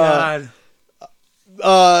my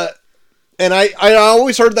god. And I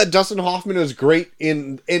always heard that Dustin Hoffman was great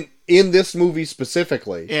in this movie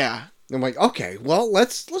specifically. Yeah. I'm like, okay, well,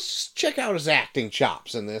 let's just check out his acting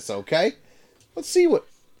chops in this, okay? Let's see what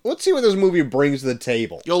this movie brings to the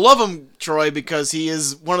table. You'll love him, Troy, because he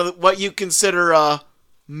is one of what you consider a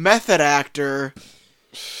method actor.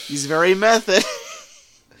 He's very method.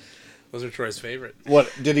 Those are Troy's favorite.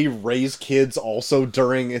 What, did he raise kids also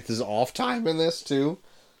during his off time in this too?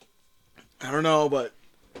 I don't know, but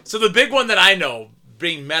So the big one that I know,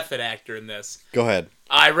 being method actor in this, Go ahead.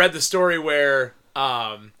 I read the story where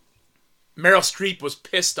Meryl Streep was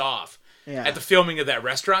pissed off yeah. at the filming of that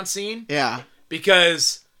restaurant scene yeah.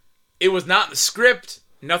 because it was not in the script,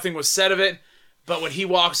 nothing was said of it, but when he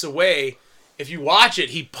walks away, if you watch it,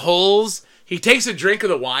 he takes a drink of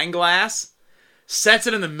the wine glass, sets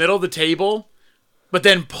it in the middle of the table, but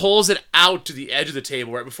then pulls it out to the edge of the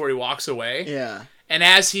table right before he walks away. Yeah. And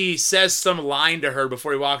as he says some line to her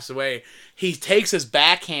before he walks away, he takes his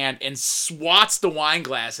backhand and swats the wine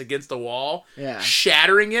glass against the wall, Yeah.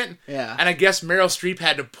 shattering it. Yeah. And I guess Meryl Streep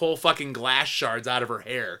had to pull fucking glass shards out of her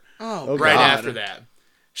hair Oh, right God. after that.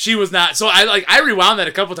 She was not. So I rewound that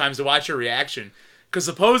a couple times to watch her reaction because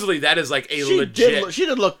supposedly that is like a legit. She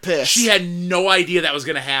did look pissed. She had no idea that was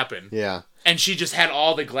going to happen, Yeah. and she just had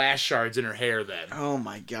all the glass shards in her hair then. Oh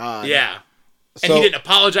my god. Yeah. And So he didn't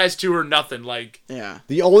apologize to her, nothing. Like, Yeah.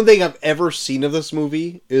 the only thing I've ever seen of this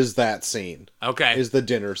movie is that scene. okay. Is the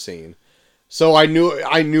dinner scene. So I knew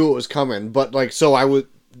it was coming, but like so I would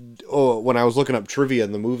when I was looking up trivia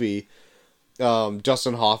in the movie,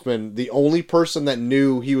 Dustin Hoffman, the only person that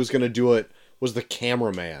knew he was going to do it was the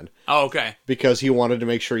cameraman Oh, okay. because he wanted to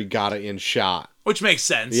make sure he got it in shot. Which makes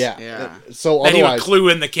sense. Yeah. Yeah. So Then he would otherwise, clue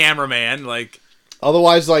in the cameraman, like,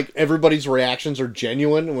 like everybody's reactions are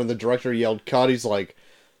genuine. And when the director yelled cut, he's like,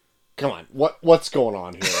 "Come on, what's going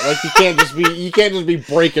on here? Like you can't just be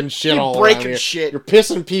breaking shit all around breaking here. shit. You're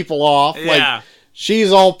pissing people off. Yeah. Like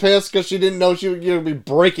she's all pissed because she didn't know she was gonna be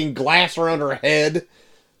breaking glass around her head."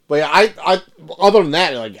 But yeah, I other than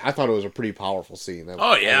that, like I thought it was a pretty powerful scene.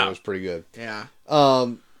 Oh, yeah. I thought it was pretty good. Yeah.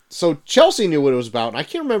 So Chelsea knew what it was about, and I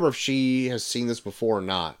can't remember if she has seen this before or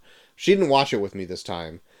not. She didn't watch it with me this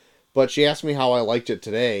time, but she asked me how I liked it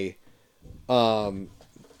today. More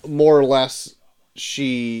or less,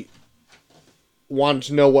 she wanted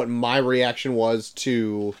to know what my reaction was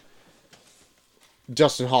to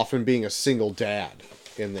Dustin Hoffman being a single dad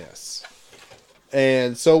in this.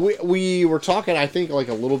 And so we were talking, I think, like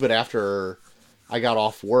a little bit after I got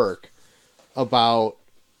off work about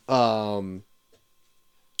kind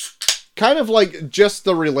of like just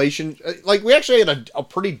the relation. Like, we actually had a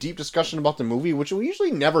pretty deep discussion about the movie, which we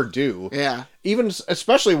usually never do. Yeah. Even,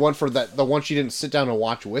 especially one for the one she didn't sit down and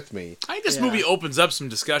watch with me. I think this movie opens up some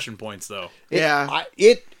discussion points, though.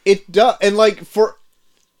 It does. And like,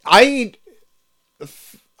 I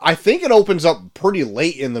think it opens up pretty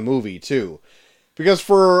late in the movie, too. Because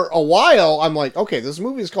for a while, I'm like, okay, this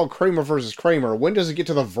movie is called Kramer versus Kramer. When does it get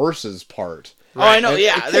to the versus part? Right. Oh, I know, And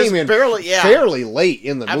yeah. it came in fairly late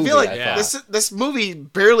in the movie, I feel like thought. this movie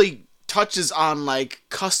barely touches on, like,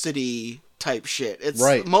 custody type shit. It's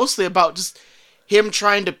Right. mostly about just him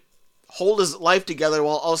trying to hold his life together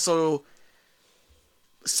while also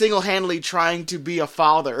single-handedly trying to be a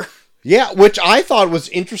father. Yeah, which I thought was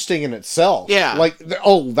interesting in itself. Yeah. Like,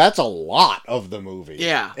 that's a lot of the movie.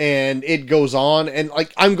 Yeah. And it goes on, and,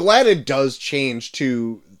 like, I'm glad it does change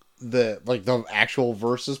to the actual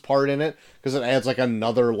versus part in it, because it adds, like,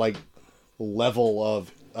 another, like, level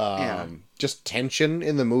of just tension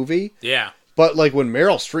in the movie. Yeah. But, like, when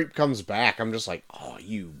Meryl Streep comes back, I'm just like, oh,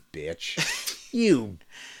 you bitch. You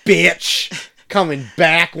bitch. Coming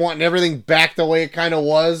back, wanting everything back the way it kind of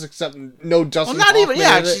was, except no Dustin Hoffman in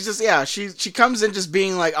it. She's just, she comes in just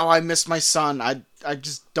being like, oh, I miss my son. I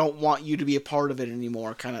just don't want you to be a part of it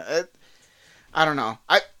anymore, kind of. I don't know.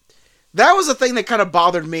 That was the thing that kind of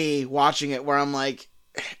bothered me watching it, where I'm like,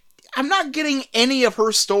 I'm not getting any of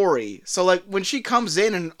her story. So, like, when she comes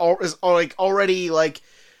in and is like already like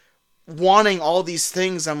wanting all these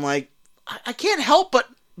things, I'm like, I can't help but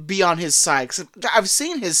be on his side, because I've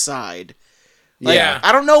seen his side. Like, Yeah.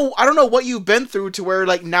 I don't know what you've been through to where,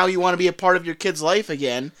 like, now you want to be a part of your kid's life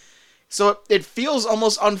again. So it feels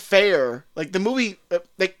almost unfair. Like, the movie,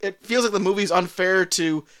 it feels like the movie's unfair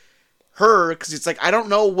to her, because it's like, I don't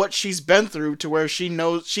know what she's been through to where she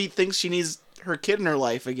thinks she needs her kid in her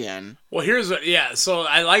life again. Well, so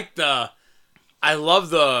I love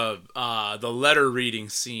the letter reading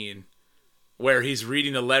scene where he's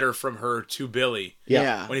reading the letter from her to Billy.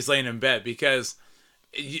 Yeah. When he's laying in bed, because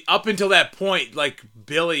up until that point, like,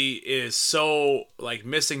 Billy is so, like,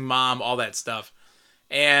 missing mom, all that stuff.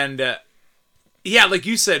 And, like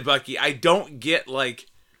you said, Bucky, I don't get, like,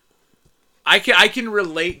 I can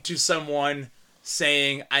relate to someone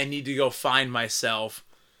saying, I need to go find myself.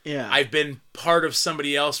 Yeah. I've been part of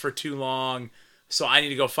somebody else for too long, so I need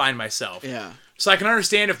to go find myself. Yeah. So I can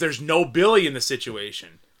understand if there's no Billy in the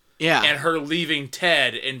situation. Yeah. And her leaving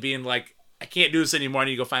Ted and being like, I can't do this anymore, I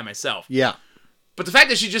need to go find myself. Yeah. But the fact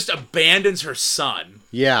that she just abandons her son.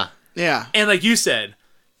 Yeah. Yeah. And like you said,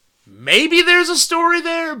 maybe there's a story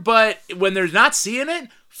there, but when they're not seeing it,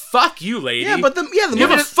 fuck you, lady. Yeah, but the you movie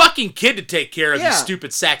have a fucking kid to take care of, Yeah. you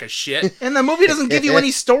stupid sack of shit. and the movie doesn't give you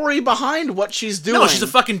any story behind what she's doing. No, she's a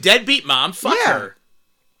fucking deadbeat mom. Fuck Yeah. her.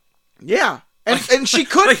 Yeah. And she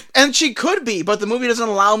could be, but the movie doesn't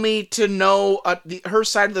allow me to know her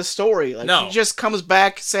side of the story. Like, No. she just comes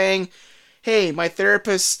back saying, "Hey, my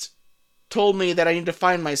therapist told me that I need to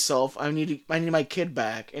find myself. I need my kid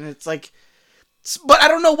back." And it's like, but I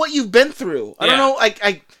don't know what you've been through. I don't Yeah. know.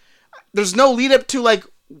 Like, there's no lead up to, like,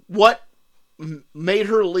 what made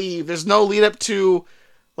her leave. There's no lead up to,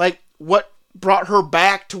 like, what brought her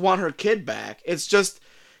back to want her kid back. It's just,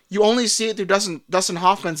 you only see it through Dustin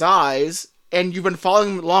Hoffman's eyes, and you've been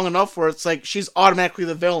following him long enough where it's like she's automatically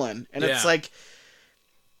the villain. And it's Yeah. like,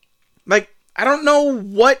 I don't know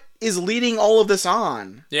what is leading all of this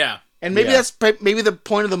on. Yeah. And maybe Yeah. that's maybe the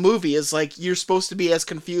point of the movie is, like, you're supposed to be as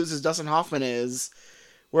confused as Dustin Hoffman is,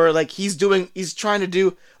 where, like, he's trying to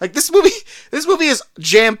do, like, this movie is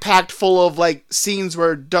jam packed full of, like, scenes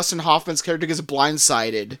where Dustin Hoffman's character gets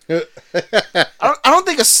blindsided. I don't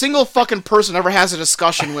think a single fucking person ever has a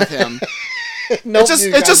discussion with him. Nope, It's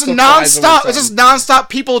you just guys surprise him nonstop. with It's just something. nonstop.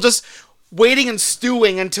 People just waiting and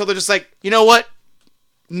stewing until they're just like, you know what?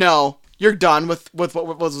 No, you're done with what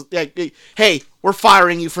was. Like, hey, we're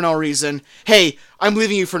firing you for no reason. Hey, I'm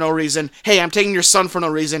leaving you for no reason. Hey, I'm taking your son for no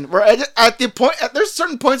reason. We're at the point. There's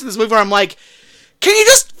certain points in this movie where I'm like, can you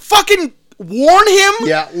just fucking warn him?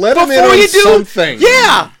 Yeah, let him in before on you do something.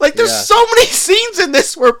 Yeah, like, there's Yeah. so many scenes in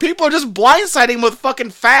this where people are just blindsiding him with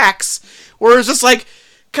fucking facts. Where it's just like,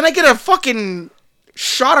 can I get a fucking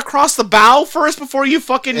shot across the bow first before you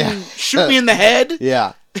fucking shoot me in the head?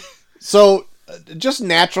 Yeah. So, just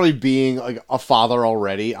naturally being, like, a father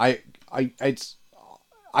already, I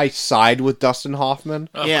side with Dustin Hoffman.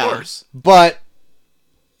 Of Yeah. course. But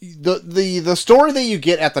the story that you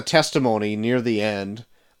get at the testimony near the end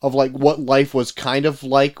of like what life was kind of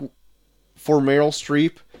like for Meryl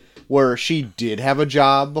Streep, where she did have a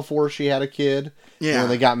job before she had a kid. Yeah. When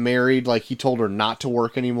they got married, like he told her not to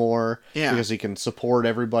work anymore Yeah. because he can support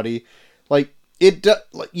everybody. Like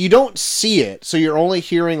like, you don't see it, so you're only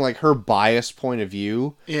hearing like her biased point of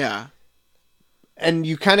view. Yeah. And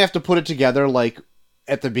you kind of have to put it together, like,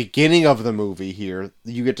 at the beginning of the movie here,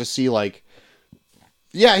 you get to see, like,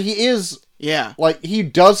 yeah, he is, Yeah. like, he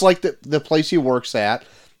does like the place he works at.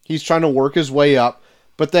 He's trying to work his way up,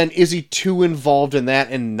 but then is he too involved in that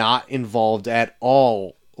and not involved at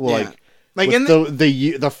all, like, Yeah. Like with in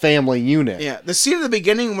the family unit? Yeah, the scene at the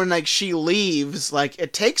beginning when like she leaves, like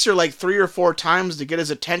it takes her like 3 or 4 times to get his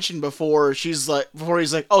attention before he's like,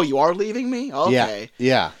 "Oh, you are leaving me?" Okay.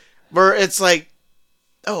 Yeah. Where it's like,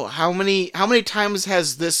 "Oh, how many times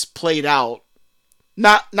has this played out?"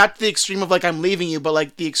 Not to the extreme of like I'm leaving you, but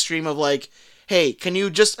like the extreme of like, "Hey, can you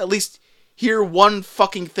just at least hear one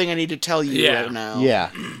fucking thing I need to tell you Yeah. right now?" Yeah.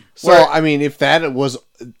 So, Where- I mean, if that was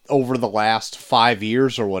over the last 5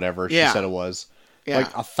 years or whatever she Yeah. said it was, Yeah.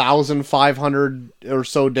 like 1,500 or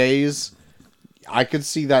so days, I could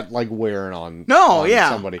see that like wearing on, No, on yeah.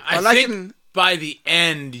 somebody. I Well, I think can- by the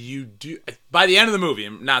end you do. By the end of the movie,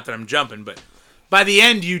 not that I'm jumping, but by the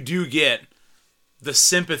end you do get the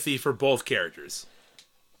sympathy for both characters.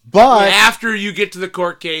 But After you get to the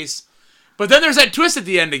court case, but then there's that twist at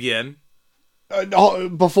the end again.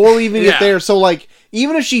 before we even Yeah. get there, so like,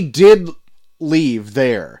 even if she did leave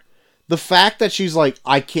there, the fact that she's like,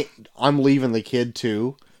 I'm leaving the kid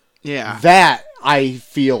too, Yeah. that I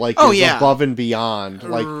feel like Oh, is yeah. above and beyond.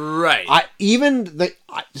 Like, Right.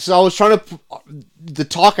 So I was trying to the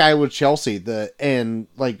talk I had with Chelsea and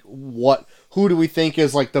like who do we think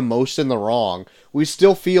is like the most in the wrong? We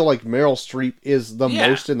still feel like Meryl Streep is the Yeah.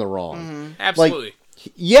 most in the wrong. Mm-hmm. Absolutely.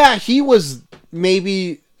 Yeah, he was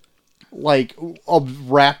maybe like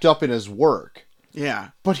wrapped up in his work, Yeah.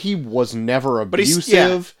 but he was never he's-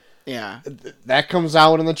 abusive. Yeah. That comes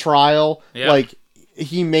out in the trial. Yeah. Like,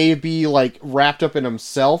 he may be like wrapped up in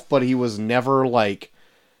himself, but he was never like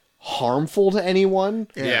harmful to anyone.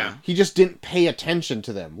 Yeah. He just didn't pay attention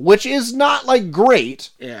to them, which is not like great,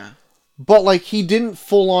 Yeah. but like he didn't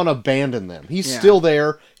full on abandon them. He's Yeah. still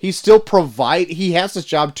there. He still he has this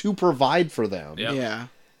job to provide for them. Yep.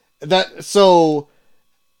 Yeah. So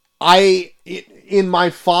in my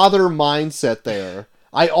father mindset there,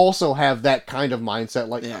 I also have that kind of mindset.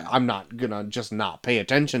 Like, Yeah. I'm not gonna just not pay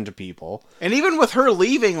attention to people. And even with her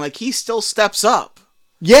leaving, like he still steps up.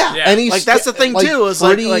 Yeah, Yeah. and he's Like, that's the thing, too, is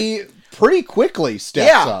pretty quickly steps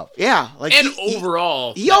Yeah. up. Yeah. Like And he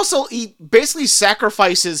overall, he basically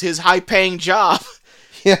sacrifices his high paying job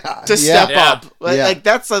Yeah, to step Yeah. up. Like, Yeah. like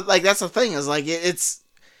that's the thing is like it's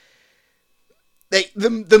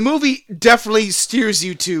the movie definitely steers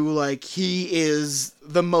you to like he is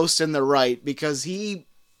the most in the right because he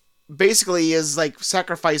basically is like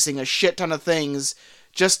sacrificing a shit ton of things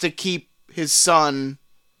just to keep his son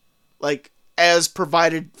like as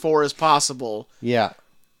provided for as possible. Yeah,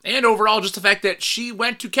 and overall, just the fact that she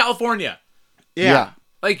went to California. yeah.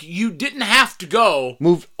 Like, you didn't have to go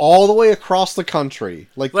Moved all the way across the country.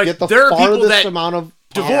 Like get the there are people farthest that amount of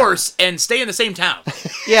divorce and stay in the same town.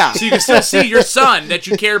 Yeah. So you can still see your son that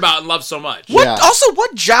you care about and love so much. What Yeah. also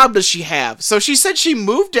what job does she have? So she said she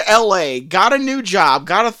moved to LA, got a new job,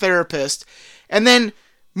 got a therapist, and then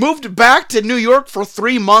moved back to New York for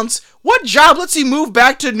 3 months. What job lets you move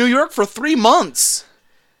back to New York for 3 months?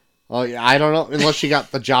 Oh, yeah, I don't know unless she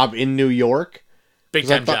got the job in New York. Big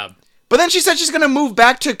 'Cause I time thought- job. But then she said she's going to move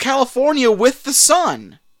back to California with the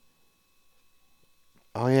son.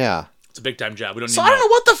 Oh yeah. It's a big time job. We don't So need I don't know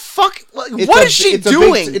what the fuck. Like, It's what a- is she it's a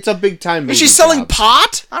doing? it's a big time. Is she selling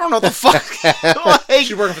pot? I don't know what the fuck. Like,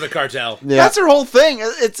 She's working for the cartel. Yeah. That's her whole thing.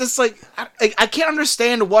 It's just like I can't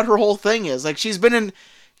understand what her whole thing is. Like she's been in,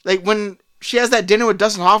 like when she has that dinner with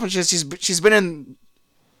Dustin Hoffman, she's been in,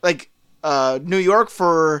 like New York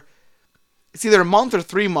for it's either a month or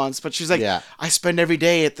 3 months. But she's like, Yeah. I spend every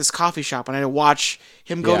day at this coffee shop and I watch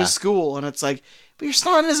him go Yeah. to school, and it's like, but your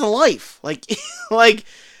son isn't life. Like like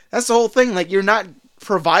that's the whole thing. Like you're not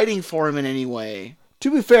providing for him in any way.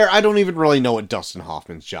 To be fair, I don't even really know what Dustin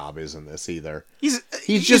Hoffman's job is in this either. He's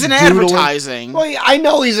just in doodling. advertising. Well, yeah, I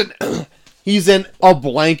know he's in a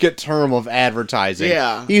blanket term of advertising.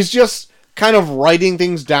 Yeah. He's just kind of writing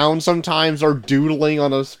things down sometimes or doodling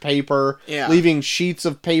on his paper, Yeah. leaving sheets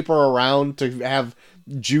of paper around to have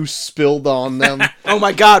juice spilled on them. Oh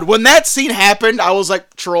my god, when that scene happened, I was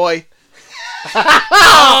like, Troy.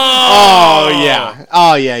 Oh yeah.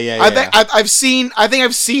 Oh yeah. I think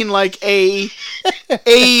I've seen like a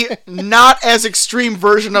not as extreme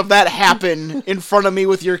version of that happen in front of me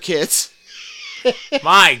with your kids.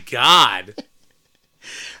 My God.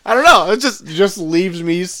 I don't know. It just leaves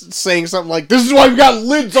me saying something like, "This is why we've got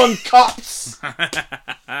lids on cups."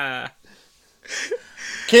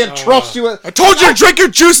 Can't trust you. I told you to drink your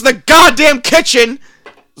juice in the goddamn kitchen.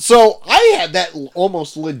 So I had that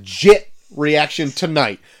almost legit reaction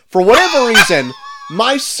tonight. For whatever reason,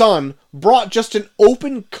 my son brought just an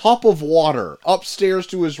open cup of water upstairs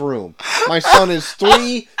to his room. My son is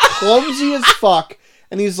 3, clumsy as fuck,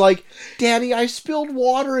 and he's like, "Daddy, I spilled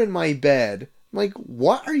water in my bed." I'm like,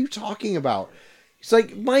 "What are you talking about?" He's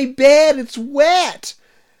like, "My bed, it's wet."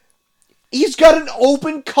 He's got an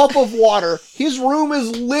open cup of water. His room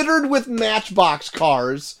is littered with Matchbox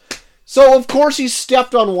cars. So, of course, he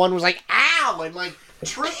stepped on one, was like, "Ow!" and, like,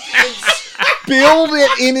 tripped and spilled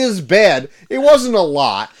it in his bed. It wasn't a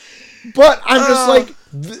lot. But I'm just like,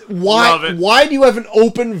 why do you have an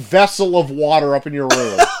open vessel of water up in your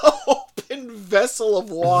room? Open vessel of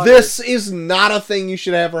water. This is not a thing you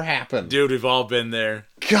should ever happen. Dude, we've all been there.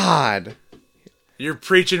 God. You're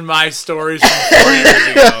preaching my stories from 4 years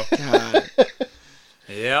ago. God.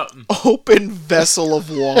 Yep. Open vessel of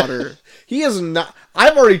water. He is not...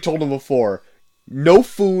 I've already told him before, no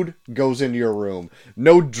food goes into your room.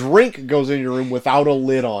 No drink goes into your room without a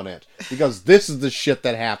lid on it. Because this is the shit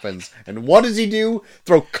that happens. And what does he do?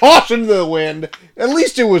 Throw caution to the wind. At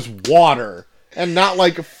least it was water. And not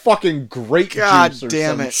like fucking grape God juice or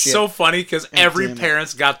damn some it. shit. So funny because every damn it.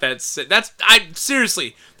 parent's got that.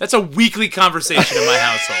 Seriously, that's a weekly conversation in my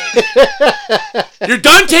household. You're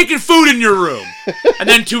done taking food in your room, and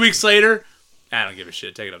then 2 weeks later, I don't give a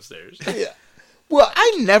shit. Take it upstairs. Yeah. Well,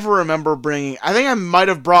 I never remember bringing... I think I might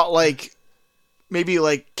have brought, like, maybe,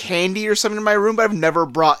 like, candy or something in my room, but I've never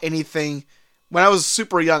brought anything... When I was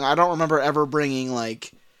super young, I don't remember ever bringing,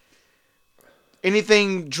 like,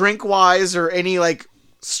 anything drink-wise or any, like,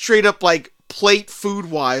 straight-up, like, plate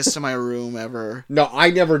food-wise to my room ever. No, I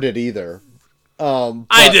never did either.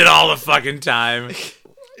 I did all the fucking time.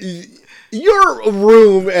 Your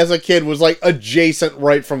room as a kid was like adjacent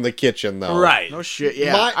right from the kitchen, though. Right. No shit,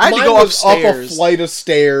 yeah. I I had to mine go was up upstairs. a flight of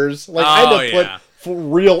stairs. Like I had to Oh, yeah. put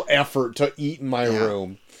real effort to eat in my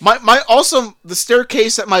room. My also the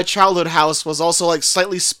staircase at my childhood house was also like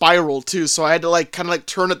slightly spiral too, so I had to like kind of like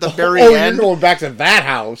turn at the very Oh, end. you're going back to that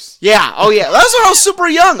house. Yeah, oh yeah. That's when I was super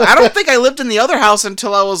young. I don't think I lived in the other house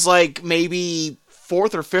until I was like maybe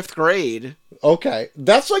 4th or 5th grade. Okay,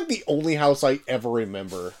 that's like the only house I ever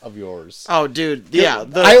remember of yours. Oh, dude, yeah.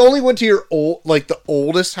 I only went to your the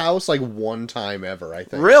oldest house like one time ever. I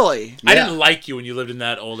think. Really? I didn't like you when you lived in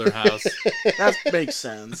that older house. That makes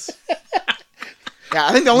sense. Yeah,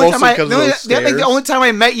 I think the only Mostly time I 'cause of the only, those I think the stairs. only time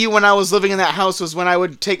I met you when I was living in that house was when I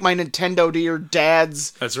would take my Nintendo to your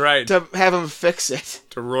dad's That's right. to have him fix it.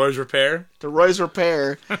 To Roy's Repair. To Roy's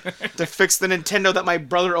Repair to fix the Nintendo that my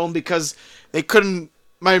brother owned because they couldn't.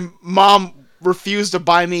 My mom refused to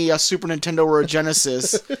buy me a Super Nintendo or a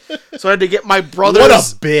Genesis, so I had to get my brother's What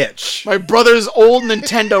a bitch! my brother's old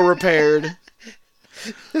Nintendo repaired.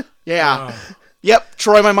 Yeah. Yep,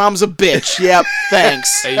 Troy, my mom's a bitch. Yep,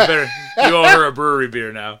 thanks. Hey, you owe her a brewery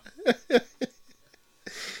beer now.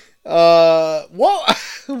 What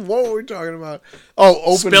were we talking about? Oh,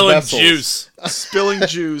 open Spilling vessels. juice. Spilling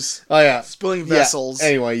juice. Oh yeah, Spilling Yeah, vessels.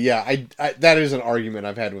 Anyway, yeah, I that is an argument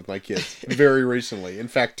I've had with my kids very recently. In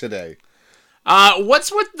fact, today.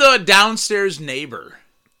 What's with the downstairs neighbor?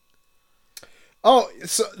 Oh,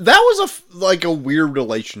 so that was like a weird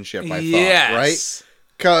relationship. I thought, right?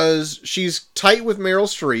 Because she's tight with Meryl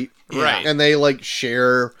Streep, Right. And they like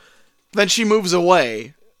share. Then she moves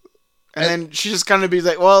away. And then she just kind of be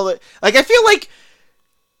like, well, like, I feel like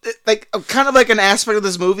kind of like an aspect of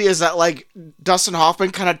this movie is that, like, Dustin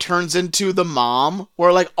Hoffman kind of turns into the mom,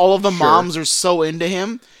 where, like, all of the moms are so into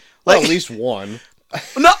him. Well, Like, at least one.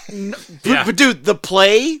 no Yeah. but dude, the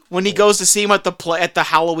play, when he goes to see him at the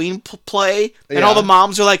Halloween play, and all Yeah. the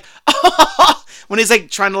moms are like, when he's,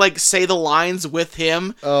 like, trying to, like, say the lines with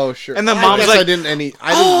him. Oh sure. And the I mom's guess like, I didn't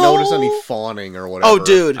notice any fawning or whatever. Oh,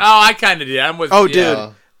 dude. Oh, I kind of did. I'm with. Oh,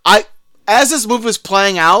 yeah. dude. As this movie was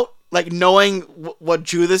playing out, like, knowing what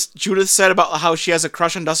Judith said about how she has a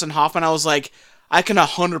crush on Dustin Hoffman, I was like, I can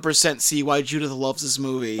 100% see why Judith loves this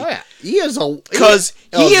movie. Oh yeah, he is a 'Cause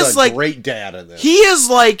he is, a like- great dad in this. He is,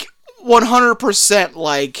 like, 100%,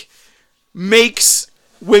 like, makes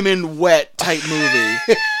women wet type movie.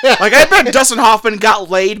 Like, I bet Dustin Hoffman got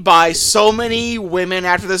laid by so many women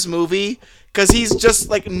after this movie, because he's just,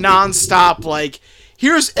 like, nonstop, like,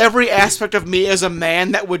 here's every aspect of me as a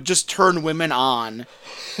man that would just turn women on.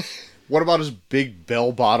 What about his big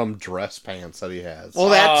bell-bottom dress pants that he has? Well,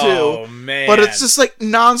 that too. Oh, man. But it's just like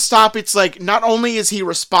nonstop. It's like not only is he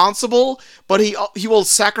responsible, but he will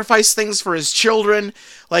sacrifice things for his children.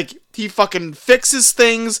 Like he fucking fixes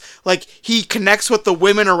things. Like he connects with the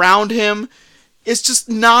women around him. It's just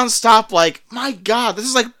nonstop. Like, my God, this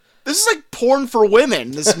is like porn for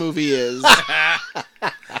women. This movie is.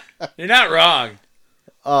 You're not wrong.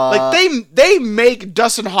 Like they make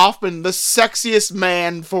Dustin Hoffman the sexiest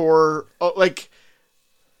man for like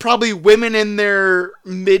probably women in their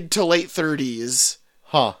mid to late 30s.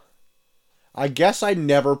 Huh. I guess I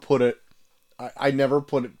never put it. I never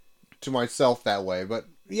put it to myself that way, but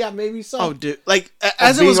yeah, maybe so. Oh, dude! Like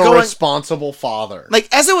as it being was a going, responsible father. like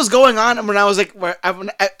as it was going on, and when I was like,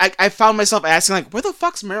 I found myself asking like, where the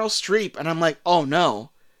fuck's Meryl Streep? And I'm like, oh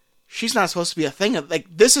no, she's not supposed to be a thing. Like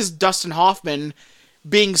this is Dustin Hoffman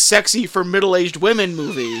being sexy for middle-aged women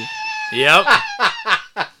movie. Yep.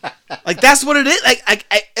 Like that's what it is. Like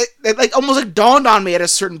it like almost like dawned on me at a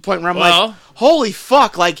certain point where I'm Well- like, holy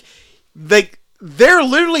fuck! Like they're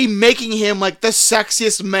literally making him like the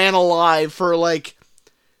sexiest man alive for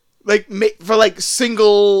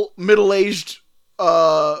single middle-aged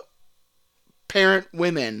parent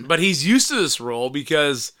women. But he's used to this role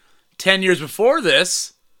because 10 years before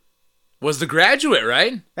this was The Graduate,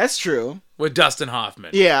 right? That's true. With Dustin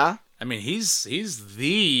Hoffman. Yeah, I mean, he's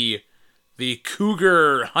the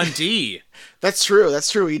cougar huntee. that's true.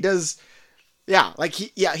 That's true. He does. Yeah, like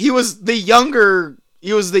he was the younger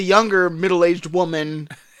middle-aged woman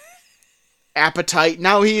appetite.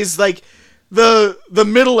 Now he's like the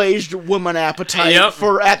middle-aged woman appetite Yep.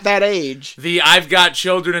 for at that age. I've got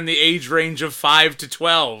children in the age range of 5 to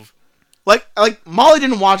 12. Like Molly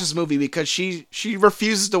didn't watch this movie because she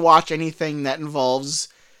refuses to watch anything that involves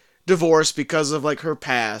divorce because of like her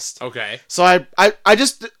past. Okay. So I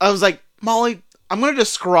was like, Molly, I'm gonna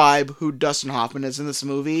describe who Dustin Hoffman is in this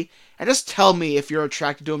movie, and just tell me if you're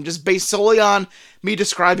attracted to him, just based solely on me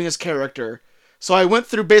describing his character. So I went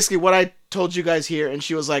through basically what I told you guys here, and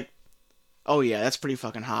she was like, "Oh yeah, that's pretty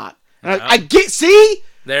fucking hot." And I get, see,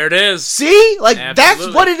 There it is. like that's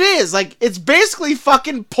Absolutely. what it is. Like it's basically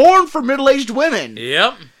fucking porn for middle-aged women.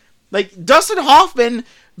 Yep. Like Dustin Hoffman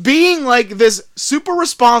being like this super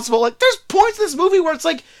responsible. Like there's points in this movie where it's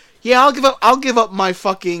like, yeah, I'll give up my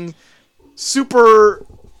fucking super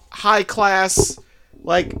high class,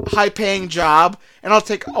 like high paying job, and I'll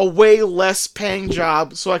take a way less paying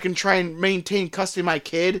job so I can try and maintain custody of my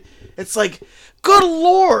kid. It's like, good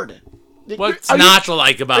lord. What's Are you- not to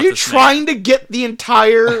like about Are you this trying to get the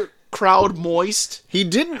entire crowd moist? He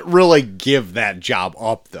didn't really give that job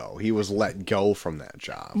up, though. He was let go from that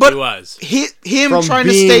job. But He was. him From trying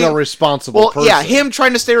being to stay a responsible well, person. yeah, him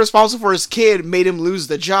trying to stay responsible for his kid made him lose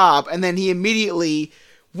the job, and then he immediately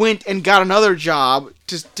went and got another job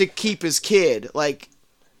to keep his kid. Like,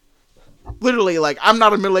 literally, like I'm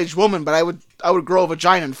not a middle-aged woman, but I would grow a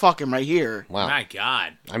vagina and fuck him right here. Wow. My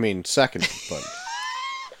God. I mean, second, but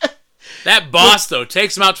That boss, though,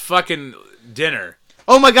 takes him out to fucking dinner.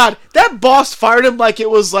 Oh my god, that boss fired him like it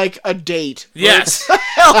was like a date. Yes. Like,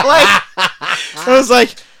 I was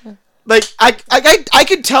like I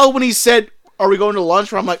could tell when he said, "Are we going to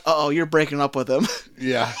lunch?" Where I'm like, "Uh oh, you're breaking up with him."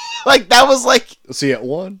 yeah. Like that was like, See at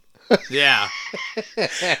one. Yeah.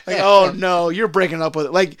 oh no, you're breaking up with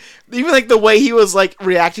it. Like even like the way he was like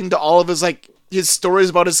reacting to all of his like his stories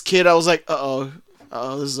about his kid, I was like, uh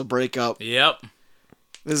oh, this is a breakup. Yep.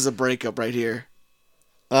 This is a breakup right here.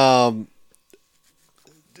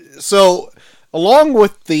 So, along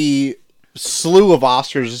with the slew of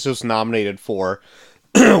Oscars this was nominated for,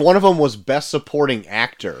 one of them was Best Supporting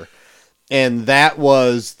Actor, and that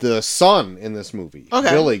was the son in this movie.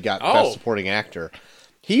 Okay. Billy got Oh. Best Supporting Actor.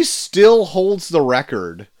 He still holds the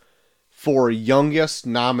record for youngest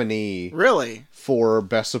nominee Really? for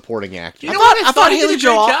Best Supporting Actor. You know what? I thought he did Haley a great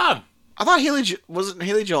Joel- job. I thought wasn't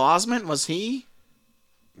Haley Joel Osment? Was he?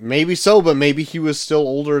 Maybe so, but maybe he was still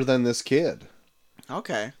older than this kid.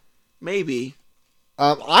 Okay, maybe.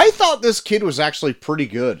 I thought this kid was actually pretty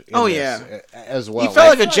good. In Oh, this, yeah. as well. He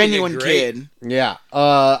felt like a thought he did genuine great. kid. Yeah.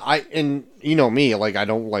 And you know me, like I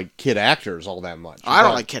don't like kid actors all that much. I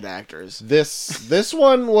don't but like kid actors. this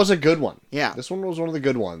one was a good one. Yeah. This one was one of the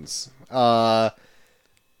good ones. I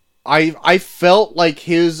felt like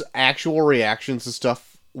his actual reactions to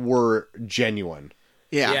stuff were genuine.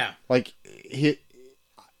 Yeah. Yeah. Like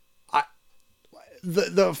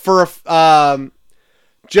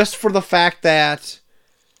just for the fact that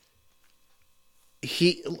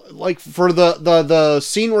he like for the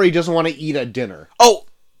scene where he doesn't want to eat at dinner. Oh,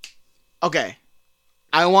 okay.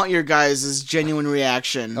 I want your guys' genuine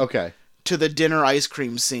reaction Okay. to the dinner ice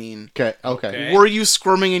cream scene. Okay. Okay. Were you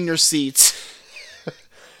squirming in your seats?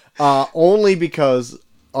 Only because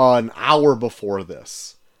an hour before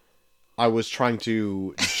this, I was trying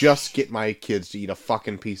to just get my kids to eat a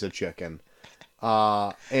fucking piece of chicken.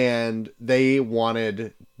 And they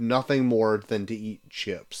wanted nothing more than to eat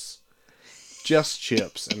chips. Just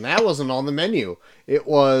chips. And that wasn't on the menu. It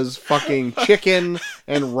was fucking chicken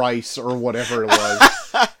and rice or whatever it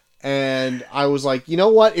was. And I was like, you know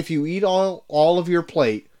what? If you eat all of your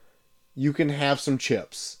plate, you can have some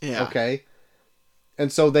chips. Yeah. Okay?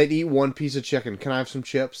 And so they'd eat one piece of chicken. Can I have some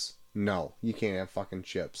chips? No, you can't have fucking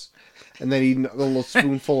chips. And then eat a little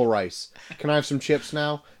spoonful of rice. Can I have some chips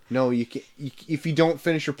now? No, you can. If you don't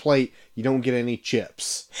finish your plate, you don't get any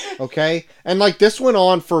chips. Okay? And like this went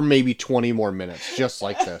on for maybe 20 more minutes, just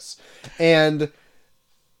like this. And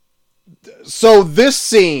so this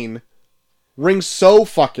scene rings so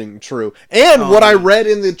fucking true. And what I read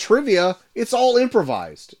in the trivia, it's all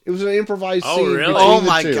improvised. It was an improvised scene. really? between Oh the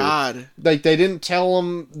my two. god. Like they didn't tell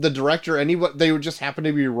them, the director, anybody. They would just happen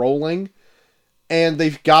to be rolling, and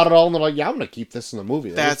they've got it all. And they're like, "Yeah, I'm gonna keep this in the movie."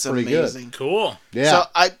 That's pretty amazing. Cool. Good. Yeah.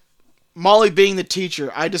 So Molly being the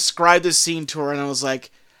teacher, I described this scene to her and I was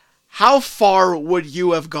like, how far would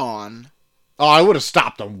you have gone? Oh, I would have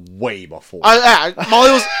stopped them way before.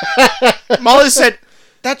 Molly said,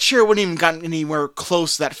 that chair wouldn't even gotten anywhere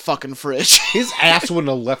close to that fucking fridge. His ass wouldn't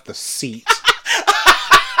have left the seat.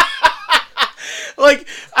 Like,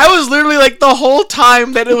 I was literally like, the whole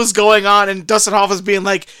time that it was going on, and Dustin Hoffman's being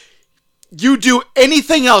like, you do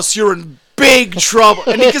anything else, you're in big trouble.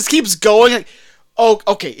 And he just keeps going. Like, oh,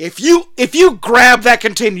 okay, if you grab that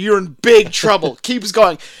container, you're in big trouble. Keeps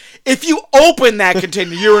going. If you open that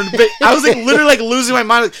container, you're in big... I was like, literally like losing my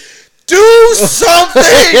mind. Like, do something!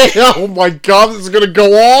 Oh my god, this is gonna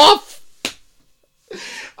go off!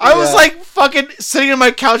 I was like fucking sitting on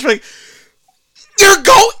my couch like,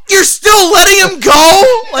 you're still letting him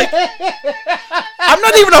go? Like, I'm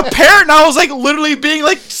not even a parent and I was like literally being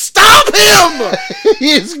like, stop him!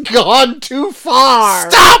 He's gone too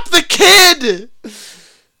far! Stop the kid!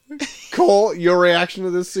 Cole, your reaction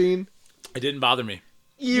to this scene? It didn't bother me.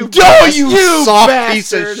 You soft bastard.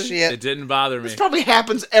 piece of shit. It didn't bother me. This probably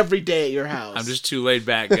happens every day at your house. I'm just too laid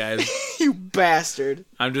back, guys. You bastard.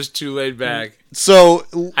 I'm just too laid back. So,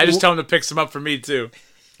 I just tell him to pick some up for me, too.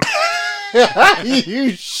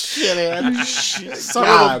 you shithead. Son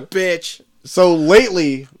God. of a bitch. So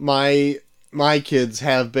lately, my kids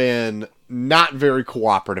have been not very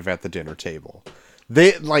cooperative at the dinner table.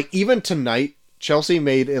 They like even tonight. Chelsea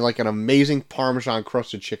made like an amazing Parmesan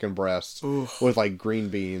crusted chicken breast with like green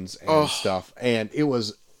beans and stuff, and it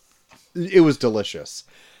was delicious.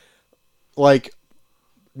 Like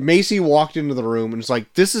Macy walked into the room and was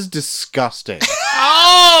like, "This is disgusting."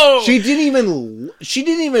 Oh! She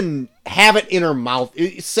didn't even have it in her mouth.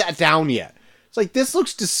 It sat down yet. It's like, this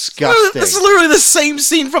looks disgusting. This is literally the same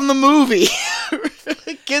scene from the movie.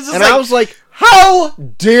 Kids is And like, I was like, how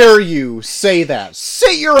dare you say that?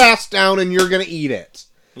 Sit your ass down and you're going to eat it.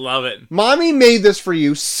 Love it. Mommy made this for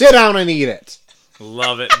you. Sit down and eat it.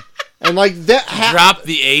 Love it. And like that. Drop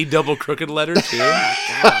the A double crooked letter, too.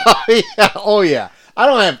 Yeah. Oh, yeah. I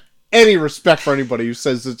don't have any respect for anybody who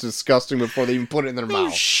says it's disgusting before they even put it in their oh,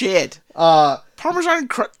 mouth. shit. Parmesan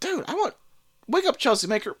crust. Dude, wake up Chelsea,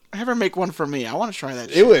 have her make one for me. I want to try that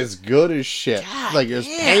shit. It was good as shit. God, like, it was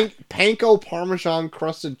yeah. panko Parmesan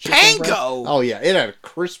crusted chicken breast. Panko? Oh, yeah. It had a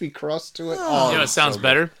crispy crust to it. Oh, You know it what was sounds so good.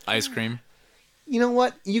 better? Ice cream. You know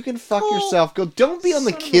what? You can fuck yourself. Go. Don't be on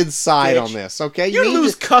the kid's side bitch. on this, okay? You need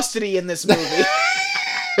lose to- custody in this movie.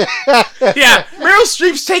 Yeah. Meryl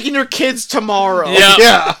Streep's taking your kids tomorrow. Yeah.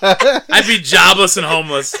 Yeah. I'd be jobless and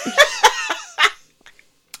homeless.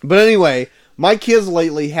 But anyway, my kids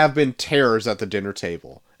lately have been terrors at the dinner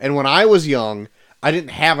table. And when I was young, I didn't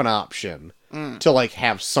have an option to like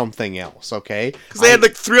have something else, okay? Because they had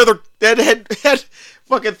like had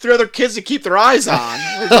fucking three other kids to keep their eyes on.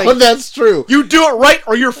 It's Oh, like, that's true. you do it right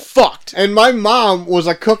or you're fucked. And my mom was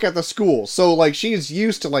a cook at the school, so like she's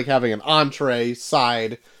used to like having an entree,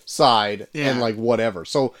 side, Yeah. and like whatever.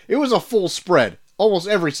 So it was a full spread almost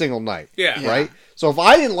every single night. Yeah. Right? So if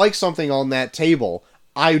I didn't like something on that table,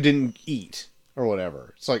 I didn't eat or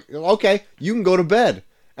whatever. It's like, okay, you can go to bed.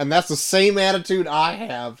 And that's the same attitude I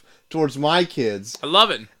have towards my kids. I love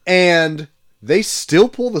it. And they still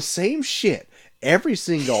pull the same shit every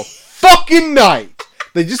single fucking night.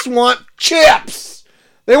 They just want chips.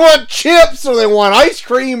 They want chips or they want ice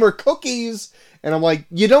cream or cookies. And I'm like,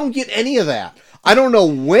 you don't get any of that. I don't know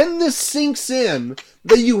when this sinks in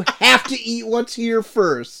that you have to eat what's here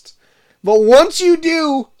first. But once you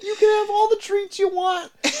do, you can have all the treats you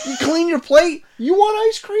want. You clean your plate. You want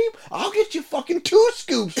ice cream? I'll get you fucking 2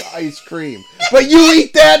 scoops of ice cream. But you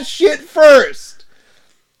eat that shit first.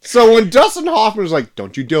 So when Dustin Hoffman was like,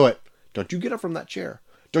 don't you do it. Don't you get up from that chair.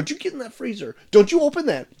 Don't you get in that freezer. Don't you open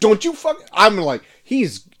that. Don't you fuck... I'm like,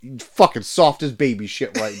 he's fucking soft as baby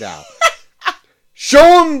shit right now.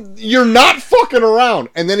 Show him you're not fucking around.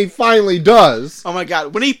 And then he finally does. Oh my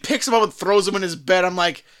god. When he picks him up and throws him in his bed, I'm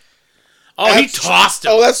like... Oh, he tossed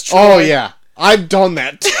him. Oh, that's true. Oh, yeah. I've done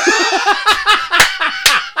that.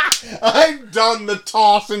 I've done the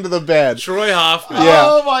toss into the bed. Troy Hoffman. Yeah.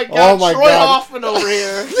 Oh my god. Oh my Troy God. Hoffman over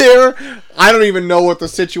here. I don't even know what the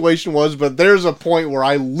situation was, but there's a point where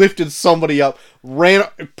I lifted somebody up, ran,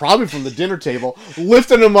 probably from the dinner table,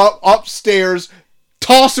 lifted him up upstairs,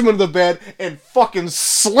 tossed him into the bed, and fucking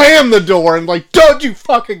slammed the door, and like, don't you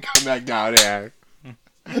fucking come back down here.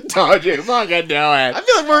 Don't you fucking do it. I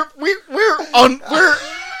feel like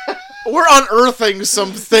we're unearthing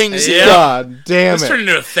some things Yeah. here. God damn This it. turned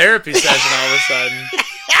into a therapy session all of a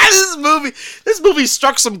sudden. This movie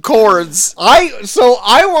struck some chords. I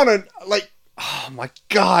want to, like, oh my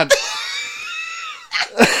god.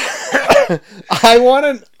 I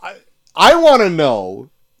want to know,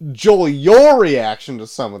 Joel, your reaction to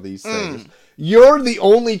some of these things. You're the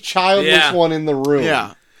only childless Yeah. one in the room.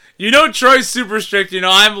 Yeah. You know Troy's super strict. You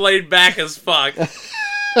know I'm laid back as fuck.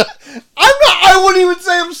 I wouldn't even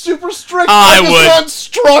say I'm super strict. I I just would. want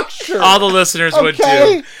structure. All the listeners would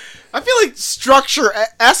Okay. too. I feel like structure,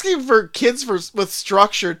 asking for kids with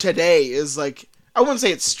structure today is like, I wouldn't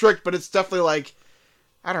say it's strict, but it's definitely like,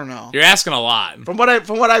 I don't know. You're asking a lot. From what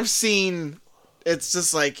I've seen, it's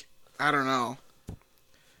just like, I don't know.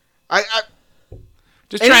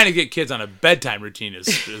 Just trying to get kids on a bedtime routine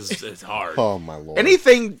is hard. Oh my lord.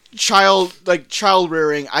 Anything child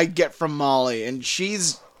rearing I get from Molly, and she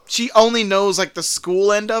only knows like the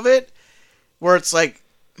school end of it, where it's like,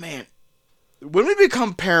 man, when we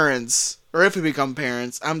become parents, or if we become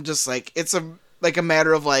parents, I'm just like, it's a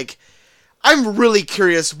matter of like, I'm really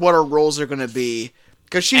curious what our roles are gonna be,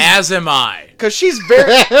 because As am I. she's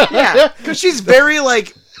very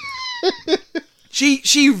like,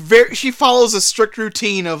 she follows a strict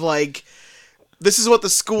routine of like, this is what the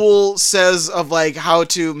school says of like how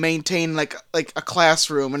to maintain like a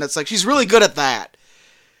classroom, and it's like she's really good at that.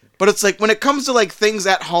 But it's like when it comes to like things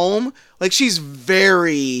at home, like she's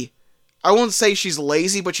very, I won't say she's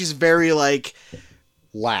lazy, but she's very like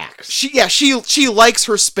lax. she likes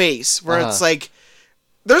her space, where it's like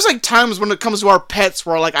there's like times when it comes to our pets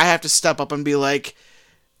where like I have to step up and be like,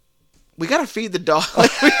 we gotta feed the dog.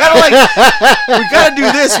 Like, we gotta do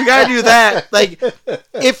this. We gotta do that. Like,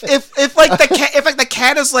 if the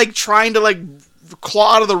cat is like trying to like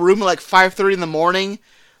claw out of the room at like 5:30 in the morning,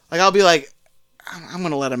 like I'll be like, I'm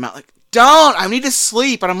gonna let him out. Like, don't. I need to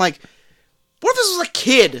sleep. And I'm like, what if this was a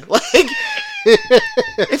kid? Like,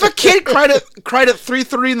 if a kid cried at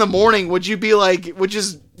 3:30 in the morning, would you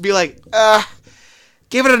just be like,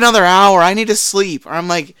 give it another hour. I need to sleep. Or I'm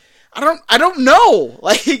like, I don't know.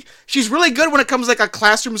 Like, she's really good when it comes to, like, a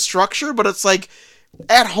classroom structure, but it's like,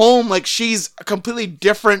 at home, like, she's a completely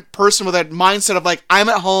different person with that mindset of, like, I'm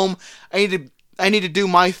at home, I need to do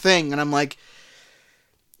my thing. And I'm like,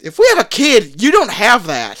 if we have a kid, you don't have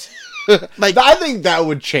that. Like, I think that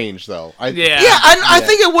would change, though. Yeah. I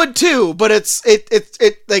think it would too, but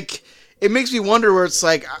it like, it makes me wonder where it's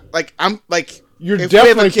like I'm like, You're if we have a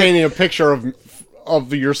definitely kid- painting a picture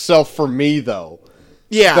of yourself for me, though.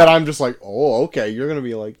 yeah. That I'm just like, oh, okay, you're gonna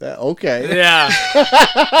be like that, okay. Yeah.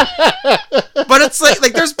 But it's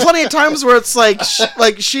like there's plenty of times where it's like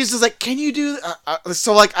she's just like, can you do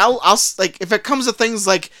so like I'll like, if it comes to things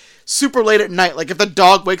like super late at night, like if the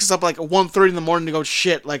dog wakes us up like at 1:30 in the morning to go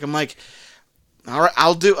shit, like I'm like, all right,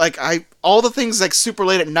 I'll do, like, all the things like super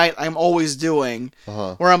late at night I'm always doing,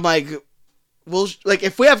 where I'm like, will, like,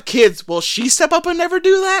 if we have kids, will she step up and never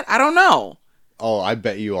do that? I don't know. Oh, I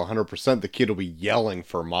bet you 100% the kid will be yelling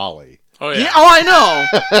for Molly. Oh, Yeah, yeah. oh, I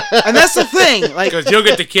know. And that's the thing. Like, Because you'll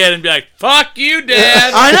get the kid and be like, fuck you,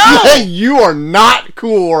 Dad. I know. You are not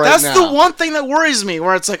cool right That's now. the one thing that worries me,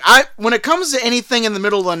 where it's like, when it comes to anything in the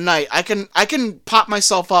middle of the night, I can pop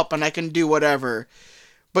myself up and I can do whatever,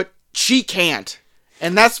 but she can't.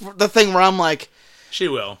 And that's the thing where I'm like, She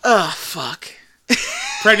will. ugh, fuck.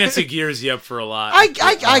 Pregnancy gears you up for a lot.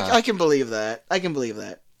 I can believe that. I can believe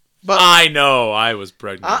that. But I know I was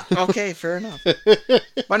pregnant. okay, fair enough.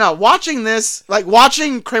 But no, watching this, like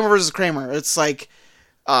watching Kramer versus Kramer, it's like,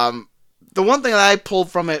 the one thing that I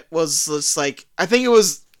pulled from it was this, like, I think it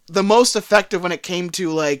was the most effective when it came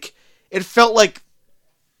to, like, it felt like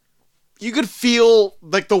you could feel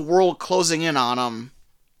like the world closing in on them.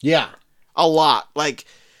 Yeah. a lot. Like,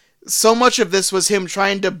 so much of this was him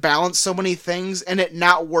trying to balance so many things and it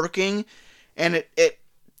not working. And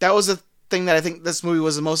that was a thing that I think this movie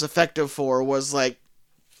was the most effective for, was like,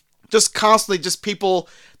 just constantly just people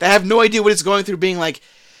that have no idea what he's going through being like,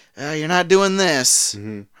 you're not doing this.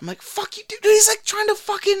 I'm like, fuck you, dude. He's like trying to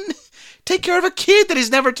fucking take care of a kid that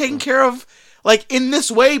he's never taken care of, like, in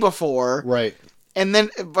this way before. Right. And then,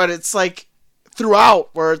 but it's like throughout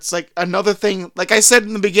where it's like another thing, like I said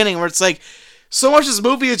in the beginning, where it's like so much of this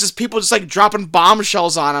movie is just people just like dropping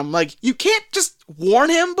bombshells on him. Like, you can't just warn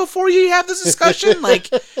him before you have this discussion. Like,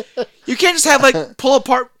 you can't just have like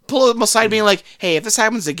pull him aside being like, hey, if this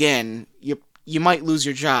happens again, you might lose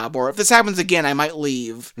your job, or if this happens again, I might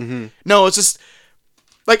leave. No, it's just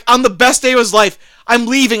like, on the best day of his life, I'm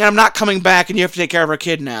leaving and I'm not coming back, and you have to take care of our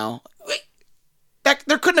kid now.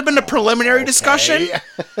 There couldn't have been a preliminary discussion.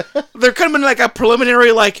 There could have been like a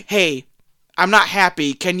preliminary, like, hey, I'm not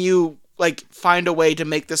happy. Can you like find a way to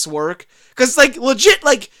make this work? Because like legit,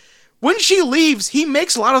 like when she leaves, he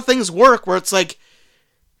makes a lot of things work. Where it's like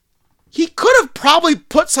he could have probably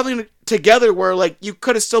put something together where like you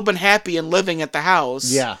could have still been happy and living at the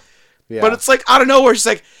house. Yeah. But it's like out of nowhere, she's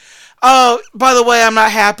like, oh, by the way, I'm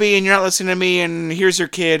not happy and you're not listening to me, and here's your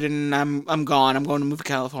kid, and I'm gone. I'm going to move to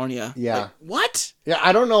California. Yeah. Like, what? Yeah,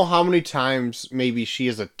 I don't know how many times maybe she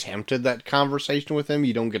has attempted that conversation with him.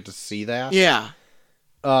 You don't get to see that. Yeah.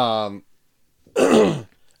 And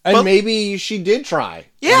Well, maybe she did try.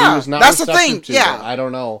 Yeah, and he was not that's the receptive thing, to yeah. it. I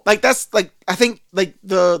don't know. Like, that's, like, I think, like,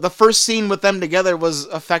 the first scene with them together was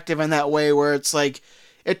effective in that way, where it's, like,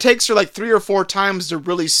 it takes her, like, 3 or 4 times to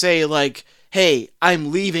really say, like, hey,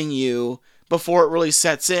 I'm leaving you, before it really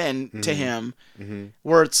sets in to him.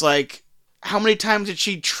 Where it's, like, how many times did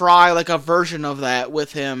she try, like, a version of that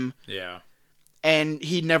with him? Yeah. And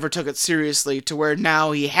he never took it seriously, to where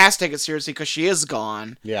now he has to take it seriously because she is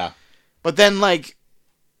gone. Yeah. But then, like,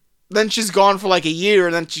 then she's gone for like a year,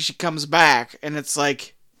 and then she comes back, and it's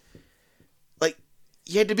like,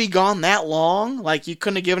 you had to be gone that long? Like, you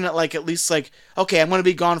couldn't have given it, like, at least, like, okay, I'm going to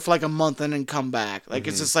be gone for like a month and then come back. Like,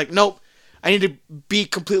 it's just like, nope, I need to be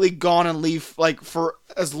completely gone and leave, like, for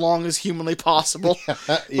as long as humanly possible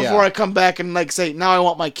before I come back and, like, say, now I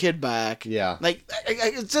want my kid back. Yeah. Like,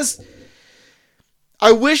 it's just,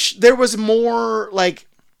 I wish there was more, like,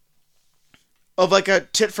 of like a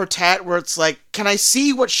tit for tat where it's like, can I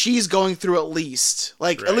see what she's going through at least?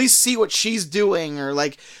 Like, at least see what she's doing, or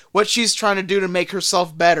like what she's trying to do to make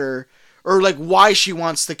herself better, or like why she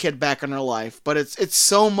wants the kid back in her life. But it's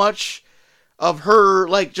so much of her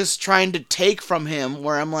like just trying to take from him,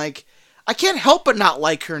 where I'm like, I can't help but not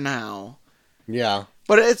like her now. Yeah.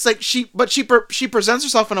 But it's like she presents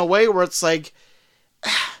herself in a way where it's like,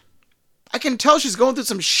 I can tell she's going through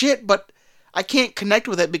some shit, but I can't connect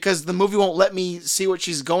with it because the movie won't let me see what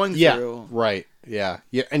she's going through. Right. Yeah.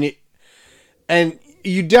 Yeah. And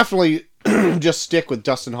you definitely just stick with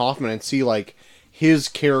Dustin Hoffman and see like his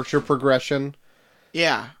character progression.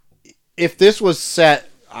 Yeah. If this was set,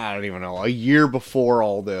 I don't even know, a year before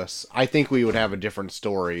all this, I think we would have a different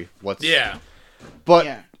story. But that's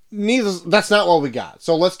not what we got.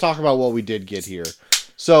 So let's talk about what we did get here.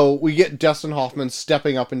 So we get Dustin Hoffman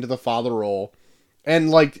stepping up into the father role.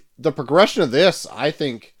 And, like, the progression of this, I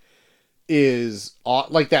think, is,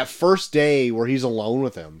 like, that first day where he's alone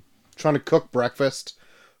with him, trying to cook breakfast,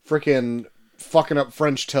 freaking fucking up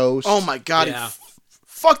French toast. Oh, my God. Yeah. He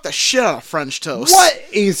fucked the shit out of French toast. What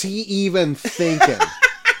is he even thinking?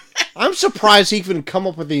 I'm surprised he even come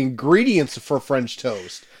up with the ingredients for French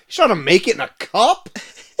toast. He's trying to make it in a cup?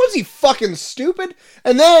 What is he, fucking stupid?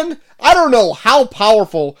 And then, I don't know how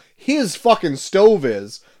powerful his fucking stove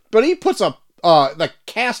is, but he puts the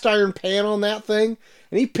cast iron pan on that thing,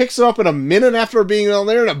 and he picks it up in a minute after being on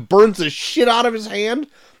there, and it burns the shit out of his hand.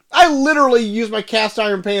 I literally use my cast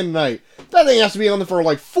iron pan tonight. That thing has to be on there for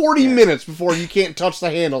like 40 minutes before you can't touch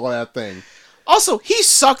the handle of that thing. Also, he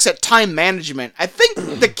sucks at time management. I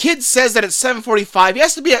think the kid says that at 7:45. He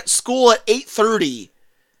has to be at school at 8:30.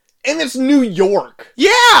 And it's New York.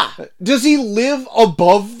 Yeah! Does he live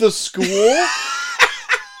above the school?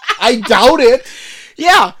 I doubt it.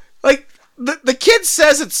 Yeah, like, the kid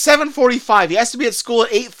says it's 7:45. He has to be at school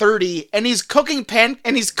at 8:30, and he's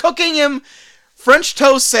cooking him French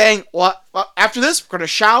toast, saying, well, after this, we're going to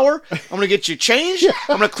shower, I'm going to get you changed,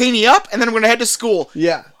 I'm going to clean you up, and then we're going to head to school.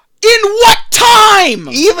 Yeah. In what time?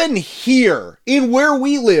 Even here, in where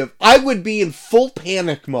we live, I would be in full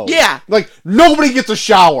panic mode. Yeah. Like, nobody gets a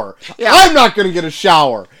shower. Yeah. I'm not going to get a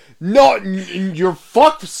shower. No, you're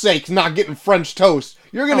fuck's sake not getting French toast.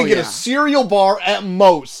 You're going to get a cereal bar at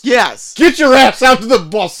most. Yes. Get your ass out to the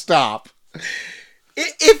bus stop.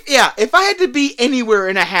 If I had to be anywhere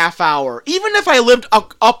in a half hour, even if I lived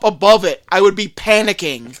up above it, I would be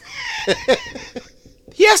panicking.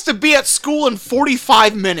 He has to be at school in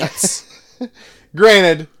 45 minutes.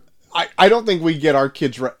 Granted, I don't think we get our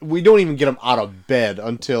kids... we don't even get them out of bed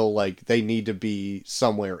until, like, they need to be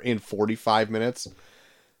somewhere in 45 minutes.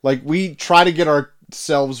 Like, we try to get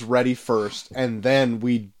ourselves ready first, and then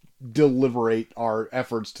we deliberate our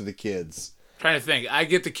efforts to the kids. Trying to think. I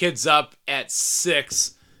get the kids up at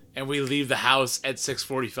 6, and we leave the house at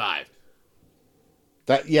 6:45.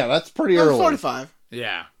 That's pretty early. 45.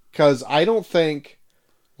 Yeah. Because I don't think...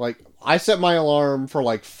 like, I set my alarm for,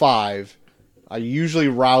 like, 5. I usually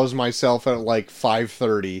rouse myself at, like,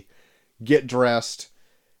 5:30. Get dressed.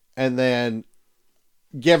 And then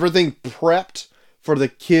get everything prepped for the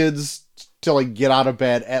kids to, like, get out of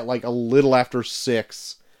bed at, like, a little after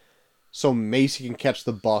 6. So Macy can catch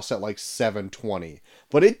the bus at, like, 7:20.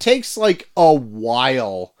 But it takes, like, a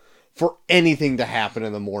while for anything to happen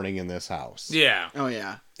in the morning in this house. Yeah. Oh,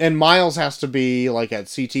 yeah. And Miles has to be, like,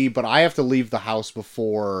 at CT, but I have to leave the house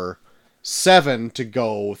before 7 to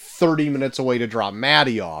go 30 minutes away to drop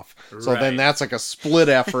Maddie off. So then Right. that's, like, a split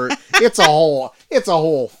effort. It's a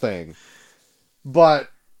whole thing. But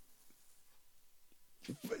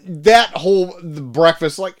that whole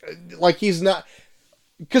breakfast, like he's not...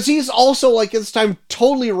 because he's also, like, this time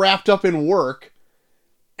totally wrapped up in work.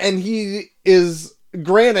 And he is...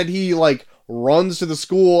 granted, he, like, runs to the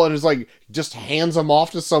school and is like, just hands him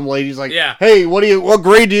off to some lady. He's like, Yeah. hey, what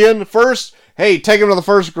grade you in? First? Hey, take him to the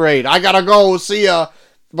first grade. I gotta go. See ya.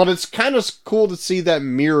 But it's kind of cool to see that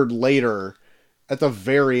mirrored later at the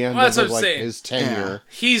very end Well, that's of what I'm saying. his tenure.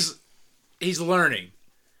 He's learning.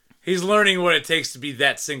 He's learning what it takes to be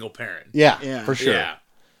that single parent. Yeah, for sure. Yeah.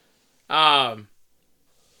 And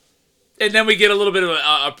then we get a little bit of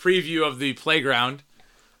a preview of the playground.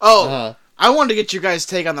 Oh, Uh-huh. I wanted to get your guys'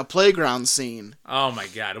 take on the playground scene. Oh my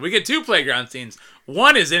god. We get 2 playground scenes.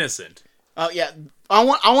 One is innocent. Oh, yeah. I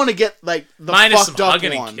want to get, like, the Minus some fucked up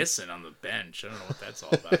hugging one. and kissing on the bench. I don't know what that's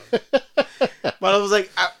all about. But I was like,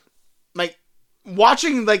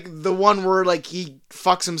 watching, like, the one where, like, he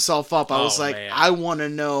fucks himself up, I was Oh, like, man. I want to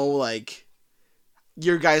know, like,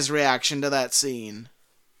 your guys' reaction to that scene.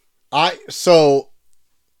 So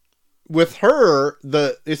with her,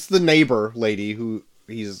 it's the neighbor lady who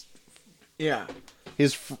Yeah.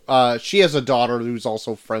 she has a daughter who's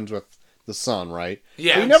also friends with the son, right?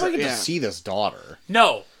 Yeah. We never get Yeah. to see this daughter.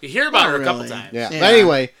 No. You hear about Not her a couple really. times. Yeah. Yeah. But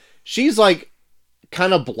anyway, she's like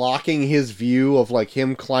kind of blocking his view of like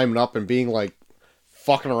him climbing up and being like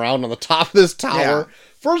fucking around on the top of this tower. Yeah.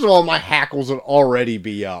 First of all, my hackles would already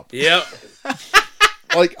be up. Yep.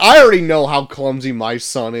 Like, I already know how clumsy my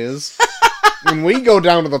son is. When we go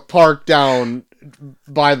down to the park down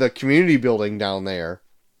by the community building down there,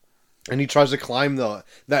 and he tries to climb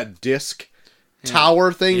that disc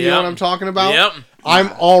tower thing, you know what I'm talking about? Yep. I'm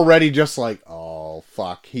already just like, oh,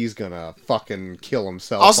 fuck, he's gonna fucking kill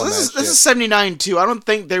himself. Also, on this that is shit. 79 too. I don't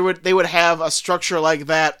think they would have a structure like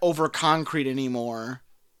that over concrete anymore.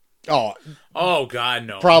 Oh, God,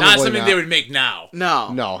 no. Probably not something not. they would make now.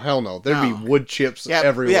 No. no, hell no. There'd No. be wood chips Yeah,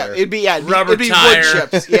 everywhere. Yeah, it'd Rubber be tire.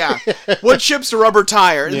 wood chips. Yeah, wood chips or rubber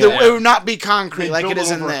tire. Yeah. It would not be concrete They'd like build it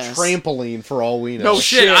is in over this. a trampoline for all we know. No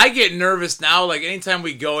Shit, shit. I get nervous now. Like, anytime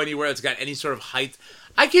we go anywhere that's got any sort of height,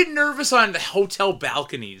 I get nervous on the hotel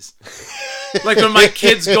balconies. Like, when my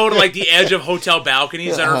kids go to, like, the edge of hotel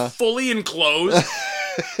balconies that are fully enclosed.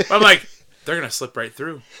 I'm like, they're going to slip right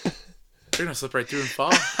through. They're going to slip right through and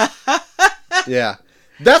fall. Yeah.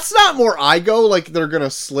 That's not where I go, like, they're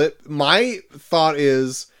gonna slip. My thought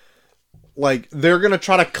is, like, they're gonna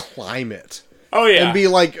try to climb it. Oh, yeah. And be,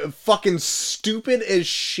 like, fucking stupid as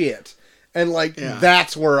shit. And, like,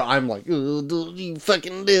 that's where I'm like, "Ugh, don't you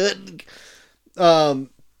fucking do it.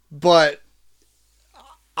 But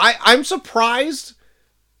I'm surprised.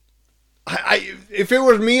 If it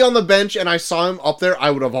was me on the bench and I saw him up there,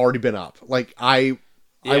 I would have already been up. Like,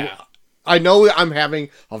 I know I'm having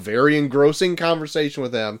a very engrossing conversation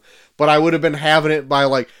with them, but I would have been having it by,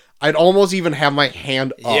 like, I'd almost even have my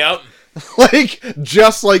hand up. Yep. Like,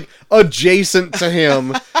 just, like, adjacent to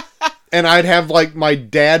him. And I'd have, like, my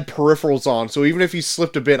dad peripherals on. So even if he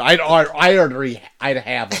slipped a bit, I'd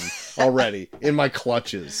have him already in my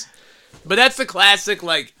clutches. But that's the classic,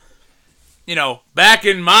 like, you know, back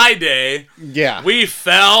in my day, Yeah. we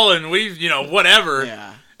fell and we, you know, whatever.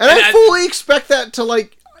 Yeah. And I and fully expect that to,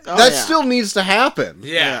 like, Oh, that yeah. still needs to happen.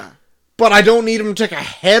 Yeah. But I don't need him to take a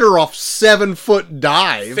header off 7-foot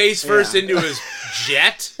dive. Face first Yeah. into his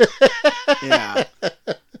jet. Yeah.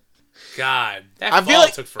 God, that I fall feel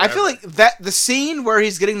like took forever. that the scene where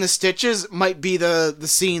he's getting the stitches might be the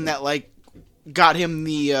scene that, like, got him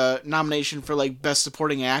the nomination for like best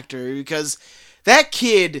supporting actor, because that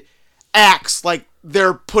kid acts like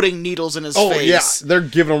they're putting needles in his face. Oh yeah, they're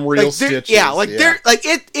giving him real stitches. Yeah, like they're like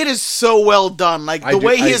it is so well done. Like the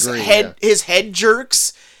way his head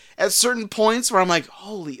jerks at certain points where I'm like,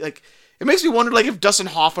 holy, like it makes me wonder like if Dustin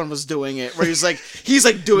Hoffman was doing it, where he's like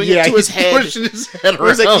doing it to his head. Pushing his head where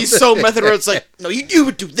he's like around. he's so method where it's like, no, you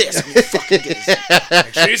would do this when you fucking get this.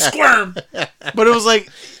 Make sure you squirm. But it was like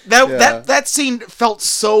that scene felt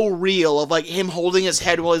so real, of like him holding his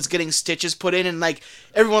head while he's getting stitches put in, and like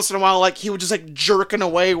every once in a while like he would just like jerking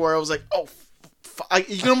away where I was like, oh,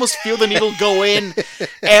 you can almost feel the needle go in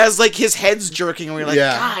as like his head's jerking, and we're like,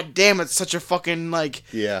 God damn, it's such a fucking like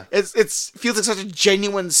it's feels like such a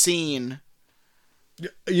genuine scene.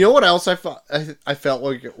 You know what else I felt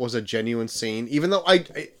like it was a genuine scene, even though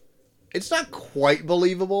it's not quite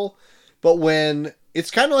believable, but when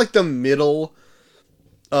it's kind of like the middle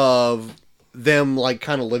of them like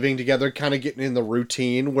kind of living together, kind of getting in the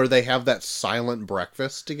routine where they have that silent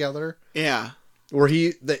breakfast together. Yeah. Where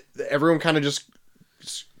everyone kind of just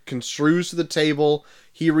construes to the table.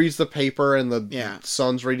 He reads the paper and the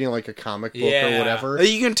son's reading like a comic book or whatever.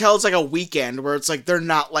 You can tell it's like a weekend where it's like they're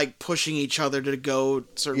not like pushing each other to go.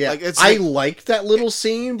 Like it's I like that little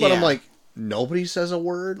scene, but I'm like, nobody says a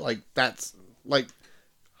word. Like that's like,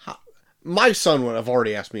 my son would have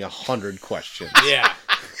already asked me 100 questions. Yeah.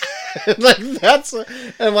 Like that's,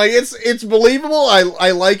 and like it's believable.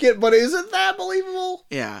 I like it, but is it that believable?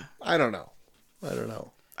 Yeah. I don't know.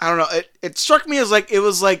 It struck me as like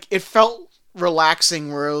it felt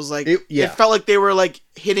relaxing, where it was like it felt like they were like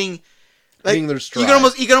hitting their stride.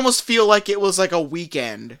 You can almost feel like it was like a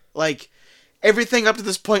weekend. Like everything up to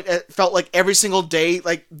this point, it felt like every single day.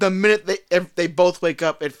 Like the minute they both wake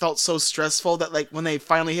up, it felt so stressful that like when they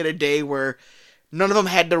finally hit a day where none of them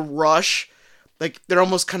had to rush, like they're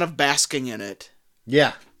almost kind of basking in it.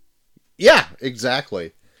 Yeah,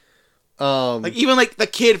 exactly. Like even like the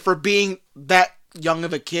kid, for being that young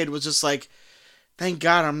of a kid, was just like, thank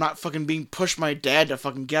God I'm not fucking being pushed by my dad to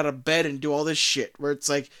fucking get out of bed and do all this shit. Where it's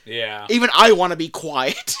like, even I want to be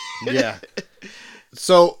quiet. Yeah.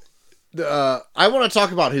 So, I want to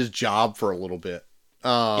talk about his job for a little bit.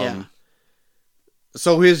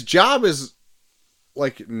 So his job is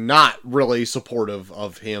like not really supportive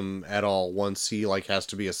of him at all once he like has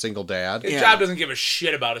to be a single dad. His job doesn't give a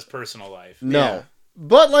shit about his personal life. No. Yeah.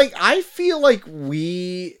 But like I feel like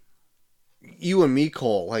you and me,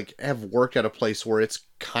 Cole, like have worked at a place where it's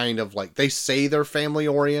kind of like they say they're family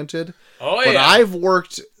oriented. Oh but yeah. I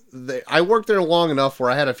worked there long enough where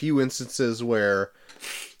I had a few instances where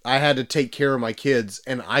I had to take care of my kids,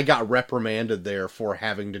 and I got reprimanded there for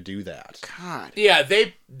having to do that. God. Yeah,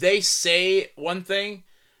 they say one thing,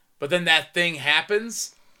 but then that thing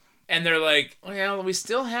happens, and they're like, well, we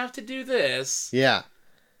still have to do this. Yeah.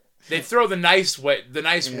 They throw the nice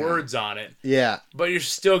words on it. Yeah. But you're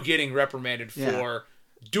still getting reprimanded for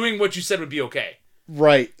doing what you said would be okay.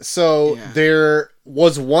 Right. So there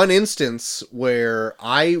was one instance where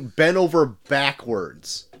I bent over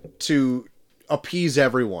backwards to appease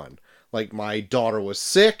everyone. Like my daughter was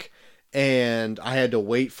sick and I had to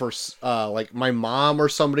wait for like my mom or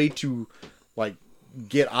somebody to like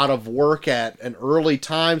get out of work at an early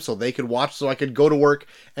time so they could watch, so I could go to work,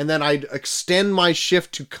 and then I'd extend my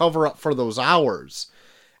shift to cover up for those hours,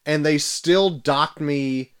 and they still docked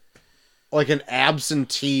me like an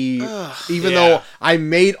absentee, even though I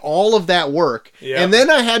made all of that work. Yep. And then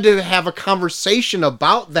I had to have a conversation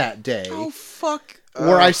about that day. Oh fuck!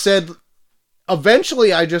 Where I said,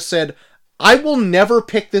 eventually I just said, I will never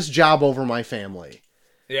pick this job over my family.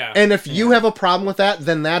 Yeah. And if you have a problem with that,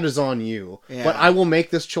 then that is on you. Yeah. But I will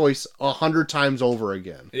make this choice 100 times over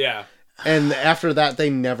again. Yeah. And after that, they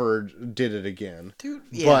never did it again. Dude,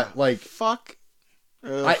 yeah. But, like... Fuck.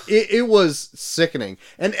 It was sickening.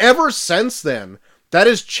 And ever since then, that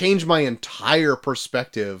has changed my entire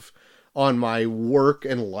perspective on my work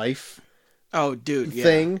and life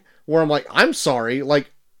thing. Where I'm like, I'm sorry.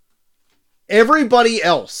 Like, everybody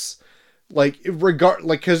else, like,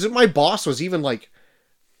 because my boss was even, like,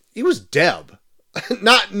 he was Deb.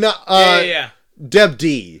 not Deb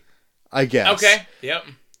D, I guess. Okay, yep.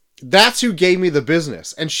 That's who gave me the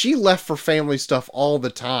business. And she left for family stuff all the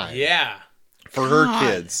time. Yeah. For her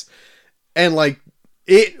kids. And, like,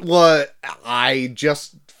 I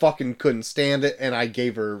just fucking couldn't stand it, and I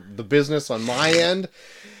gave her the business on my end.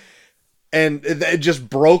 And it just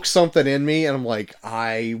broke something in me, and I'm like,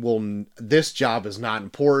 this job is not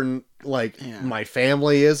important, like, my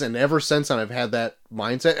family is, and ever since then, I've had that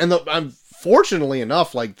mindset, and I'm fortunately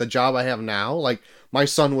enough, like, the job I have now, like, my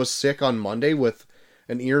son was sick on Monday with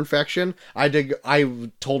an ear infection, I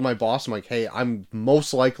told my boss, I'm like, hey, I'm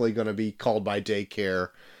most likely going to be called by daycare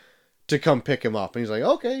to come pick him up. And he's like,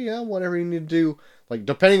 okay, yeah, whatever you need to do. Like,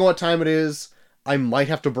 depending on what time it is, I might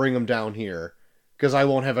have to bring him down here because I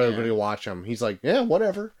won't have anybody to watch him. He's like, yeah,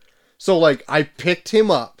 whatever. So, like, I picked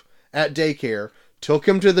him up at daycare, took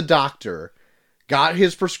him to the doctor, got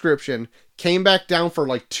his prescription, came back down for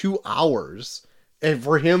like 2 hours, and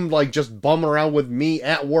for him, like, just bumming around with me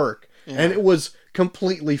at work. Yeah. And it was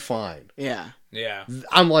completely fine. Yeah. Yeah.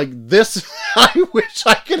 I'm like, this, I wish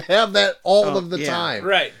I could have that all of the time.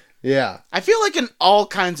 Right. Yeah. I feel like in all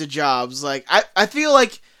kinds of jobs, like, I feel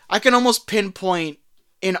like I can almost pinpoint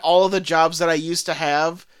in all of the jobs that I used to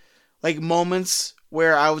have, like, moments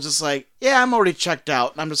where I was just like, yeah, I'm already checked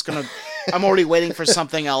out. I'm already waiting for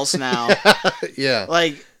something else now. Yeah.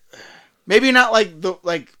 Like, maybe not like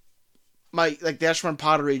the Ashburn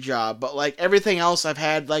pottery job, but like everything else I've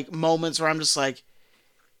had like moments where I'm just like,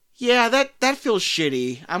 yeah, that feels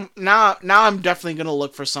shitty. I'm definitely going to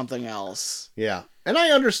look for something else. Yeah. And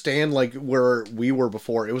I understand, like, where we were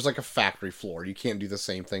before, it was like a factory floor. You can't do the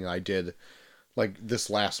same thing I did, like, this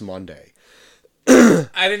last Monday. I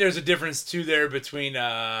think there's a difference, too, there between,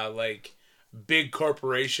 like, big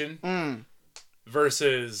corporation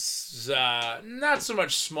versus not so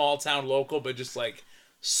much small town local, but just, like,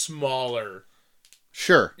 smaller,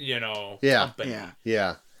 sure, company.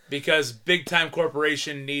 Yeah. Because big time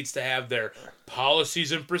corporation needs to have their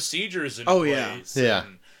policies and procedures in place. Yeah.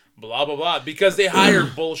 And blah, blah, blah. Because they hire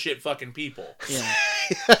bullshit fucking people. Yeah.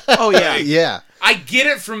 Oh, yeah. Yeah. I get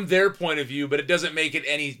it from their point of view, but it doesn't make it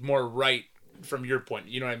any more right from your point.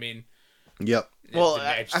 You know what I mean? Yep. Well,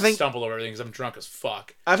 I I think stumble over everything because I'm drunk as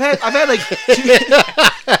fuck. I've had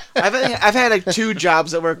like 2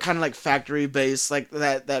 jobs that were kind of like factory based, like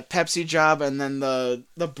that Pepsi job and then the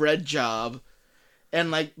bread job. And,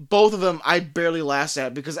 like, both of them I barely last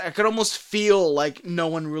at because I could almost feel like no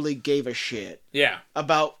one really gave a shit. Yeah.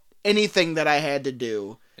 About anything that I had to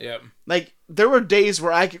do. Yep. Like, there were days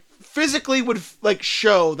where I physically would, like,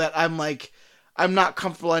 show that I'm, like, I'm not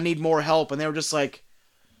comfortable, I need more help. And they were just like,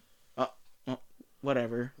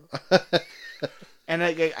 whatever. And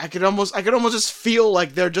I could almost just feel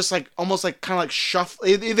like they're just, like, almost, like, kind of,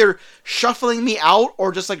 like, either shuffling me out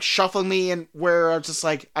or just, like, shuffling me in where I'm just,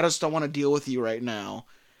 like, I just don't want to deal with you right now.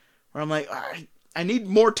 Where I'm like, I need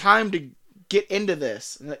more time to get into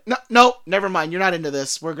this. And like, no, never mind. You're not into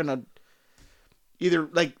this. We're gonna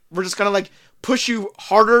we're just gonna, like, push you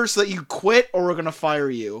harder so that you quit, or we're gonna fire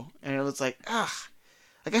you. And it was like,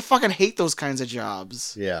 like, I fucking hate those kinds of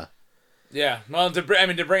jobs. Yeah. Yeah. Well, to bring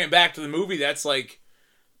it back to the movie, that's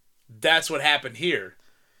what happened here.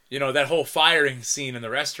 You know, that whole firing scene in the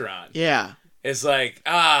restaurant. Yeah. It's like,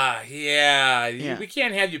 we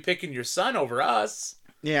can't have you picking your son over us.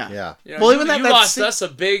 Yeah. Yeah. You know, well, even you lost us a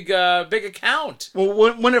big account.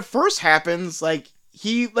 Well, when it first happens, like,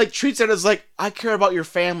 he, like, treats it as, like, I care about your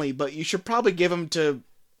family, but you should probably give him to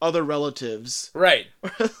other relatives. Right.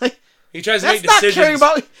 Like, he tries to make decisions.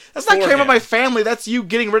 That's not caring about my family. That's you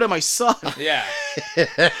getting rid of my son. Yeah.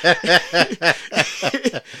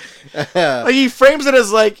 Like, he frames it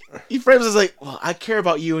as like, well, I care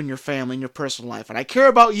about you and your family and your personal life, and I care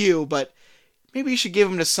about you, but maybe you should give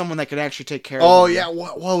him to someone that can actually take care of him. Oh, yeah.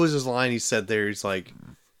 What was his line he said there? He's like,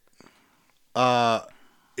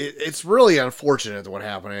 it's really unfortunate what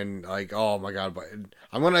happened, and, like, oh my God, but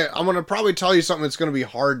I'm gonna probably tell you something that's gonna be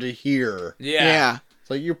hard to hear. Yeah. It's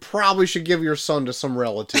like, you probably should give your son to some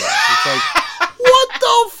relative. It's like, what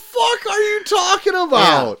the fuck are you talking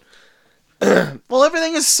about? Yeah. Well,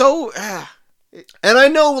 everything is so... And I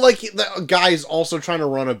know, like, the guy's also trying to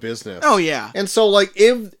run a business. Oh, yeah. And so, like,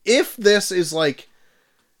 if this is, like,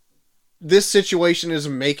 this situation is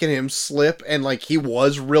making him slip, and, like, he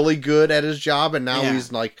was really good at his job, and now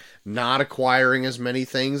he's, like, not acquiring as many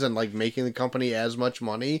things and, like, making the company as much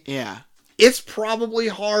money. Yeah. It's probably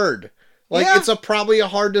hard. Like, it's probably a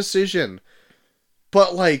hard decision.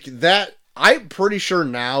 But, like, that... I'm pretty sure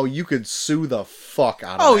now you could sue the fuck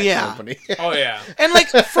out of that company. Oh, yeah. And, like,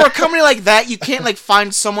 for a company like that, you can't, like,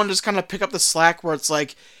 find someone to just kind of pick up the slack where it's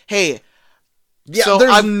like, hey... Yeah, so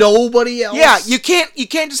there's nobody else. Yeah, you can't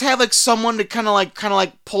just have, like, someone to kind of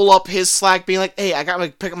like pull up his slack, being like, hey, I got to,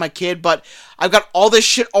 like, pick up my kid, but I've got all this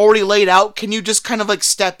shit already laid out. Can you just kind of, like,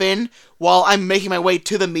 step in while I'm making my way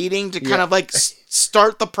to the meeting to kind of, like,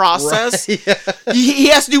 start the process? Right, yeah. He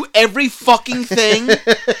has to do every fucking thing.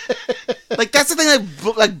 Like, that's the thing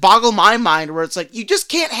that, like, boggle my mind, where it's like, you just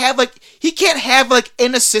can't have, like, he can't have, like,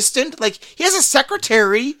 an assistant. Like, he has a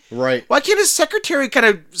secretary. Right. Why can't his secretary kind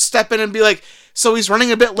of step in and be like, So he's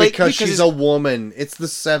running a bit late because she's a woman. It's the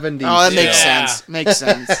 70s. Oh, that makes Yeah. sense. Makes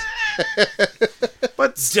sense.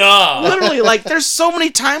 But Duh. literally, like, there's so many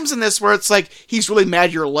times in this where it's like, he's really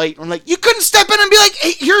mad you're late. I'm like, you couldn't step in and be like,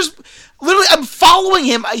 hey, here's, literally, I'm following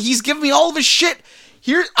him. He's giving me all of his shit.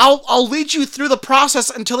 Here, I'll lead you through the process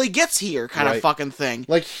until he gets here, kind of Right. fucking thing.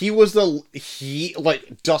 Like,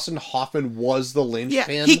 Dustin Hoffman was the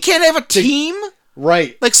linchpin. Yeah, he can't have a team.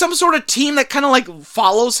 Right. Like some sort of team that kind of like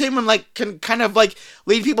follows him and like can kind of like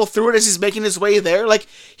lead people through it as he's making his way there. Like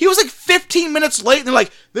he was like 15 minutes late and they're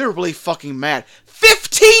like, they're really fucking mad.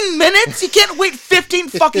 15 minutes? You can't wait 15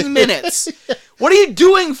 fucking minutes. What are you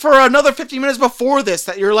doing for another 15 minutes before this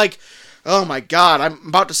that you're like, oh my god, I'm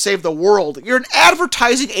about to save the world. You're an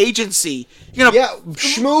advertising agency. You're gonna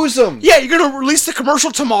schmooze him. Yeah, you're gonna release the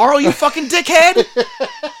commercial tomorrow, you fucking dickhead.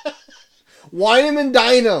 Wine him and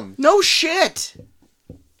dine him. No shit.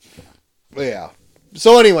 Yeah.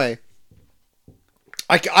 So anyway,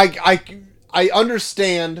 I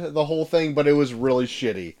understand the whole thing, but it was really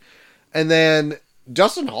shitty. And then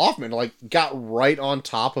Dustin Hoffman like got right on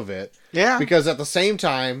top of it. Yeah. Because at the same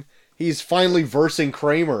time, he's finally versing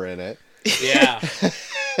Kramer in it. Yeah.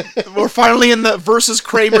 We're finally in the versus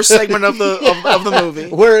Kramer segment of the movie.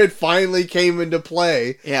 Where it finally came into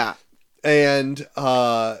play. Yeah. And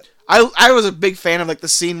I was a big fan of like the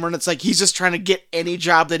scene where it's like he's just trying to get any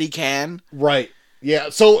job that he can. Right. Yeah.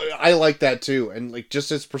 So I like that too. And like just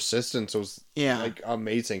his persistence was like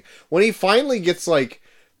amazing. When he finally gets like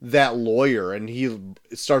that lawyer and he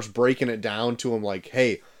starts breaking it down to him like,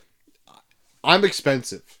 hey, I'm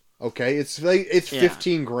expensive. Okay. It's like, it's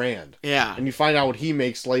 15 grand. Yeah. And you find out what he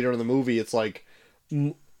makes later in the movie. It's like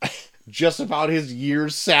just about his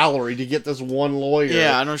year's salary to get this one lawyer.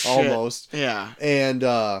 Yeah, no shit. Almost. Yeah. And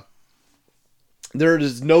there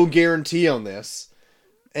is no guarantee on this.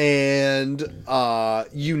 And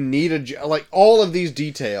you need like all of these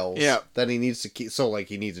details that he needs to keep. So like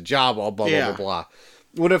he needs a job, blah, blah, blah, blah, blah.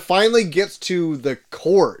 When it finally gets to the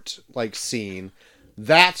court like scene,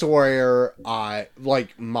 that's where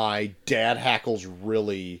my dad hackles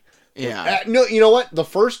really. Yeah. No, you know what? The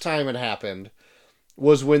first time it happened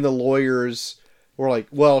was when the lawyers were like,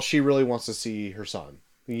 well, she really wants to see her son.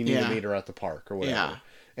 You need to meet her at the park or whatever. Yeah.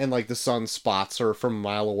 And like the son spots her from a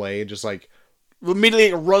mile away and just like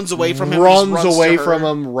immediately runs away from him. Runs away from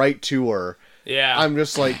him right to her. Yeah. I'm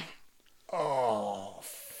just like, oh,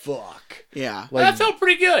 fuck. Yeah. Like, that felt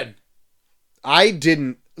pretty good. I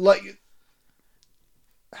didn't like.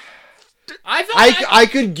 I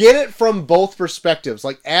could get it from both perspectives.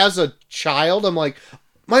 Like as a child, I'm like,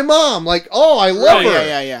 my mom, like, oh, I love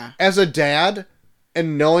her. Yeah. As a dad,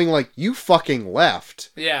 and knowing like you fucking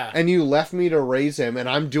left. Yeah. And you left me to raise him, and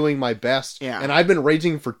I'm doing my best. Yeah. And I've been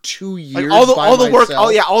raising him for 2 years. Like all the work.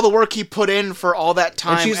 myself. All the work he put in for all that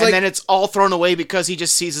time, she's and like- then it's all thrown away because he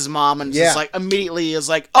just sees his mom and just like immediately is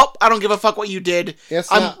like, oh, I don't give a fuck what you did.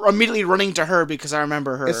 I'm immediately running to her because I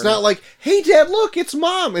remember her. It's not like, hey, Dad, look, it's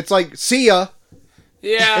Mom. It's like, see ya.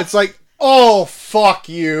 Yeah. It's like, oh, fuck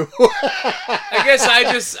you. I guess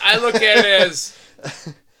I look at it as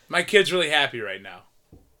my kid's really happy right now.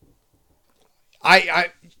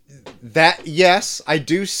 Yes, I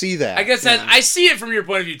do see that. I guess that I see it from your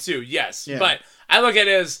point of view too. Yes, Yeah. but I look at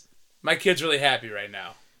it as my kid's really happy right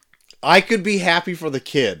now. I could be happy for the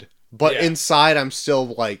kid, but Yeah. inside I'm still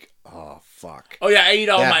like, oh, fuck. Oh yeah, I eat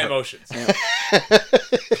all That my hurt. emotions.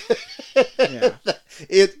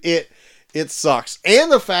 It sucks.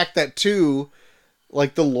 And the fact that too,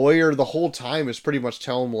 like the lawyer the whole time is pretty much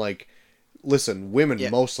telling him like, listen, women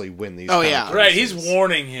mostly win these. Oh, kind yeah. of Right, cases. he's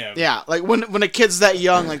warning him. Yeah, like when a kid's that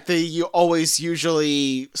young, like you always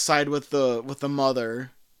usually side with the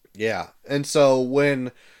mother. Yeah. And so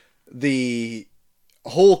when the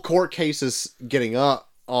whole court case is getting up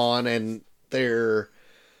on and they're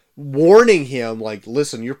warning him like,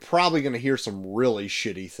 listen, you're probably going to hear some really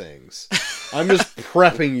shitty things. I'm just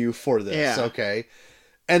prepping you for this, okay?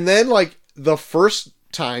 And then like the first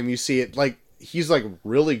time you see it, like he's like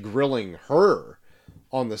really grilling her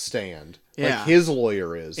on the stand. Yeah. Like his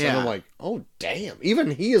lawyer is. And Yeah. I'm like, oh damn.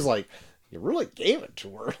 Even he is like, you really gave it to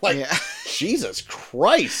her. Like, Jesus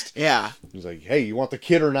Christ. Yeah. He's like, hey, you want the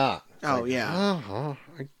kid or not? It's Oh, like, yeah. Uh-huh,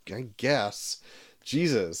 I guess.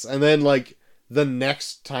 Jesus. And then, like, the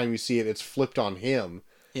next time you see it, it's flipped on him.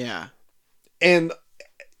 Yeah. And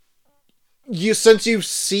since you've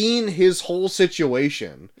seen his whole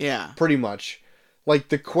situation, Yeah. pretty much, like,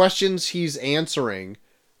 the questions he's answering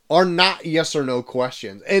are not yes or no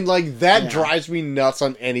questions. And, like, that drives me nuts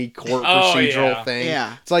on any court procedural thing.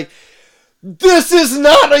 Yeah. It's like, this is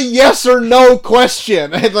not a yes or no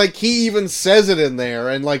question. And, like, he even says it in there,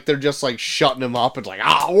 and, like, they're just, like, shutting him up. It's like,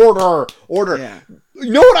 order. Yeah.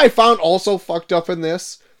 You know what I found also fucked up in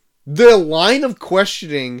this? The line of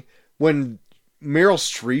questioning when Meryl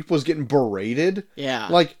Streep was getting berated. Yeah.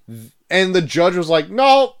 Like, and the judge was like,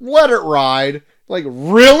 no, let it ride. Like,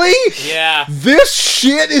 really? Yeah. This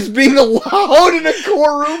shit is being allowed in a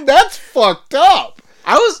courtroom? That's fucked up.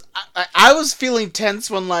 I was feeling tense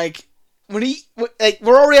when he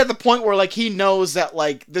we're already at the point where like he knows that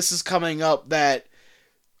like this is coming up, that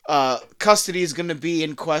custody is gonna be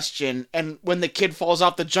in question, and when the kid falls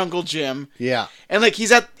off the jungle gym, Yeah. and like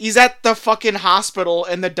he's at the fucking hospital,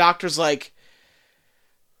 and the doctor's like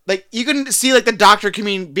you can see like the doctor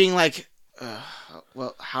being like,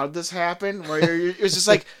 well, how did this happen? Where it's just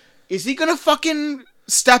like, is he gonna fucking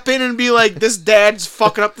step in and be like, this dad's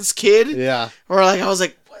fucking up this kid? Yeah. Or like I was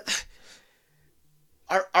like, what?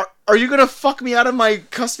 Are you gonna fuck me out of my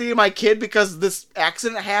custody of my kid because this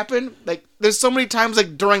accident happened? Like, there's so many times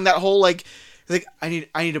like during that whole like I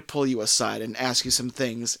need to pull you aside and ask you some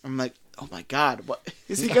things. I'm like, oh my god, what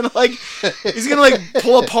is he gonna like? He's gonna like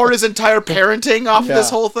pull apart his entire parenting off of this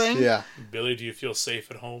whole thing? Yeah. Billy, do you feel safe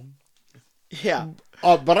at home? Yeah.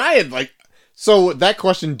 But I had like, so that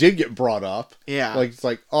question did get brought up. Yeah. Like, it's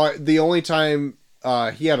like, the only time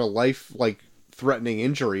he had a life like threatening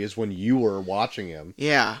injury is when you were watching him.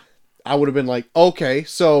 Yeah. I would have been like, okay,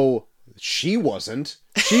 so she wasn't.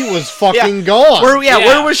 She was fucking gone.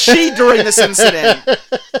 Where was she during this incident?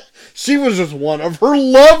 She was just one of her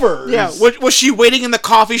lovers. Yeah. Was she waiting in the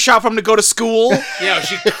coffee shop for him to go to school? Yeah, was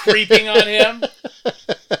she creeping on him?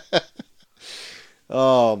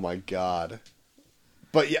 Oh my god.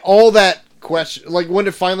 But yeah, all that question, like when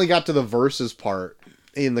it finally got to the verses part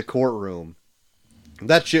in the courtroom,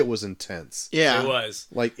 that shit was intense. Yeah. It was.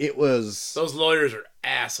 Like, it was. Those lawyers are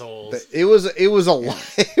assholes. It was a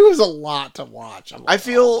lot. It was a lot to watch. I'm like, I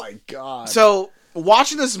feel. oh my god. So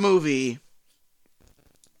watching this movie,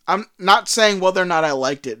 I'm not saying whether or not I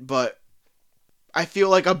liked it, but I feel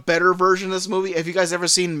like a better version of this movie. Have you guys ever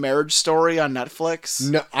seen Marriage Story on Netflix?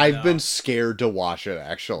 No, I've been scared to watch it,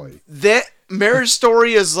 actually. That Marriage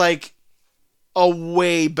Story is like a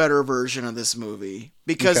way better version of this movie,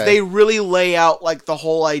 because Okay. they really lay out like the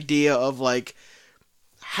whole idea of like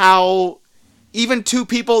how even two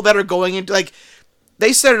people that are going into like,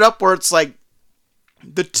 they set it up where it's like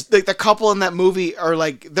the couple in that movie are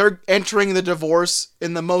like, they're entering the divorce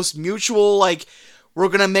in the most mutual, like, we're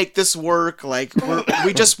gonna make this work, like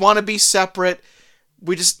we just want to be separate,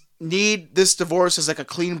 we just need this divorce as like a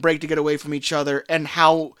clean break to get away from each other, and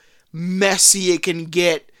how messy it can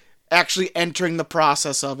get actually entering the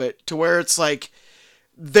process of it, to where it's like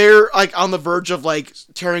they're like on the verge of like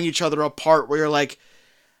tearing each other apart, where you're like,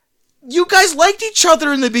 you guys liked each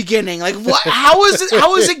other in the beginning, like what? How is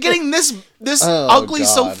it getting this Oh, ugly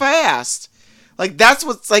so God. fast? Like, that's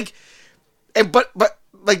what's like, and but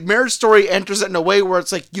like Marriage Story enters it in a way where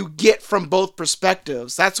it's like you get from both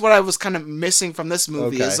perspectives. That's what I was kind of missing from this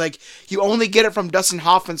movie. Okay. Is like you only get it from Dustin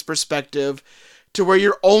Hoffman's perspective, to where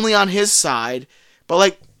you're only on his side. But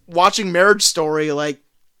like watching Marriage Story, like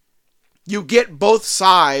you get both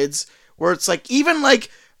sides, where it's like even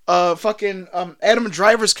like fucking Adam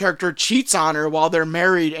Driver's character cheats on her while they're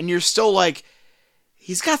married, and you're still like,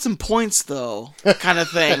 he's got some points though, kind of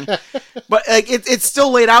thing. But like it's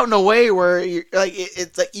still laid out in a way where you're, like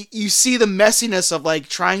it's like you see the messiness of like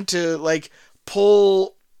trying to like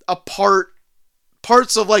pull apart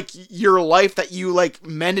parts of like your life that you like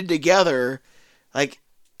mended together, like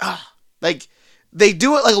they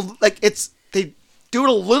do it like it's, they do it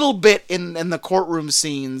a little bit in the courtroom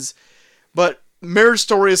scenes, but Marriage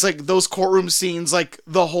Story is like those courtroom scenes like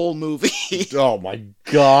the whole movie. Oh my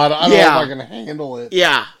god, I don't know if I can handle it.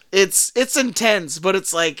 Yeah, it's intense, but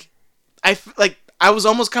it's like I was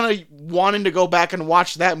almost kind of wanting to go back and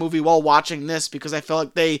watch that movie while watching this, because I feel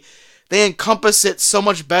like they encompass it so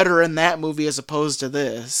much better in that movie as opposed to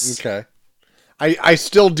this. Okay. I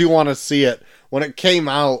still do want to see it. When it came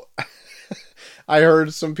out, I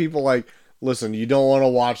heard some people like, listen, you don't want to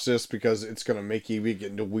watch this because it's going to make you get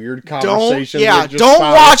into weird conversations. Don't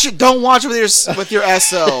watch it. Don't watch it with your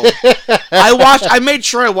SO. I made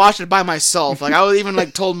sure I watched it by myself. Like, I was even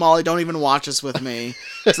like told Molly, don't even watch this with me.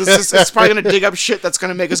 So it's probably going to dig up shit that's going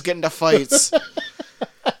to make us get into fights.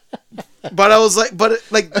 But I was like,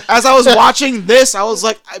 as I was watching this, I was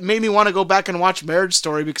like, it made me want to go back and watch Marriage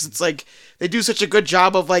Story, because it's like they do such a good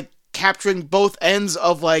job of like capturing both ends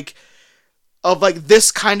of like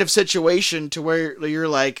this kind of situation, to where you're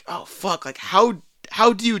like, oh fuck, like how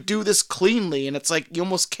do you do this cleanly? And it's like you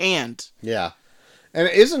almost can't. Yeah. And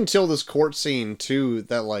it isn't until this court scene, too,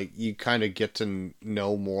 that, like, you kind of get to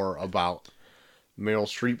know more about Meryl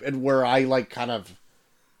Streep, and where I, like, kind of...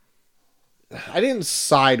 I didn't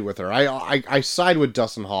side with her. I side with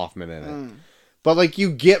Dustin Hoffman in it. But, like,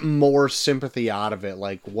 you get more sympathy out of it,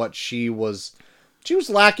 like, what she was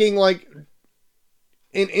lacking, like,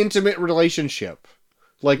 an intimate relationship,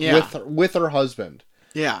 like, with her husband.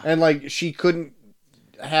 Yeah. And, like, she couldn't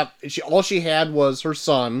have... all she had was her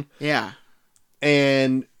son. Yeah.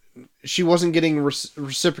 And she wasn't getting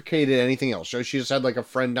reciprocated anything else. She just had like a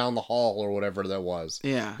friend down the hall or whatever that was.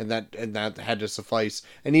 Yeah. And that had to suffice.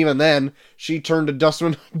 And even then, she turned to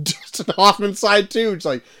Dustin Hoffman's side too. It's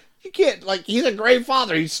like, you can't, like, he's a great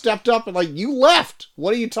father. He stepped up and, like, you left.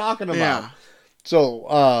 What are you talking about? Yeah.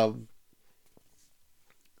 So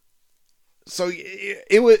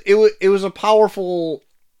it was a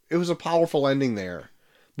powerful ending there.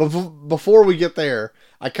 But before we get there,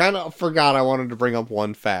 I kind of forgot I wanted to bring up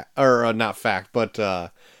one fact, or not fact, but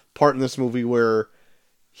part in this movie where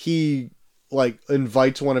he, like,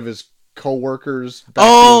 invites one of his coworkers back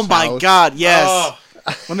to his my house. God, yes. Oh,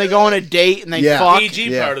 When they go on a date and they Yeah. fuck.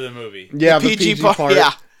 PG part of the movie. Yeah, the the PG PG part, part.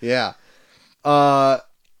 yeah. Yeah.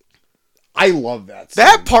 I love that scene.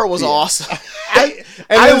 That part was awesome. I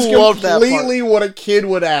I loved that part. completely what a kid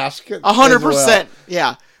would ask. 100%.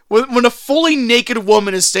 Yeah. When a fully naked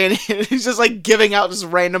woman is standing, he's just like giving out just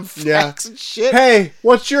random facts and shit. Hey,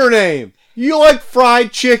 what's your name? You like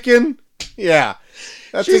fried chicken? Yeah.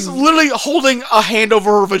 That's She's literally holding a hand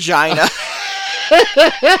over her vagina.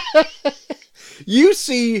 You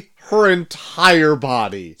see her entire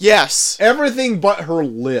body. Yes. Everything but her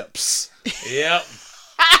lips. Yep.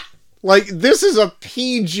 Like, this is a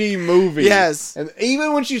PG movie. Yes. And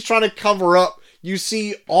even when she's trying to cover up, you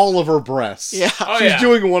see all of her breasts. Yeah. Oh, She's yeah.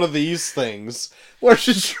 doing one of these things where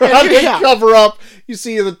she's trying to Yeah. cover up. You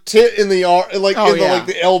see the tit in the arm, like Oh, in the yeah. like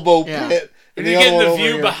the elbow Yeah. pit. And the you get other the one over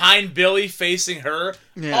view here. behind Billy facing her.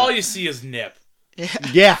 Yeah. All you see is nip.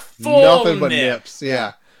 Yeah, Full nothing but nip. nips.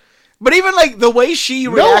 Yeah, But even like the way she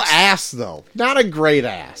no reacts. ass though. Not a great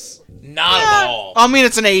ass. Not at all. I mean,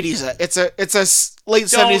 it's an 80s. It's a late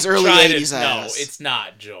 70s, early try to- 80s No, ass. it's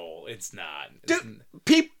not, Joel. It's not. It's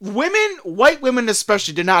Women, white women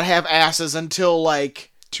especially, did not have asses until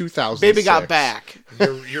like 2000. Baby Got Back.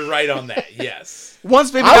 you're right on that. Yes.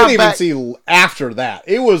 Once Baby I Got didn't even Back. see after that.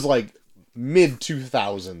 It was like mid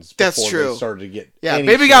 2000s. That's true. They started to get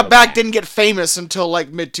Baby sort Got of Back ass. didn't get famous until like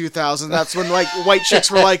mid 2000s. That's when like white chicks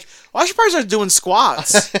were like, "Well, I should probably start doing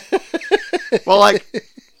squats." Well, like,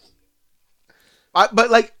 but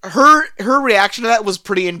like her reaction to that was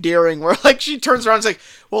pretty endearing. Where like she turns around and is like,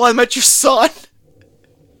 "Well, I met your son."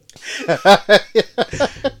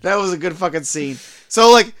 That was a good fucking scene.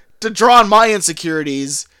 So like to draw on my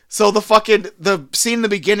insecurities. So the scene in the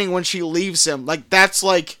beginning when she leaves him, like that's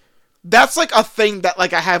like a thing that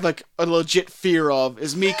like I have like a legit fear of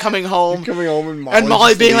is me coming home. Coming home and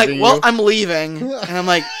Molly just being like, leaving "Well, you. I'm leaving," and I'm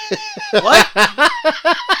like, "What?"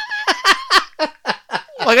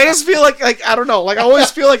 Like I just feel like I don't know. Like I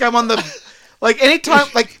always feel like I'm on the like anytime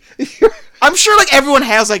like I'm sure like everyone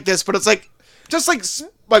has like this, but it's like just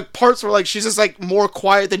like parts where like she's just like more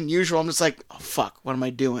quiet than usual. I'm just like, "Oh fuck, what am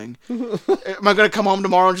I doing? Am I gonna come home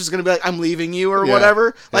tomorrow and just gonna be like, I'm leaving you or Yeah.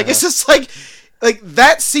 whatever?" Like it's just like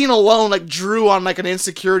that scene alone like drew on like an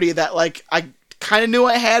insecurity that like I kind of knew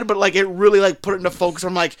I had, but like it really like put it into focus.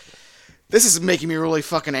 I'm like, this is making me really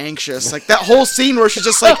fucking anxious. Like that whole scene where she's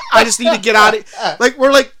just like, I just need to get out of like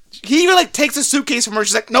we're like he even like takes a suitcase from her.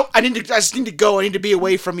 She's like, "Nope, I just need to go. I need to be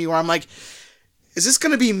away from you." Where I'm like, is this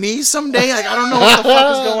gonna be me someday? Like I don't know what the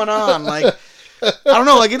fuck is going on. Like I don't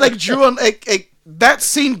know. Like it like drew on like that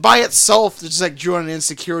scene by itself just like drew on an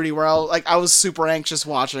insecurity where I was super anxious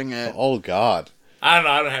watching it. Oh God. I don't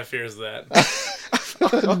know. I don't have fears of that.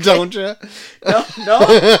 Don't you? No.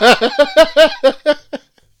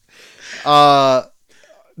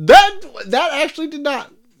 That actually did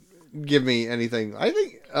not give me anything. I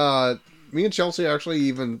think me and Chelsea are actually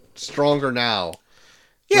even stronger now.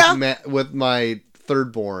 Yeah. With my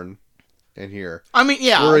third born in here. I mean,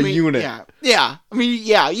 yeah. We're I a mean, unit. Yeah. Yeah. I mean,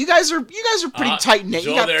 yeah. You guys are pretty tight knit. You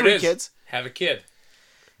Joel, got there it 3 is. kids. Have a kid.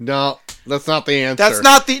 No, that's not the answer. That's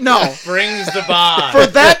not the no. Brings the bond. For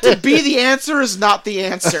that to be the answer is not the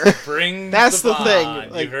answer. Brings That's the thing,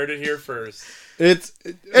 bond. like- You heard it here first. It's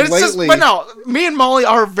It's just, lately. but no, me and Molly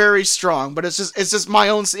are very strong, but it's just my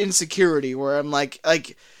own insecurity where I'm like,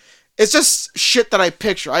 it's just shit that I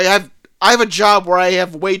picture. I have a job where I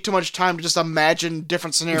have way too much time to just imagine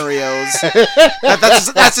different scenarios.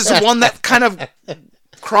 That's just one that kind of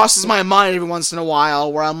crosses my mind every once in a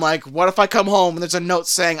while where I'm like, what if I come home and there's a note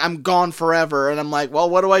saying I'm gone forever? And I'm like, well,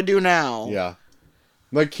 what do I do now? Yeah.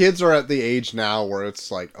 My kids are at the age now where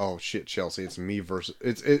it's like, oh shit, Chelsea, it's me versus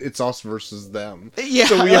it's us versus them. Yeah,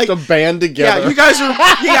 so we have to band together. Yeah,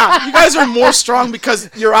 you guys are more strong because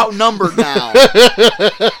you're outnumbered now.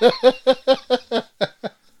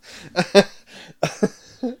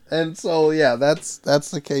 And so yeah, that's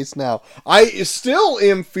the case now. I still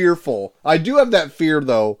am fearful. I do have that fear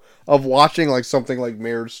though of watching like something like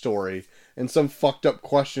Marriage Story and some fucked up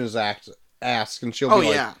question is asked, and she'll be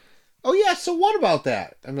like, yeah. "Oh yeah, so what about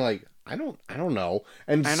that?" I'm like, I don't know,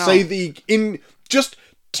 and I know. say the just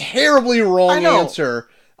terribly wrong I know. answer.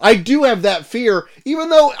 I do have that fear, even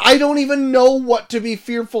though I don't even know what to be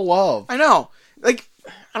fearful of. I know. Like,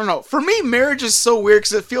 I don't know. For me, marriage is so weird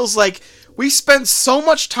because it feels like we spend so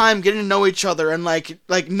much time getting to know each other and like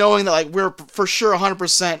knowing that like we're for sure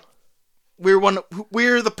 100%.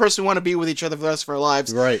 We're the person we want to be with each other for the rest of our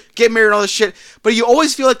lives. Right. Get married and all this shit. But you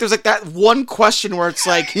always feel like there's like that one question where it's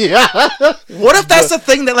like, Yeah. what if that's the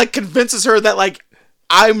thing that like convinces her that like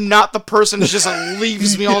I'm not the person who just like,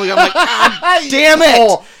 leaves me all the time? I'm like, God damn it!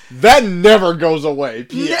 Oh, that never goes away.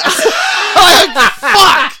 P.S.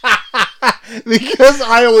 Fuck! Because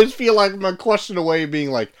I always feel like I'm a question away being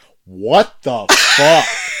like, what the fuck?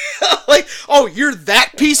 Like, oh, you're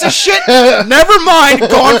that piece of shit? Never mind,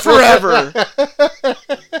 gone forever.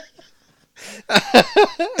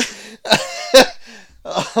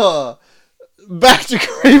 Back to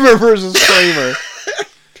Kramer versus Kramer.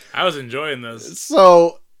 I was enjoying this.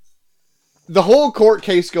 So, the whole court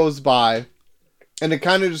case goes by, and it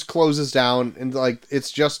kind of just closes down, and like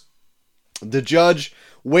it's just the judge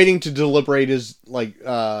waiting to deliberate his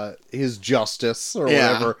his justice or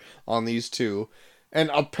whatever on these two. And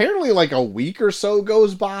apparently, like a week or so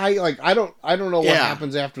goes by. Like I don't know what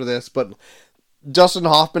happens after this, but Dustin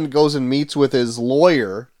Hoffman goes and meets with his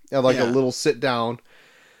lawyer at like a little sit down,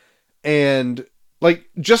 and like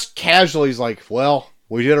just casually, he's like, "Well,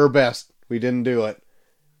 we did our best. We didn't do it."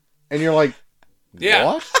 And you're like, Yeah.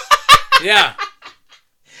 "What? Yeah.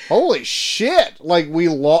 Holy shit!" Like we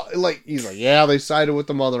lost. Like he's like, "Yeah, they sided with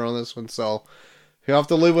the mother on this one, so you have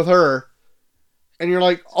to live with her." And you're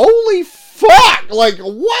like, "Holy fuck! Like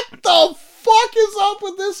what the fuck is up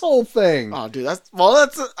with this whole thing?" Oh, dude, I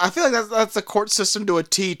feel like that's a court system to a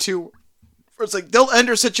T too. Where it's like they'll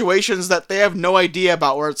enter situations that they have no idea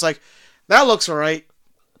about. Where it's like, that looks alright.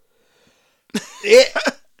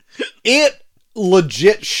 It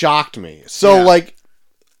legit shocked me. So like,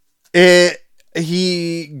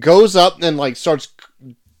 he goes up and like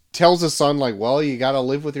tells his son like, "Well, you gotta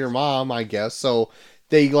live with your mom, I guess." So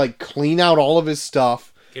they like clean out all of his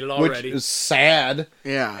stuff, Get it all which ready. is sad.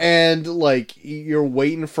 Yeah. And like you're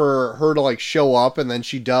waiting for her to like show up, and then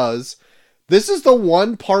she does. This is the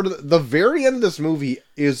one part of the very end of this movie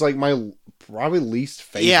is like my probably least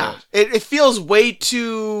favorite. Yeah, it feels way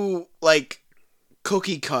too like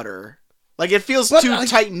cookie cutter. Like it feels too like,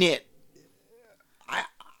 tight knit. I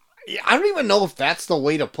don't even know if that's the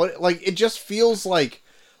way to put it. Like it just feels like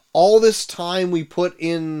all this time we put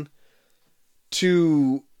in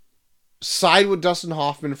to side with Dustin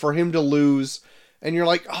Hoffman for him to lose, and you're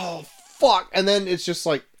like, "Oh fuck," and then it's just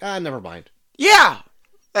like, never mind. Yeah.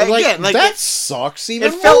 Again, like that sucks even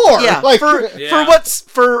it felt, more. Yeah, like, for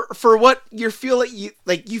what you feel like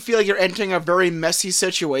you're entering a very messy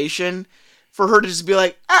situation, for her to just be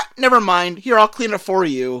like, never mind, here, I'll clean it for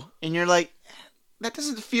you, and you're like, it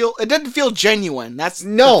doesn't feel genuine. That's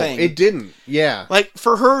the thing. It didn't. Yeah, like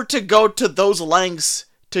for her to go to those lengths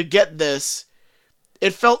to get this,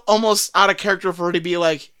 it felt almost out of character for her to be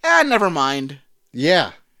like, never mind.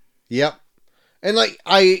 Yeah, yep, and like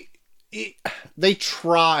they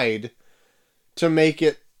tried to make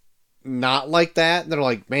it not like that. They're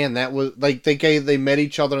like, man, that was like they met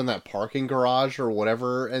each other in that parking garage or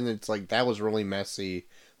whatever, and it's like that was really messy.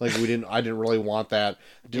 Like I didn't really want that.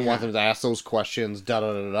 Didn't want them to ask those questions. Da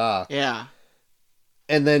da da da. Yeah.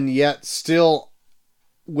 And then yet still,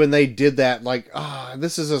 when they did that, like,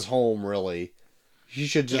 this is his home. Really, you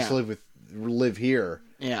should just live here.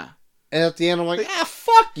 Yeah. And at the end, I'm like,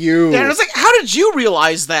 fuck you. Yeah, and it's like, how did you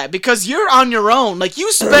realize that? Because you're on your own. Like,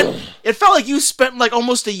 it felt like you spent, like,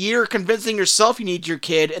 almost a year convincing yourself you need your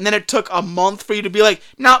kid, and then it took a month for you to be like,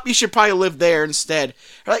 nope, you should probably live there instead.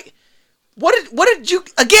 Like, what did you,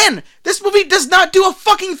 again, this movie does not do a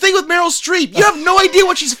fucking thing with Meryl Streep. You have no idea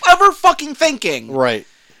what she's ever fucking thinking. Right.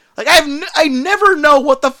 Like, I never know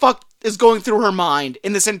what the fuck is going through her mind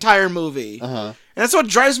in this entire movie. Uh-huh. And that's what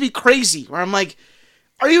drives me crazy, where I'm like,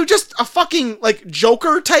 are you just a fucking, like,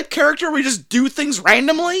 Joker type character where you just do things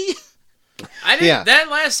randomly? That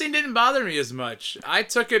last scene didn't bother me as much. I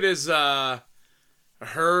took it as her,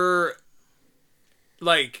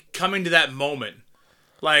 like, coming to that moment.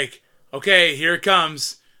 Like, okay, here it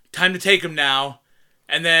comes. Time to take him now.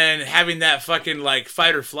 And then having that fucking, like,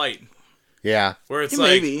 fight or flight. Yeah. Where it's Yeah,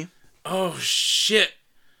 like, maybe. oh, shit.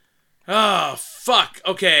 Oh, fuck.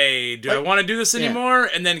 Okay, do I want to do this anymore?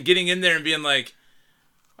 And then getting in there and being like,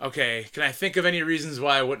 okay, can I think of any reasons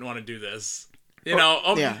why I wouldn't want to do this? You know,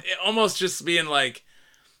 almost just being like,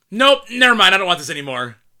 nope, never mind, I don't want this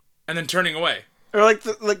anymore. And then turning away. Or like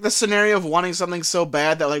the scenario of wanting something so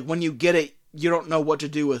bad that like when you get it, you don't know what to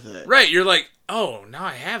do with it. Right, you're like, oh, now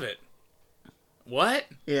I have it. What?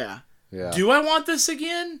 Yeah. Yeah. Do I want this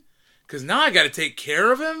again? Because now I got to take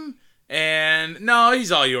care of him. And no,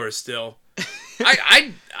 he's all yours still.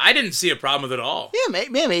 I didn't see a problem with it at all. Yeah,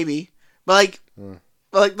 maybe. But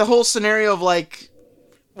like the whole scenario of like,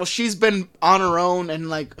 well, she's been on her own and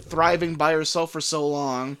like thriving by herself for so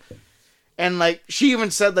long. And like she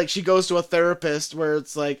even said like she goes to a therapist where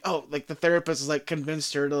it's like, oh, like the therapist is like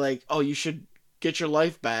convinced her to like, oh, you should get your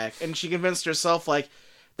life back. And she convinced herself like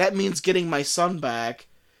that means getting my son back.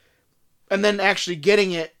 And then actually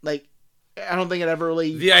getting it, like, I don't think it ever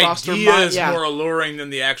really crossed her mind. The idea is more alluring than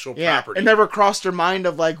the actual property. It never crossed her mind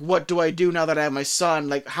of like, what do I do now that I have my son?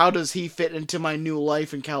 Like, how does he fit into my new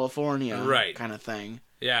life in California? Right. Kind of thing.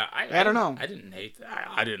 Yeah. I don't know. I didn't hate that.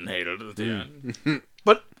 I didn't hate it at the end.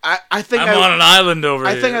 But I think I'm on an island over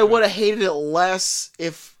here. I think I would have hated it less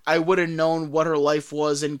if I would have known what her life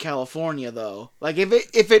was in California, though. Like if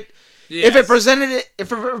it presented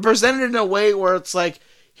it in a way where it's like,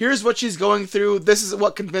 here's what she's going through, this is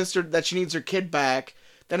what convinced her that she needs her kid back,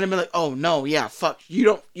 then I'd be like, oh no, yeah, fuck,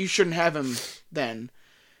 you shouldn't have him then.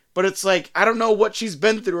 But it's like, I don't know what she's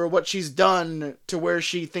been through or what she's done to where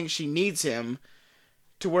she thinks she needs him,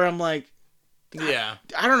 to where I'm like, yeah,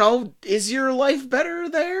 I don't know, is your life better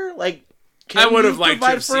there? Like, I would have liked to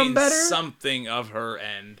have seen something of her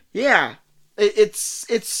end. Yeah. It's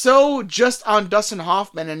so just on Dustin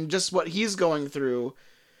Hoffman and just what he's going through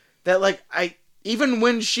that, like, even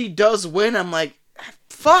when she does win, I'm like,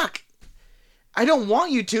 fuck. I don't want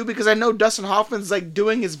you to, because I know Dustin Hoffman's, like,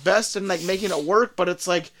 doing his best and, like, making it work, but it's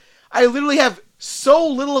like, I literally have so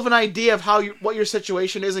little of an idea of what your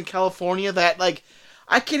situation is in California that, like,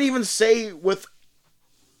 I can't even say with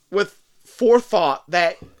forethought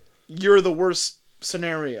that you're the worst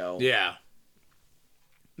scenario. Yeah.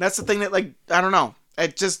 That's the thing that, like, I don't know. I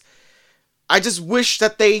just wish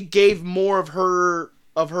that they gave more of her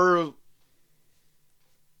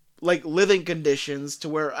like living conditions to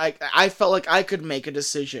where I felt like I could make a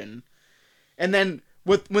decision. And then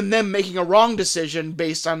when them making a wrong decision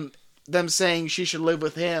based on them saying she should live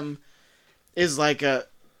with him is like that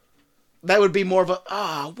would be more of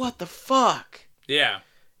a what the fuck? Yeah.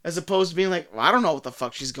 As opposed to being like, well, I don't know what the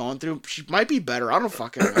fuck she's going through. She might be better. I don't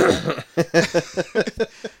fucking know.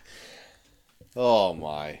 Oh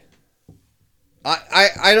my.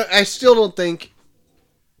 I still don't think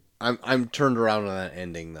I'm turned around on that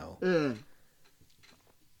ending though.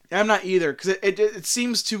 I'm not either, because it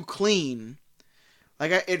seems too clean.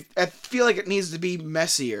 Like I feel like it needs to be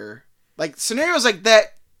messier. Like scenarios like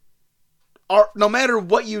that are, no matter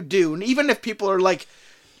what you do, and even if people are like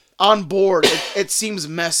on board, it seems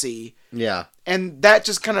messy. Yeah. And that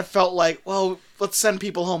just kind of felt like, well, let's send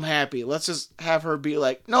people home happy. Let's just have her be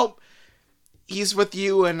like, nope, he's with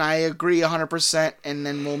you and I agree 100%, and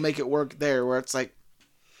then we'll make it work there, where it's like,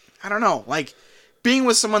 I don't know, like being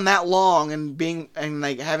with someone that long and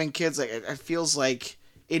like having kids, like it feels like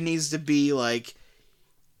it needs to be like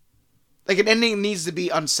an ending needs to be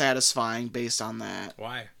unsatisfying based on that.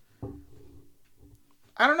 Why?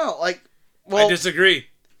 I don't know, like, well, I disagree.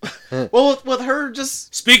 Well, with her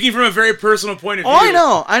just speaking from a very personal point of view.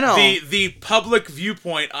 Oh, I know. The public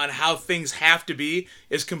viewpoint on how things have to be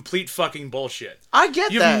is complete fucking bullshit. I get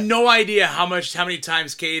that. You have no idea how many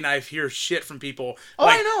times Kate and I hear shit from people. Oh,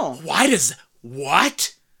 like, I know. Why does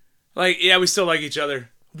what? Like, yeah, we still like each other.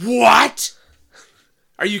 What?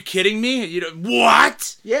 Are you kidding me?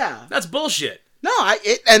 What? Yeah, that's bullshit. No,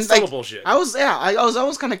 it's like bullshit. I was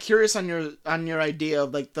always kind of curious on your idea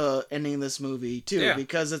of like the ending of this movie too,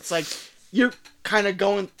 because it's like you're kind of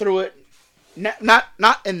going through it, not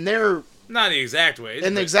in their not in the exact ways,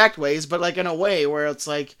 the exact ways, but like in a way where it's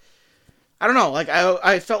like, I don't know, like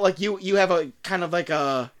I felt like you have a kind of like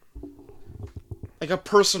a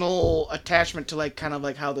personal attachment to like kind of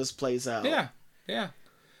like how this plays out. Yeah,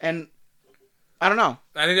 and I don't know.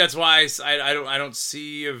 I think that's why I don't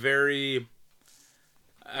see a very.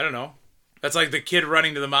 I don't know. That's like the kid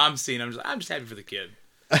running to the mom scene. I'm just happy for the kid.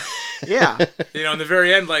 Yeah. In the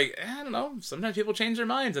very end, like, I don't know. Sometimes people change their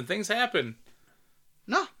minds and things happen.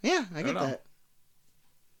 No, yeah, I get that.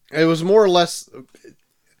 It was more or less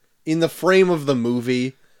in the frame of the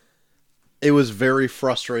movie. it was very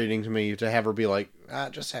frustrating to me to have her be like,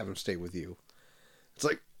 just have him stay with you. It's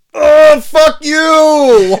like, oh, fuck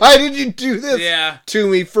you! Why did you do this Yeah. to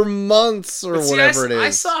me for months or But see, whatever it is? I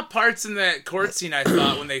saw parts in that court scene, I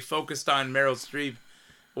thought, when they focused on Meryl Streep,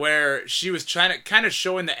 where she was trying to kind of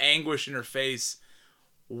showing the anguish in her face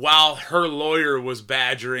while her lawyer was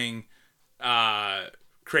badgering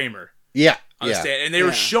Kramer Yeah. on the Yeah. stand. And they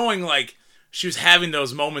were showing, like, she was having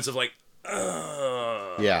those moments of, like,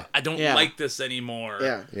 Yeah. I don't Yeah. like this anymore.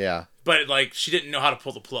 Yeah. Yeah. But, like, she didn't know how to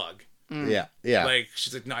pull the plug. Yeah. Yeah. Like,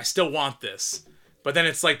 she's like, no, I still want this. But then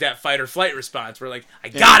it's like that fight or flight response where, like, I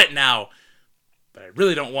got it now, but I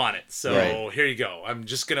really don't want it. So Right. here you go. I'm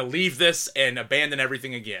just going to leave this and abandon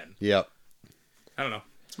everything again. Yep. I don't know.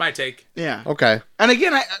 It's my take. Yeah. Okay. And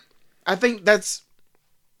again, I think that's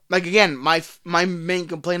like, again, my main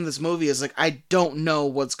complaint of this movie is like, I don't know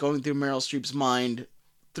what's going through Meryl Streep's mind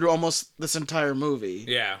through almost this entire movie.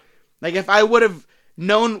 Yeah. Like, if I would have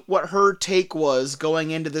known what her take was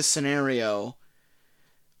going into this scenario,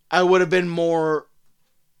 I would have been more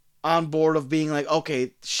on board of being like,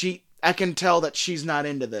 okay, I can tell that she's not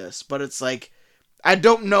into this, but it's like, I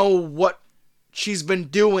don't know what she's been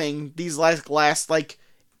doing these last like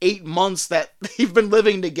 8 months that they've been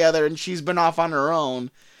living together and she's been off on her own,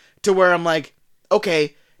 to where I'm like,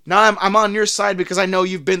 okay, now I'm on your side because I know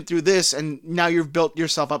you've been through this and now you've built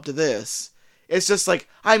yourself up to this. It's just like,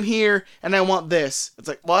 I'm here and I want this. It's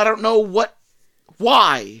like, well, I don't know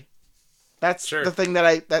why. That's Sure. the thing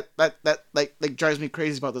that like drives me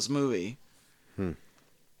crazy about this movie.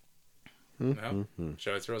 Well,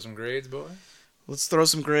 shall I throw some grades, boy? Let's throw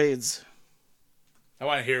some grades. I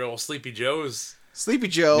want to hear old Sleepy Joe's. Sleepy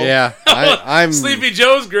Joe. Yeah. I'm Sleepy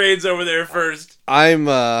Joe's grades over there first. I'm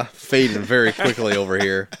fading very quickly over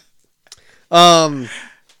here.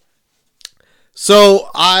 So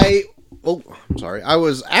I'm sorry. I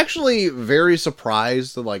was actually very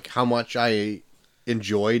surprised at like how much I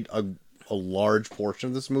enjoyed a large portion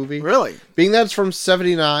of this movie. Really? Being that it's from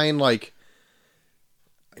 '79, like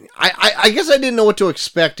I guess I didn't know what to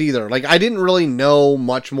expect either. Like I didn't really know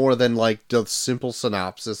much more than like the simple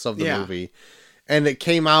synopsis of the Yeah. movie, and it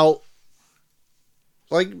came out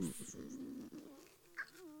like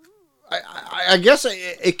I guess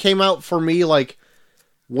it came out for me like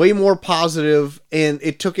way more positive, and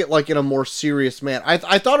it took it like in a more serious manner.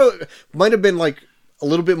 I thought it might have been like a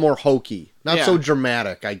little bit more hokey, not Yeah. so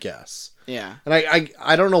dramatic, I guess. Yeah. And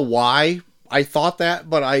I don't know why I thought that,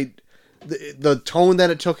 but the tone that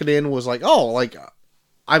it took it in was like, oh, like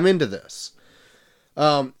I'm into this.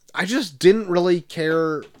 I just didn't really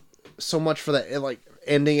care so much for that like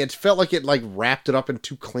ending. It felt like it like wrapped it up in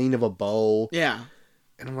too clean of a bow. Yeah.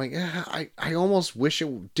 And I'm like, I almost wish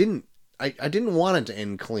it didn't. I didn't want it to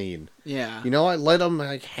end clean. Yeah. You know, I let him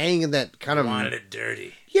like hang in that kind of Wanted it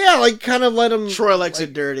dirty. yeah, like kind of let him. Troy likes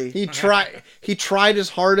it dirty. He tried his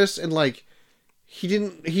hardest, and like he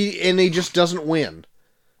just doesn't win.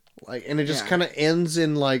 Like, and it just Yeah. kind of ends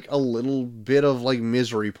in like a little bit of like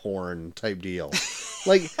misery porn type deal.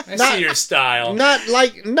 Like I see your style.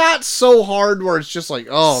 not so hard where it's just like,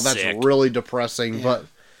 oh, that's Sick. really depressing, but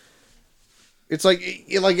it's like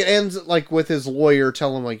it ends like with his lawyer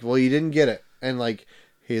telling him like, well, you didn't get it, and like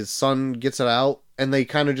his son gets it out, and they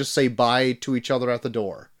kind of just say bye to each other at the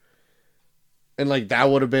door, and like that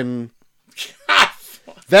would have been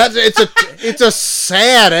it's a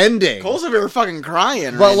sad ending. Cole's over here fucking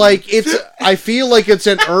crying. But right like I feel like it's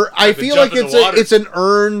an I feel like jump in the water. it's an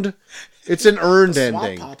earned Swamp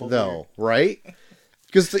ending pop over though, right?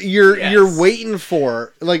 Because you're waiting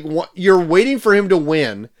for like you're waiting for him to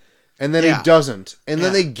win, and then Yeah. he doesn't, and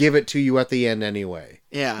then Yeah. they give it to you at the end anyway.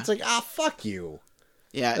 Yeah. It's like fuck you.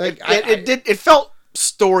 Yeah. like, It felt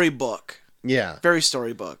storybook. Yeah, Very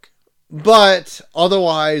storybook. but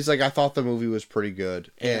otherwise, like I thought the movie was pretty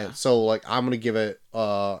good, Yeah. and so like I'm gonna give it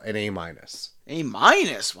an A-. A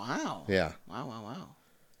minus. Wow. Yeah. Wow.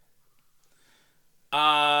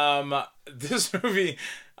 This movie.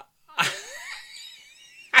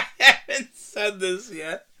 I haven't said this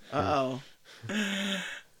yet. Uh-oh.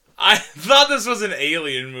 I thought this was an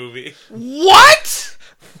alien movie. What?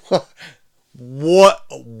 What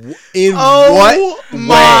in Oh what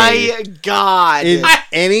my way? god. In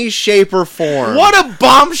any shape or form? What a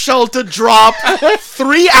bombshell to drop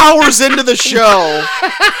 3 hours into the show.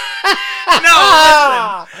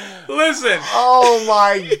 No, listen. Oh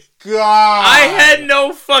my god! I had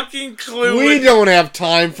no fucking clue. We don't have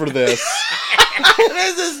time for this.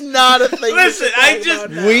 This is not a thing. Listen, I just.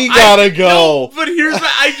 We gotta go. No, but here's what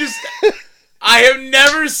I have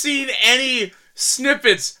never seen any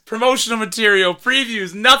snippets, promotional material,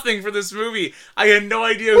 previews, nothing for this movie. I had no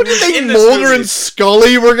idea What who do you was think in this Mulder movie. and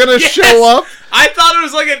Scully were gonna Yes! show up? I thought it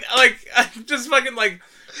was just fucking like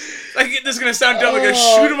this is gonna sound dumb, like a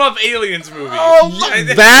shoot 'em up aliens movie.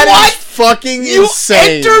 That is fucking You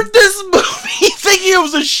insane. entered this movie thinking it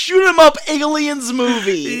was a shoot 'em up aliens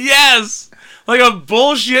movie. Yes! Like a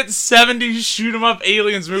bullshit 70s shoot 'em up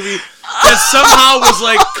aliens movie that somehow was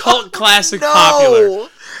like cult classic popular.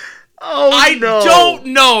 Oh, I no. don't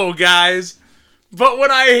know, guys. But when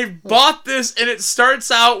I bought this and it starts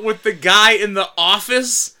out with the guy in the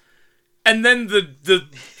office and then the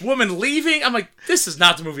woman leaving, I'm like, this is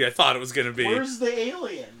not the movie I thought it was going to be. Where's the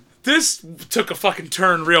alien? This took a fucking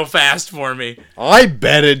turn real fast for me. I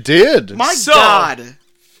bet it did. My So- God.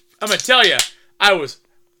 I'm going to tell you, I was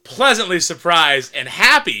pleasantly surprised and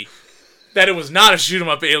happy that it was not a shoot 'em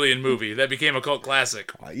up alien movie that became a cult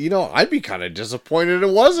classic. You know, I'd be kind of disappointed it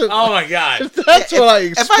wasn't. Oh my god. That's what I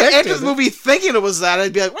If expected. I entered this movie thinking it was that,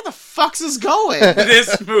 I'd be like, where the fuck's this going?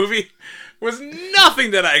 This movie was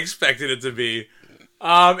nothing that I expected it to be.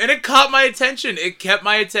 And it caught my attention. It kept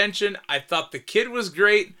my attention. I thought the kid was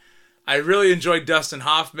great. I really enjoyed Dustin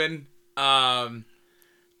Hoffman. Guys,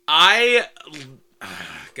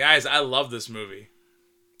 I love this movie.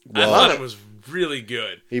 I Well, thought it was really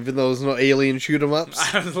good. even though there's no alien shoot 'em ups.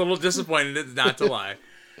 I was a little disappointed, not to lie.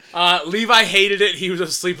 Levi hated it. He was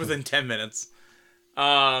asleep within 10 minutes.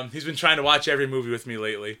 He's been trying to watch every movie with me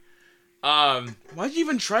lately. Why'd you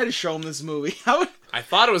even try to show him this movie? How? I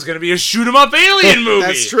thought it was going to be a shoot 'em up alien movie.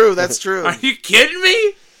 That's true. That's true. Are you kidding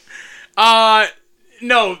me?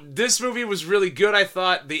 No, this movie was really good, I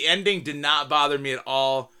thought. The ending did not bother me at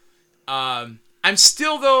all. I'm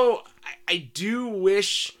still, though, I do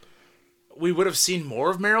wish we would have seen more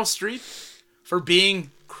of Meryl Streep for being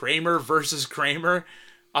Kramer versus Kramer,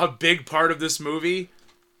 a big part of this movie.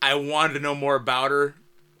 I wanted to know more about her.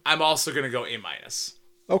 I'm also going to go A-.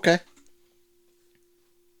 Okay.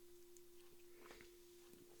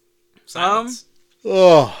 Silence.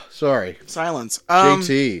 Oh, sorry. Silence.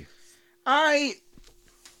 JT.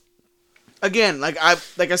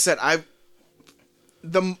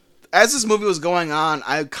 As this movie was going on,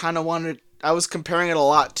 I kind of I was comparing it a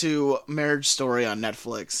lot to Marriage Story on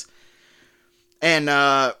Netflix. And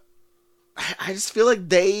I just feel like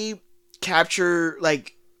they capture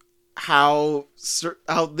like how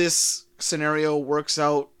this scenario works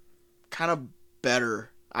out kind of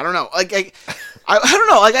better. I don't know. Like I don't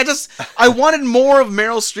know. Like I wanted more of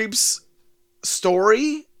Meryl Streep's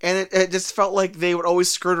story, and it just felt like they would always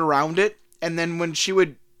skirt around it. And then when she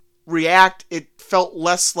would react, it felt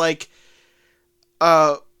less like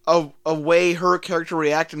a way her character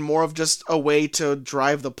reacted, more of just a way to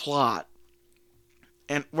drive the plot.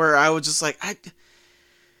 And where I was just like,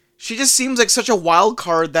 she just seems like such a wild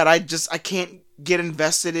card that I can't get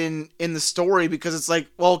invested in the story, because it's like,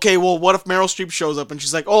 well, okay, well, what if Meryl Streep shows up and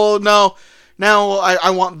she's like, oh no, now I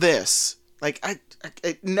want this. Like I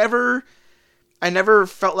never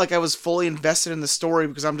felt like I was fully invested in the story,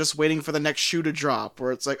 because I'm just waiting for the next shoe to drop,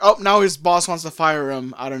 where it's like, oh, now his boss wants to fire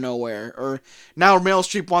him out of nowhere, or now Meryl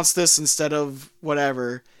Streep wants this instead of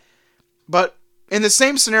whatever. But in the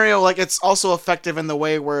same scenario, like, it's also effective in the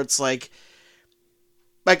way where it's like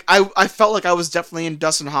I felt like I was definitely in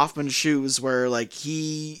Dustin Hoffman's shoes, where like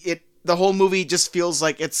the whole movie just feels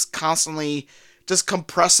like it's constantly just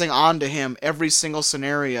compressing onto him. Every single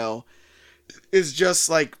scenario is just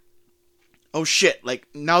like, oh shit, like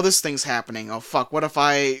now this thing's happening. Oh fuck, what if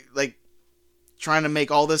I like trying to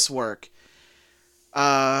make all this work?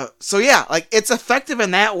 So yeah, like it's effective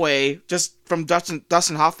in that way, just from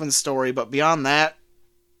Dustin Hoffman's story, but beyond that,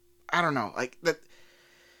 I don't know. Like that,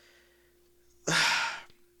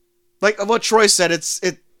 like what Troy said,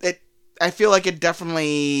 it. I feel like it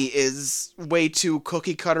definitely is way too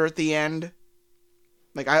cookie cutter at the end.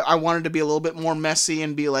 Like I wanted to be a little bit more messy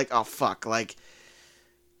and be like, oh fuck, like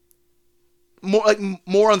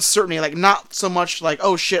more uncertainty, like not so much like,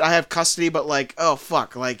 oh shit, I have custody, but like, oh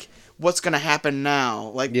fuck, like what's gonna happen now?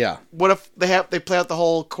 Like, Yeah. what if they play out the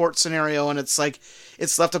whole court scenario and it's like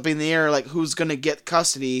it's left up in the air, like who's gonna get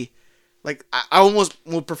custody? Like I almost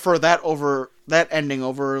would prefer that ending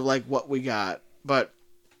over like what we got, but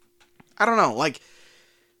I don't know, like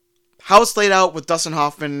how it's laid out with Dustin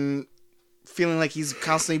Hoffman feeling like he's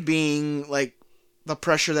constantly being like the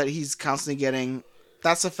pressure that he's constantly getting.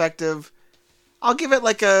 That's effective. I'll give it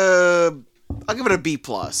a B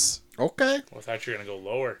plus. Okay. Well, I thought you were gonna go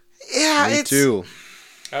lower. Yeah, Me it's too.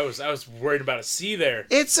 I was worried about a C there.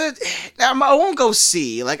 I won't go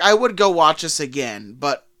C. Like I would go watch this again,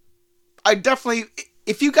 but I definitely,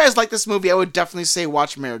 if you guys like this movie, I would definitely say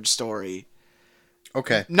watch Marriage Story.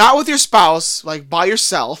 Okay. Not with your spouse, like by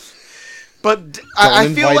yourself. But I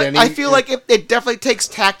feel invite like any- I feel like it definitely takes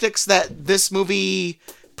tactics that this movie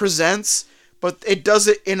presents, but it does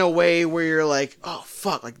it in a way where you're like, oh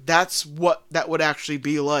fuck, like that's what that would actually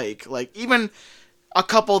be like. Like even a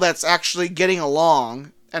couple that's actually getting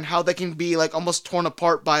along and how they can be like almost torn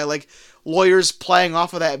apart by like lawyers playing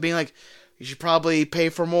off of that, being like, you should probably pay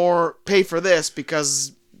for this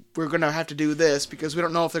because we're gonna have to do this because we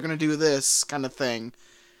don't know if they're gonna do this kind of thing.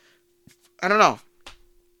 I don't know.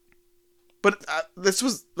 But this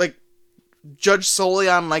was like judged solely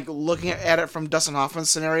on like looking at it from Dustin Hoffman's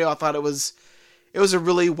scenario. I thought it was a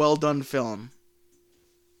really well done film.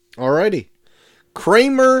 Alrighty.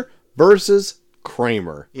 Kramer versus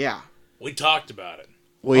Kramer. Yeah. We talked about it.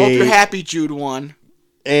 I hope you're happy Jude won.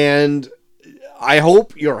 And I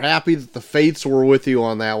hope you're happy that the fates were with you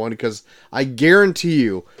on that one, because I guarantee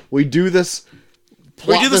you, we do this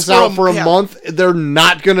out for a month, they're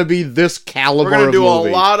not going to be this caliber We're gonna of do movie.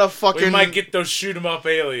 a lot of fucking. We might get those shoot 'em up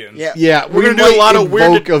aliens. Yeah. Yeah, We're gonna might do a lot of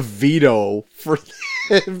weird. invoke a veto for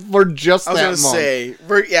for just I was that gonna month. say,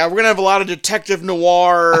 we're gonna have a lot of detective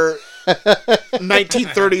noir,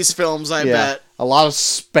 1930s films. I bet. a lot of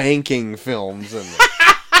spanking films in there.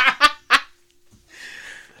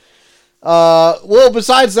 Well,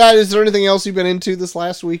 besides that, is there anything else you've been into this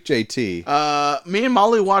last week, JT? Me and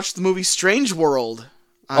Molly watched the movie Strange World.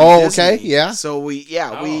 On Oh, Disney. okay, yeah. So we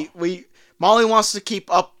Molly wants to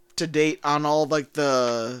keep up to date on all like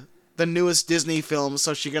the newest Disney films,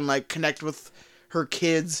 so she can like connect with her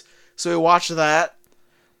kids. So we watched that.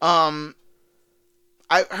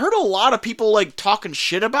 I heard a lot of people like talking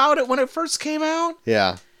shit about it when it first came out.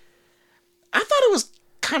 Yeah, I thought it was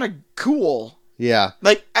kind of cool. yeah.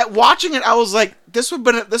 Like at watching it, I was like, this would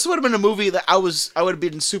have been a movie that I would have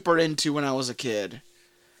been super into when I was a kid.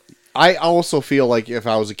 I also feel like if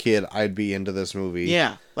I was a kid, I'd be into this movie.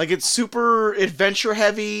 Yeah, like it's super adventure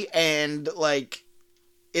heavy and like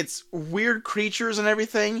it's weird creatures and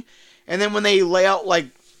everything. And then when they lay out like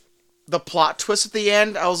the plot twist at the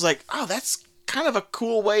end, I was like, oh, that's kind of a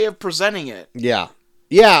cool way of presenting it. Yeah.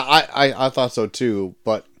 I thought so too,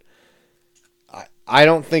 but I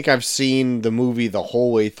don't think I've seen the movie the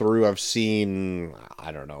whole way through. I've seen,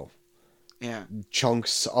 I don't know, Yeah,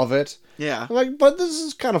 chunks of it. yeah, Like, but this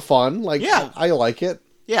is kind of fun. Like, Yeah. I like it.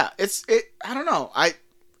 yeah. I don't know.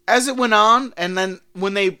 As it went on, and then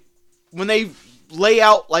when they lay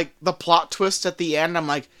out like the plot twist at the end, I'm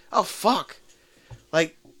like, oh fuck,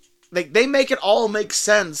 like they make it all make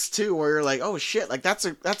sense too. Where you're like, oh shit, like that's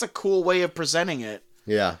a cool way of presenting it.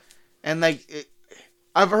 Yeah. And like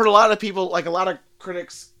I've heard a lot of people, like a lot of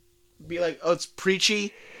critics, be like, oh, it's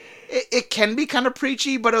preachy. It can be kind of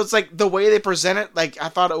preachy, but it was like the way they present it. Like I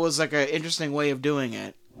thought it was like an interesting way of doing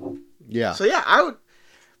it. Yeah. So yeah,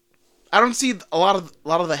 I don't see a lot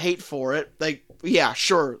of the hate for it. Like, yeah,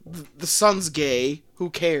 sure, the son's gay. Who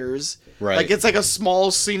cares? Right. Like, it's like a small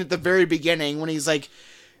scene at the very beginning when he's like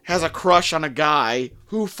has a crush on a guy.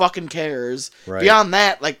 Who fucking cares? Right. Beyond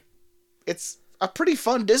that, like, it's a pretty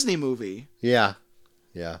fun Disney movie. Yeah.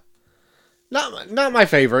 Yeah. Not my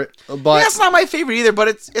favorite, but Yeah, it's not my favorite either, but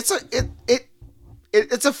it's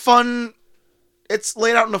a fun. It's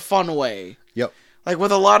laid out in a fun way. yep. Like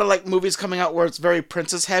with a lot of like movies coming out where it's very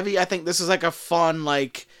princess heavy, I think this is like a fun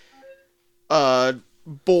like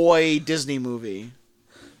boy Disney movie.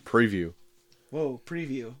 Preview. Whoa,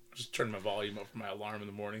 preview. Just turn my volume up for my alarm in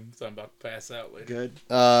the morning, so I'm about to pass out later.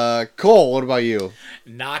 Good. Cole, what about you?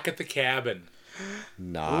 Knock at the Cabin.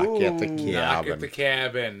 Knock at the cabin. Knock at the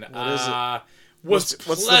Cabin. What is it? Was What's the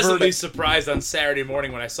pleasantly verdict? surprised on Saturday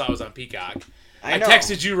morning when I saw it was on Peacock. I I know.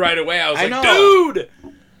 texted you right away. I was I like, know. dude!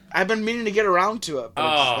 I've been meaning to get around to it, but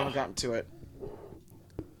I just Oh. haven't gotten to it.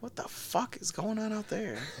 What the fuck is going on out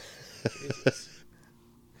there?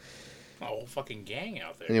 A whole fucking gang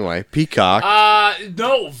out there. Anyway, Peacock.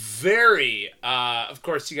 No, very. Of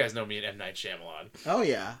course, you guys know me and M. Night Shyamalan. Oh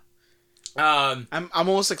yeah. Um, I'm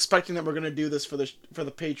almost expecting that we're gonna do this for the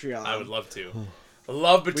Patreon. I would love to. I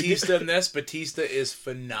love Batista in this. Batista is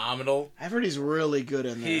phenomenal. I've heard he's really good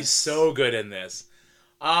in this. He's so good in this.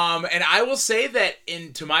 And I will say that,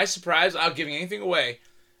 to my surprise, without giving anything away,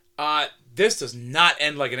 this does not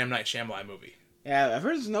end like an M. Night Shyamalan movie. Yeah, I've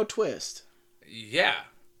heard there's no twist. Yeah.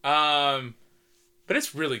 But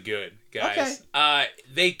it's really good, guys. Okay.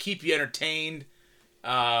 They keep you entertained,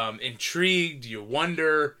 intrigued, you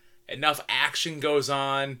wonder, enough action goes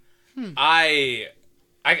on.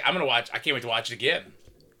 I'm gonna watch. I can't wait to watch it again.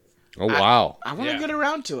 Oh wow. I want to Yeah. get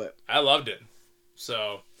around to it. I loved it.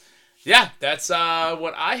 So, yeah, that's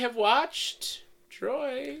what I have watched.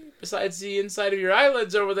 Troy, besides the inside of your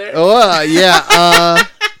eyelids over there. Oh yeah.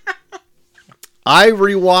 I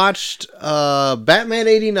rewatched Batman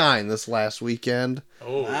 89 this last weekend.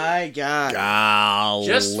 Oh, My God. Golly.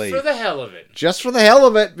 just for the hell of it. Just for the hell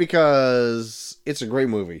of it, because it's a great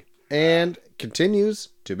movie. And continues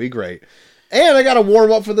to be great. And I got to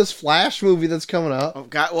warm up for this Flash movie that's coming out. Oh,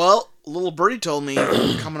 God. Well, little birdie told me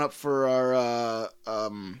coming up for our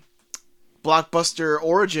blockbuster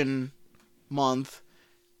origin month,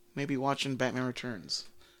 maybe watching Batman Returns.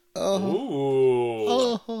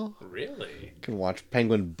 Ooh, really? Can watch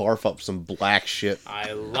Penguin barf up some black shit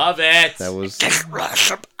I love it. that was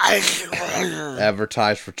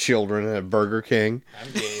advertised for children at Burger King.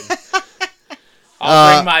 I'm game.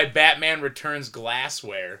 I'll bring my Batman Returns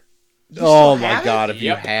glassware. Oh still my have God, it? if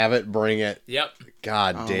Yep. you have it, bring it. Yep.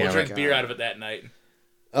 God We'll damn drink it. beer out of it that night.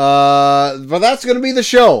 But that's going to be the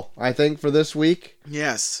show, I think, for this week.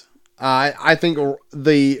 Yes. I think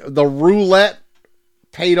the roulette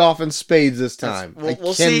paid off in spades this time. We'll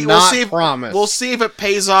I see. cannot We'll see. promise. We'll see if it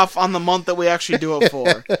pays off on the month that we actually do it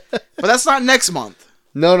for. But that's not next month.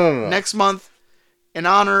 No. Next month, in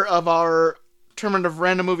honor of our Tournament of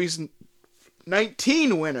Random Movies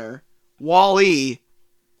 19 winner, Wall-E,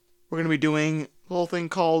 we're going to be doing a little thing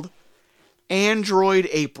called Android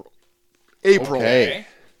April. Okay.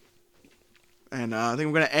 And I think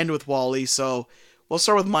we're going to end with Wall-E, so we'll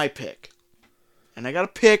start with my pick. And I got a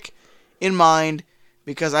pick in mind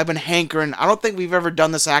because I've been hankering. I don't think we've ever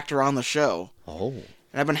done this actor on the show. Oh.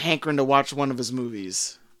 And I've been hankering to watch one of his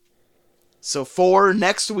movies. So for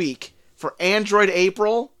next week, for Android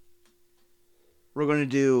April, we're going to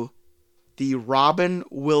do the Robin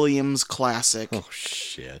Williams classic, Oh,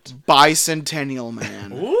 shit. Bicentennial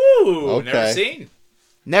Man. Ooh, Okay. never seen.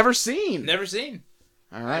 Never seen. Never seen.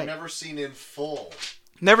 All right. never seen in full.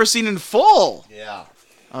 Never seen in full. Yeah.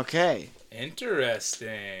 Okay.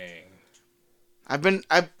 Interesting. I've been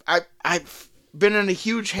in a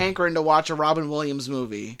huge hankering to watch a Robin Williams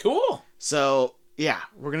movie. Cool. So, yeah,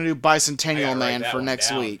 we're going to do I Bicentennial gotta write Man that for one next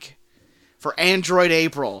down. week. For Android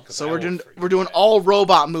April. So I we're will doing forget that. all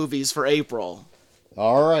robot movies for April.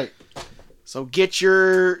 All right. So get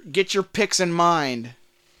your picks in mind.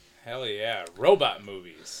 Hell yeah. Robot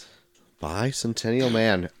movies. Bicentennial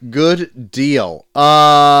Man. Good deal.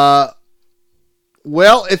 Well,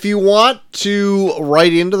 if you want to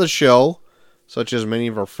write into the show, such as many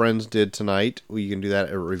of our friends did tonight, you can do that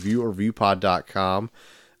at reviewreviewpod.com.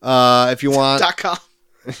 If you want... .com.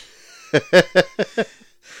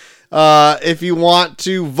 If you want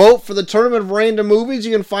to vote for the Tournament of Random Movies,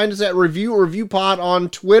 you can find us at reviewpod on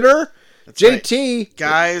Twitter. JT.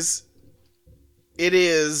 Guys, it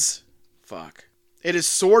is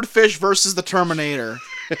Swordfish versus the Terminator.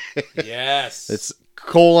 Yes. It's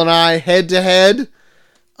Cole and I head to head.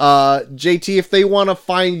 JT, if they want to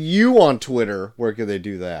find you on Twitter, where can they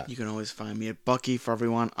do that? You can always find me at Bucky for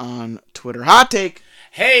everyone on Twitter. Hot take.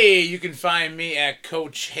 Hey, you can find me at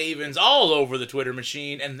Coach Havens all over the Twitter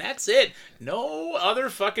machine, and that's it. No other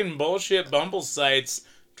fucking bullshit Bumble sites.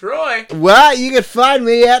 Troy. Well, you can find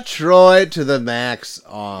me at Troy to the Max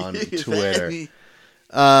on Twitter.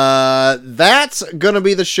 That's going to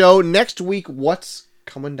be the show. Next week, what's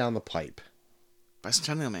coming down the pipe?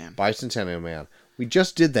 Bicentennial Man. Bicentennial Man. We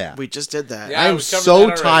just did that. We just did that. Yeah. I'm we covered so that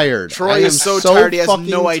already. tired. Troy I am is so tired he has fucking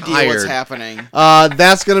no idea what's tired. happening.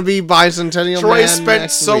 That's going to be Bicentennial Troy Man has spent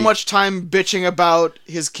next so week. much time bitching about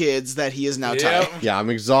his kids that he is now tired. Yep. Yeah,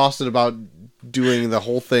 I'm exhausted about doing the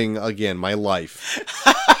whole thing again, my life.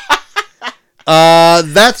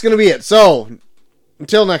 That's going to be it. So,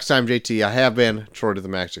 until next time, JT, I have been Troy to the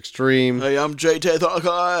Max Extreme. Hey, I'm JT the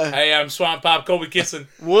guy. Hey, I'm Swamp Pop Kobe Kissing.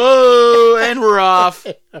 Whoa, and we're off.